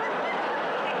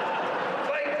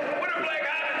 Like, where the Black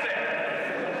Hobbits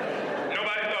at?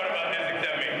 Nobody thought about this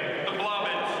except me. The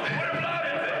Blobbits. Where the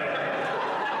Blobbits at?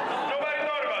 Nobody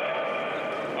thought about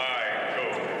this. All right,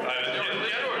 cool. It's just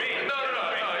me. No,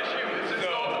 it's you. It's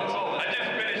all. I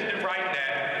just finished it writing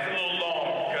that. It's a little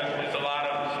long because there's a lot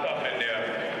of stuff in there.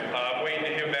 I'm waiting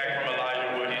to hear back from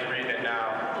Elijah Wood. He's reading it now.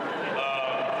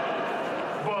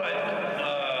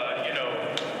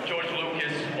 George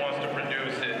Lucas wants to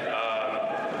produce it.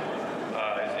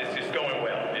 It's going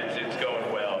well. It's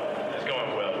going well. It's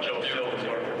going well. Joe Hill is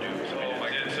going to produce.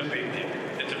 It's a big deal.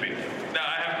 It's a big deal. Now,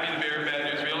 I have to be the bearer of bad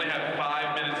news. We only have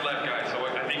 5 minutes left, guys, so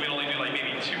I think we only do like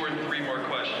maybe 2 or 3 more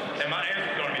questions. And my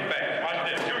answer's going to be fast. Watch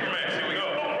this. Shoot your man. Here we go.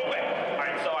 Roll back. All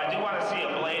right, so I do want to see a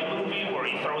Blade movie where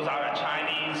he throws out a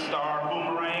Chinese star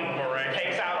boomerang,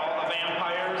 takes out all the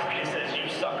vampires, and he says, "You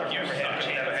sucker, you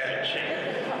never had a chance."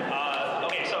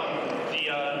 Okay, so the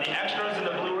extras in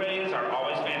the Blu-rays are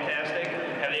always fantastic.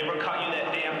 Have they ever cut you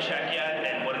that damn check yet?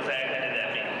 And what exactly did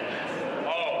that mean?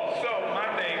 Oh, so my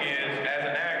thing is, as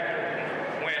an actor,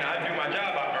 when I do my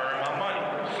job, I earn my money.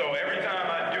 So every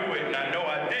time I do it, and I know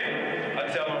I did it, I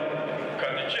tell them,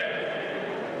 cut the check.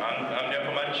 I'm there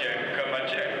for my check, cut my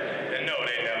check. And no,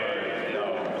 they never,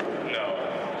 no.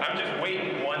 I'm just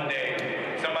waiting one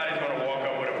day, somebody's going to walk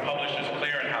up with a Publishers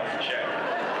Clearinghouse check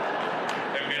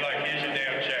and be like, here's your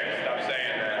damn check. Stop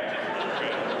saying that.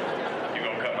 You're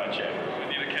going to cut my check. We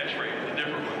need a catchphrase, a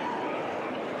different one.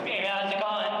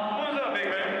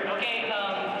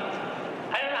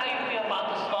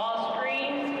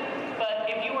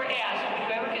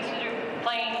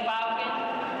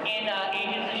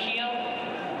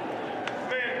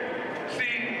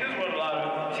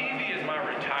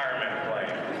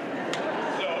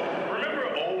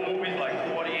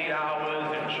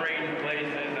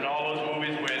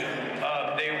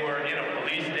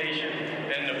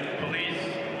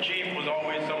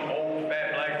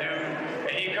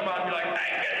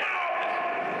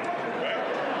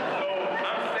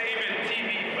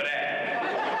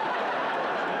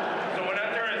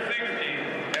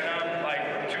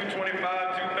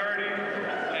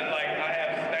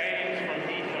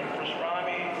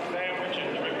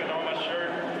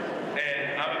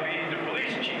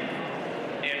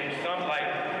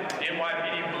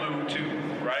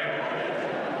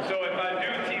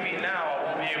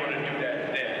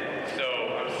 that then. So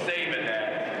I'm saving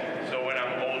that. So when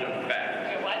I'm old and fat.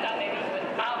 Okay, well, I thought maybe with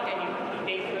Falcon you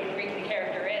basically bring the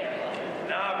character in or something.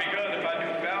 Nah, because if I do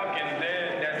Falcon,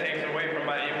 then that takes away from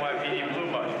my NYPD Blue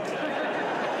money.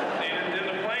 See, there's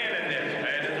a plan in this,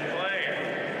 man. There's a plan.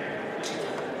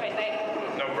 Right, thanks.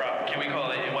 No problem. Can we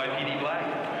call it NYPD Black?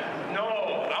 No,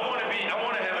 I want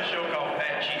to have a show called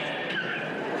Fat Chief.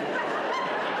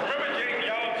 Remember Jake?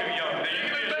 Y'all too young. There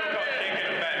used to be a show called Jake and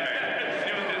the Fat Man.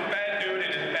 It was this fat dude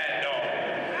and his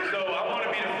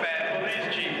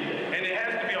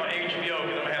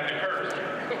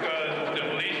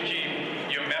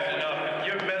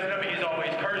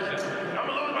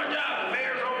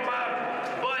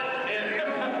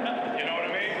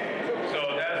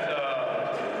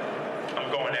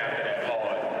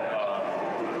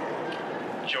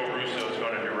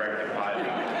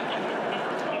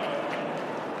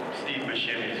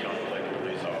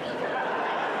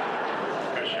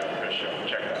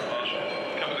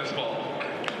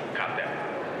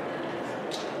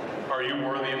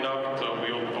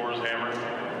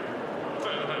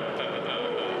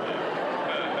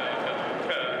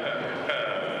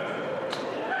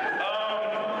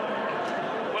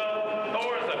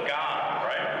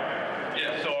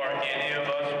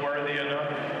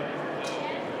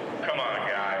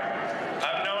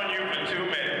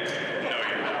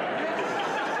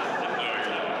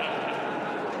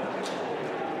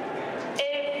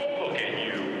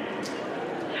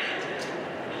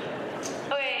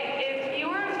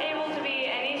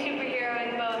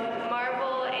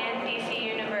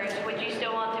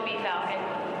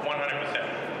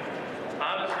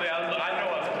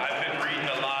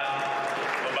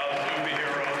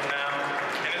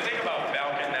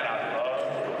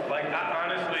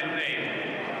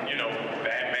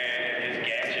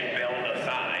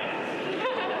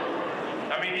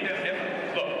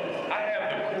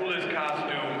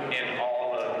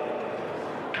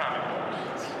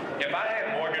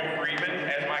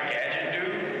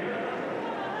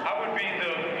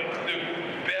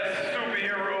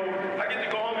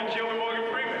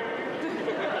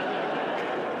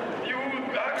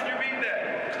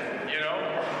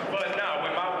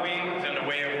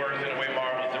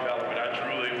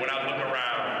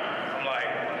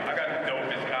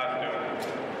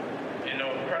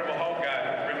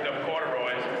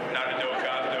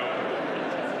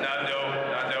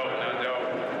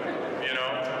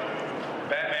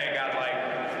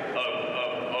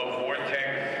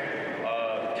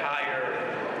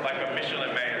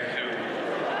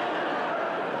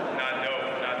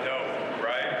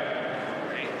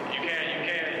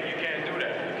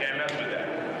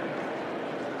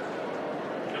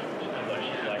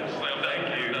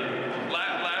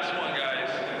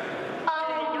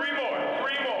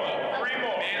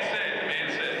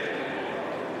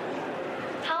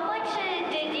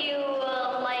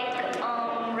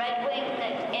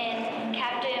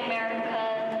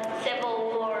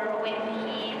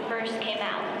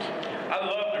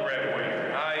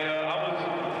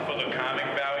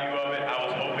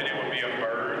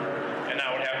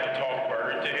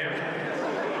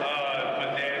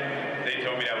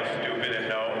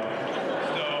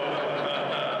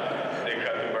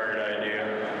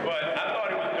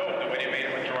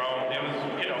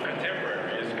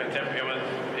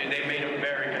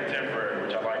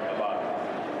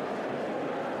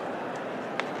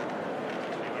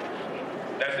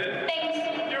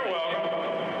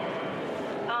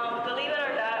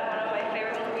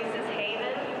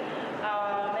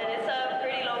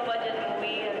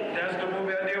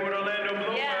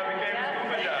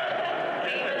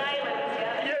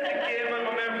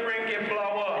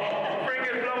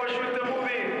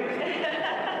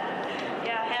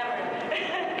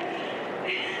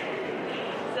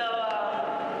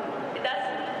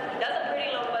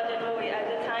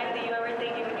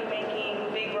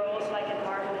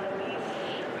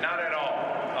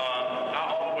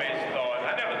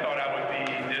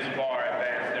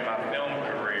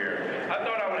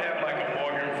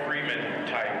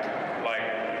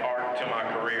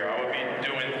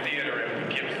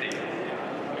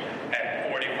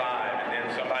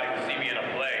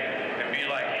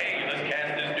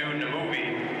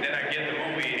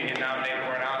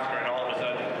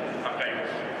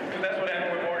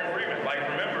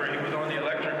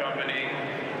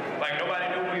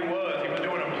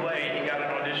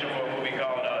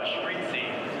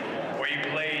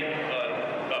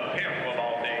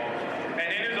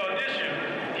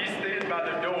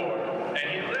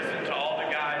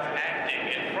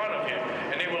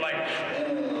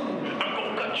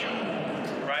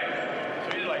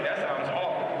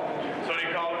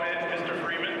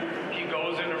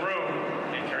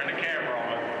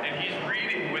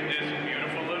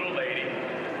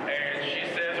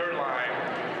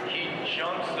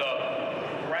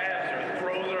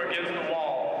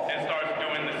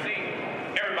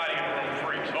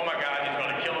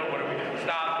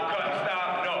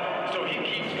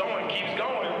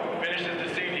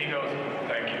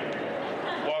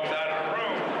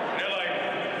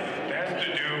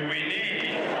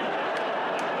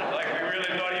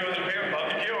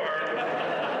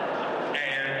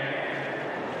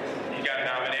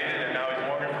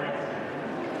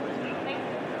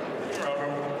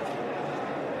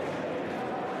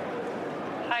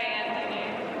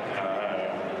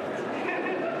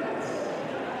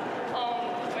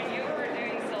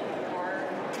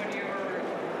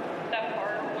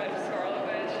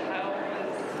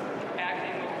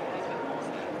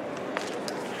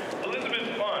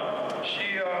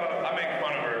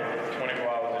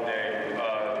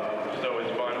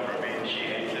she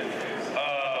hates it.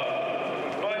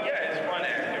 But yeah, it's fun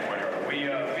acting with her. We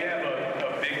have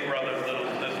a big brother, little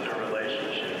sister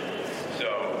relationship. So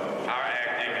our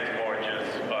acting is more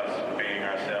just us being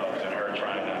ourselves and her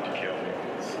trying not to kill me.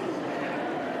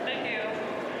 Thank you.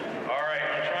 All right,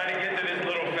 I'm trying to get to this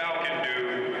little Falcon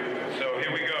dude. So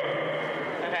here we go.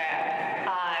 Okay.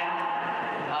 Hi.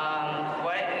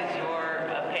 What is your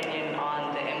opinion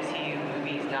on the MCU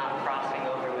movies not crossing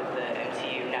over with the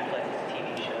MCU Netflix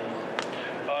TV shows?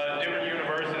 Different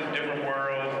universes, different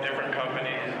worlds, different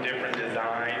companies, different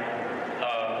design.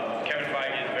 Kevin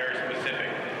Feige is very specific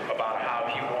about how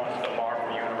he wants the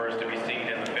Marvel universe to be seen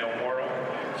in the film world.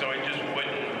 So it just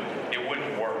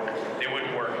wouldn't work. It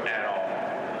wouldn't work at all.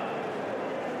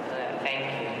 Thank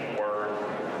you. Word.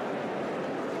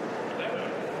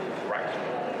 Right.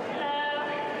 Hello.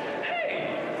 Hey.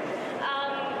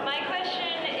 My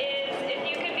question is, if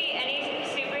you could be any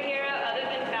superhero other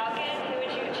than Falcon, who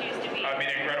would you choose to be? I'd be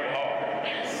the Incredible Hulk.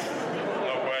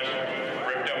 No question.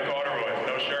 Ripped up corduroys,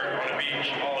 no shirt, on the beach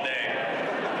all day.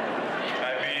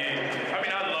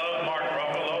 I love Mark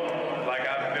Ruffalo. Like,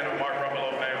 I've been a Mark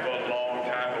Ruffalo fan for a long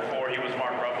time before he was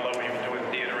Mark Ruffalo when he was doing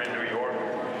theater in New York.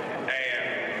 And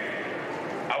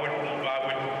I would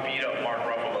beat up Mark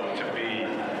Ruffalo to be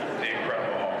the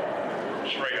Incredible Hulk.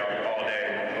 Straight up all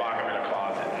day, lock him in a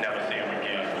closet, never see him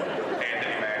again.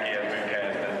 Anthony Mackie has been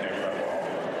cast as the Incredible Hulk.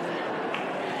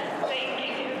 Thank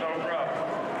you. No problem.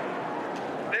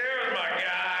 There's my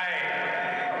guy.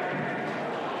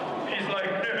 He's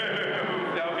like, no,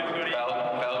 Falcon's gonna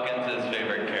Falcon's his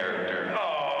favorite character. Oh.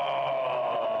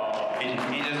 He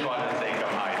just wanted to say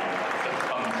come hi.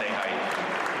 Come say hi.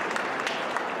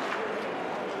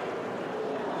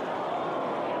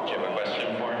 Do you have a question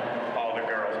for him? All the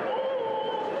girls.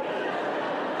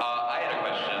 I had a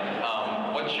question.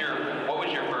 What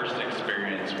was your first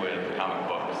experience with comic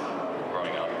books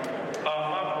growing up?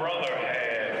 My brother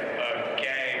had a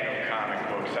gang of comic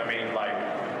books. I mean, like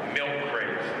milk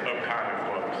crates of comic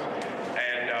books.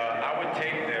 And I would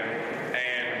take them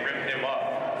and rip them up.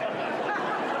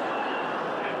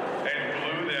 And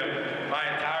glue them. My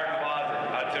entire closet,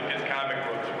 I took his comic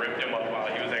books, ripped them up while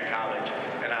he was at college.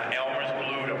 And I Elmer's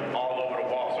glued them all over the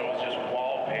wall. So it was just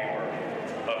wallpaper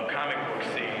of comic book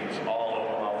scenes all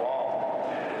over my wall.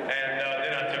 And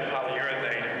then I took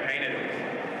polyurethane and painted them.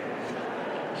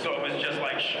 So it was just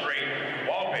like straight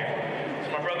wallpaper.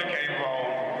 So my brother came home.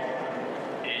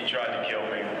 He tried to kill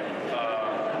me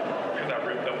because I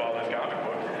ripped up all his comic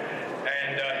books.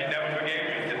 And he never forgave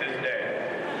me to this day.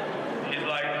 He's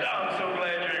like, I'm so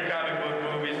glad you're in comic book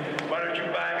movies. Why don't you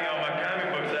buy me all my comic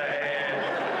books I had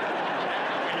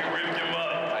when you ripped them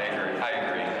up? I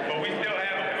agree. But we still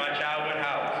have them in my childhood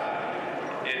house.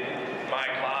 My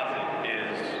closet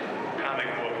is comic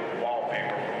book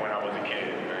wallpaper from when I was a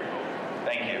kid.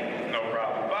 Thank you. No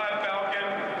problem. Bye, Falcon.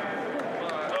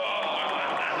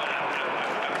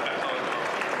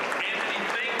 Anthony,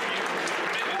 thank you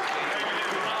tremendously.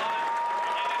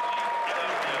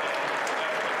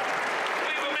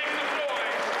 Please make some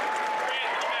noise for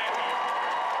Anthony Mackie.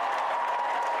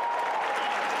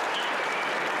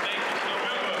 Thank you. So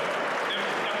remember, them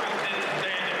suckers didn't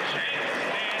stand a chance.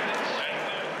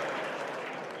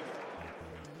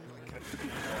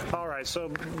 All right, so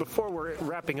before we're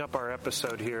wrapping up our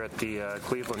episode here at the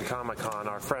Cleveland Comic-Con,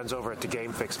 our friends over at the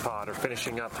Game Fix Pod are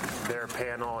finishing up their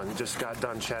panel and just got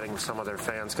done chatting with some of their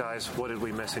fans. Guys, what did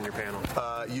we miss in your panel?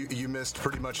 You missed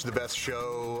pretty much the best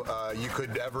show you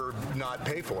could ever not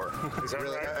pay for. Is that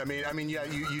really? right? I mean, yeah,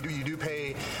 you do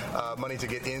pay money to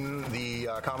get in the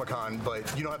Comic-Con,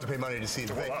 but you don't have to pay money to see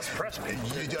the thing. Well, us press people.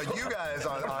 You guys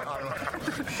on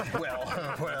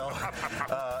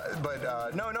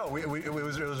no, it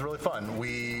was really fun.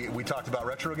 We talked about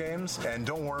retro games, and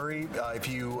don't worry if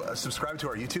you subscribe to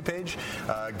our YouTube page,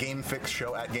 Game Fix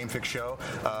Show at Game Fix Show.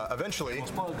 Eventually,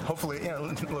 hopefully, yeah, a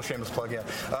little shameless plug, yeah.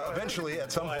 Eventually,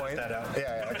 at some point,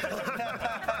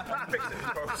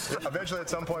 eventually, at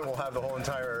some point, we'll have the whole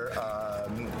entire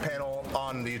panel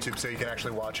on the YouTube so you can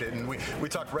actually watch it. And we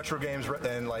talked retro games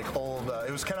and like old.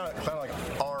 It was kind of like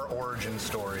our origin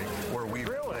story where we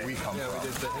come from. Yeah, we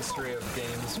did the history of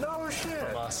games. No shit.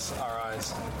 From us, our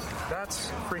eyes.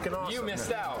 That's freaking awesome. You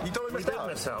missed out. You totally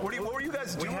missed out. What were you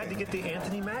guys doing? We had to get the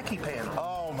Anthony Mackie panel.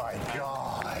 Oh my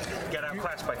God. Get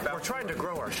outclassed by Falcon. We're trying to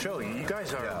grow our show. You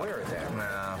guys are aware of that.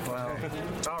 Nah, well.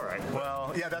 All right.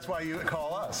 Well, yeah, that's why you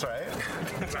call us, right?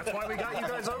 That's why we got you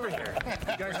guys over here.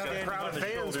 You guys have a crowd of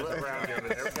fans around you. We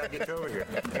got to get you over here.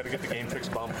 Got to get the Game Fix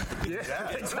bump. Yeah,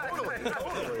 exactly.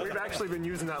 Totally. We've actually been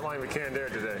using that line with Canned Air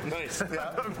today. Nice.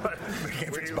 Yeah. The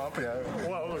Game Fix bump, yeah.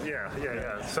 Well, yeah.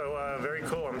 So very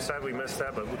cool. I'm sad we missed that.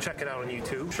 that, but we'll check it out on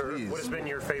YouTube. Sure. What has been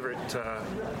your favorite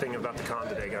thing about the con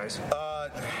today, guys?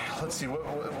 Let's see.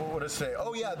 What did it say?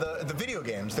 Oh yeah, the video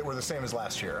games that were the same as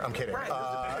last year. I'm kidding. Right.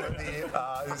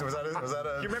 Was that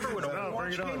a? You remember when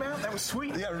Overwatch came out? That was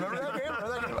sweet. Yeah, remember that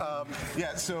game?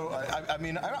 Yeah. So I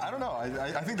mean, I don't know.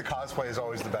 I think the cosplay is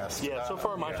always the best. Yeah. So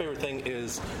far, my favorite thing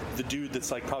is the dude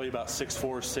that's like probably about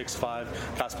 6'4", 6'5",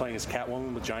 cosplaying as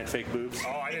Catwoman with giant fake boobs.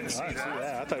 Oh, I didn't see that.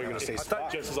 Yeah, I thought you were going to say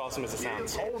Spock. Just as awesome as it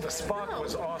sounds. Oh, the Spock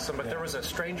was awesome, but there was a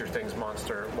Stranger Things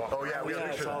monster walking. Oh yeah, we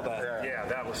saw that. Yeah,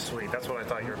 that was sweet. That's what I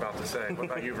thought you were about to say. What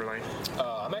about you, Verlaine?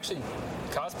 I'm actually,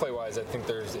 cosplay-wise, I think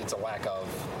it's a lack of.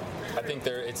 I think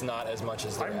it's not as much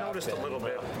as I've noticed a little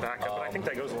bit back up, but I think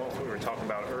that goes along with what we were talking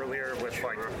about earlier with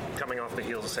like coming off the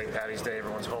heels of St. Patty's Day.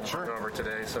 Everyone's home over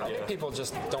today. So I think people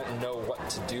just don't know what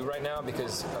to do right now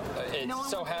because it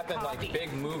so happened like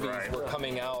big movies were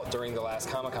coming out during the last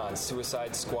Comic-Con.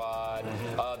 Suicide Squad.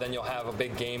 Then you'll have a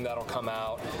big game that'll come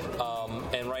out.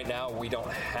 And right now we don't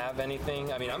have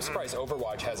anything. I mean, I'm surprised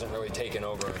Overwatch hasn't really taken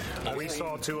over. We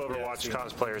saw 2 Overwatch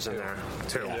cosplayers in there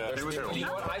too. Yeah, there was 2. You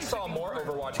know what? I saw more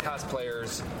Overwatch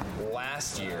cosplayers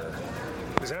last year.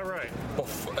 Is that right?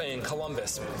 In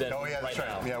Columbus than that's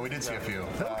now. Yeah, we did see a few.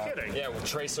 No kidding. Yeah, with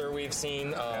Tracer we've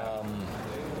seen.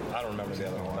 I don't remember the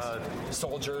other ones.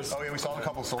 Soldiers. Oh yeah, we saw a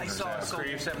couple soldiers. I saw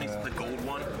Creative 70s, the gold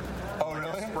one. Oh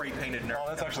really? Spray painted nerd. Oh,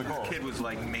 that's actually cool. The kid was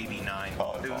like maybe 9.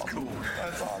 Oh, it was awesome. cool.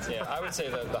 That's awesome. Yeah, I would say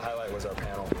that the highlight was our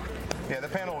panel. Yeah, the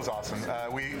panel was awesome.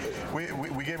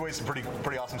 We gave away some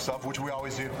pretty awesome stuff, which we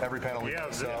always do every panel.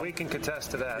 We can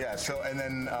contest to that. Yeah. So and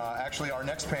then actually our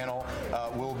next panel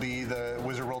will be the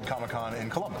Wizard World Comic-Con in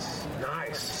Columbus.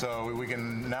 Nice. So we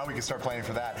can start planning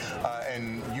for that.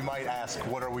 And you might ask,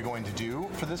 what are we going to do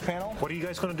for this panel? What are you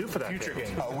guys going to do for that? Future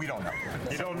game. We don't know.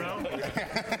 You don't know?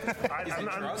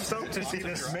 I'm stoked to see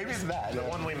this. Maybe it's that. The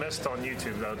one we missed on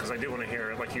YouTube though, because I do want to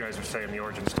hear, like you guys were saying, the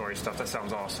origin story stuff. That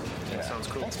sounds awesome. Yeah. That sounds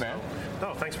cool. Thanks, man.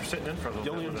 No, thanks for sitting in for a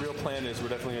little bit. The only real plan is we're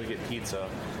definitely going to get pizza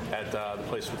at the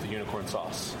place with the unicorn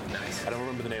sauce. Nice. I don't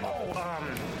remember the name of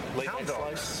it. Late Night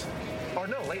Slice. Or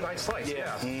no, Late Night Slice.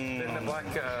 Yeah. Then the black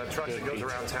truck that goes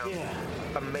around town. Yeah.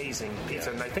 Amazing pizza,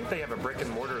 and I think they have a brick and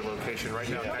mortar location right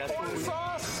now.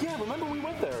 Sauce. Yeah, remember we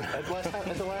went there at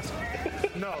the last.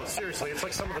 No, seriously, it's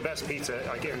like some of the best pizza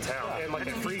like in town, and like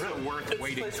a free worth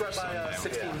waiting for right by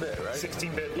 16-bit, right?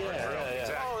 16-bit. Yeah.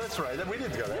 Exactly. Oh, that's right. We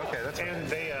did go there. Okay, that's right. And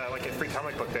they like at Free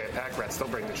Comic Book Day at Pack Rats, they'll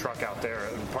bring the truck out there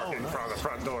and park it in front of the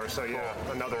front door. So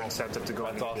another incentive to go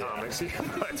and get comics.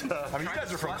 But, I mean, you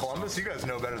guys are from Columbus. You guys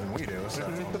know better than we do. So.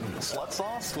 Slut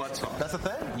sauce? Slut sauce. That's a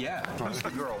thing? Yeah. Who's the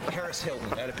girl? Paris Hilton.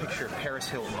 I had a picture of Paris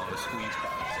Hilton on the squeeze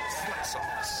pad. Slut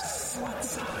sauce. Slut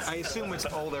sauce. I assume it's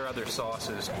all their other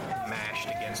sauces mashed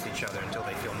against each other until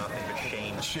they feel nothing but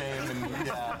shame. Shame and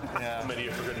yeah. Many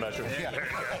for good measure. Yeah.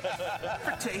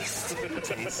 For taste.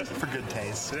 For good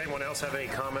taste. Did anyone else have any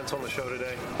comments on the show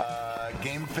today?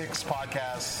 Game Fix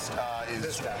podcast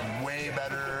is way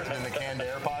better than the Canned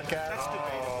Air podcast. That's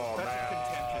debatable. That's a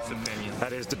contentious opinion.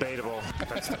 That is debatable.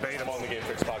 That's debatable. On the Game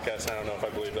Fix podcast, I don't know if I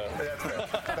believe that. That's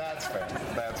fair.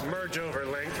 That's fair. Merge over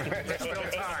link. There's still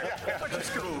time. Which is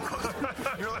cool.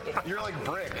 You're like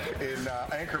Brick in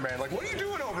Anchorman. Like, what are you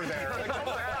doing over there? Like,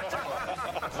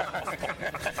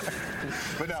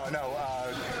 but no.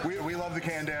 We love the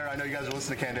Canned Air. I know you guys are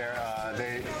listening to Canned Air.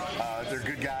 They're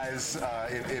good guys.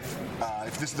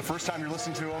 If this is the first time you're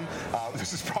listening to them,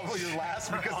 this is probably your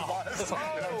last because of us.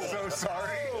 And I'm so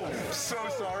sorry. So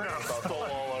sorry.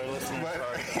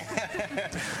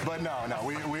 But no.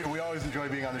 We always enjoy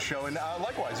being on the show, and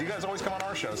likewise, you guys always come on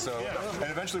our show. So, and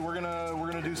eventually we're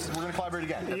gonna collaborate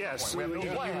again. Yes, you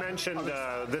mentioned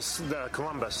the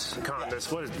Columbus Con.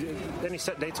 What is any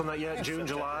set dates on that yet? June,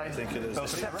 July? I think it is. Oh,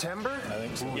 September? I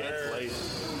think so. Yeah,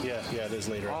 it's late. Yeah, it is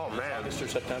later. Oh man, August or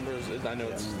September? I know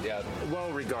it's Well,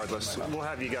 regardless, we'll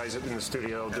have you guys in the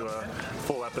studio do a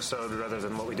full episode rather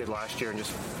than what we did last year and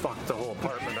just fuck the whole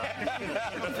apartment up.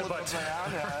 But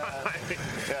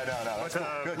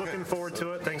looking forward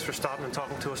to it. Thanks for stopping and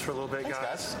talking to us for a little bit,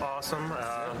 guys. Awesome.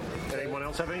 Anyone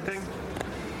else have anything?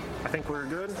 I think we're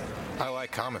good. I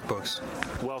like comic books.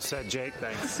 Well said, Jake.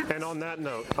 Thanks. And on that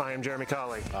note, I am Jeremy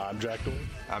Colley. I'm Jack Dooley.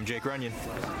 I'm Jake Runyon.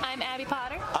 I'm Abby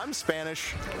Potter. I'm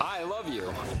Spanish. I love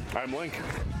you. I'm Link.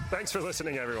 Thanks for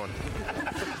listening, everyone.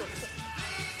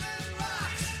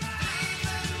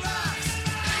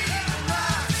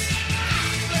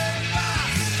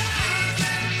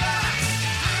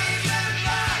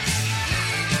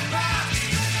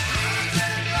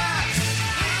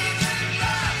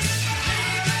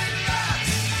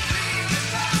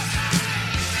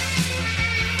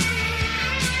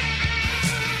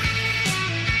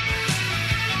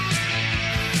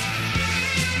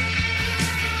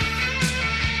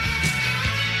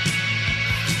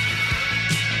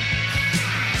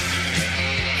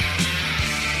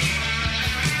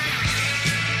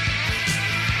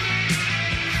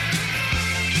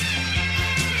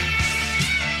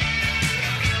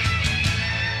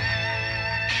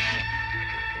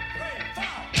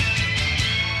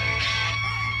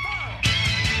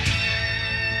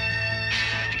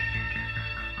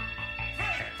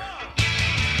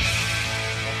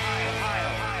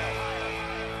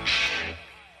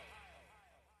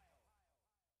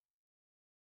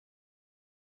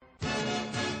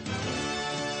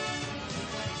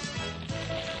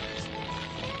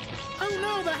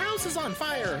 No, the house is on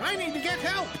fire. I need to get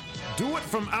help. Do it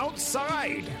from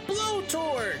outside.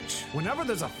 Blowtorch. Whenever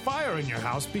there's a fire in your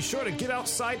house, be sure to get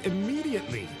outside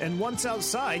immediately. And once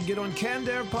outside, get on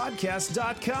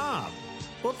CannedAirPodcast.com.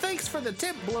 Well, thanks for the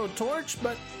tip, Blowtorch,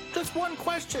 but just one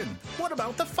question. What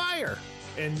about the fire?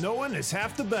 And knowing is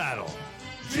half the battle.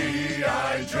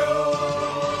 G.I.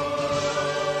 Joe!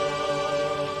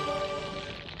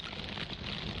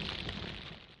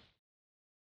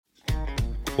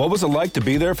 What was it like to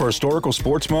be there for historical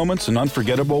sports moments and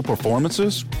unforgettable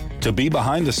performances? To be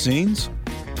behind the scenes?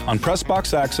 On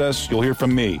Pressbox Access, you'll hear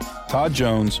from me, Todd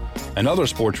Jones, and other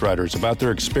sports writers about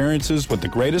their experiences with the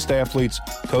greatest athletes,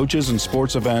 coaches, and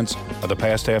sports events of the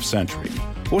past half century.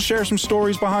 We'll share some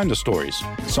stories behind the stories,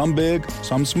 some big,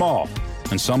 some small,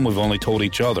 and some we've only told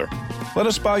each other. Let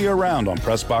us buy you around on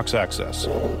Pressbox Access.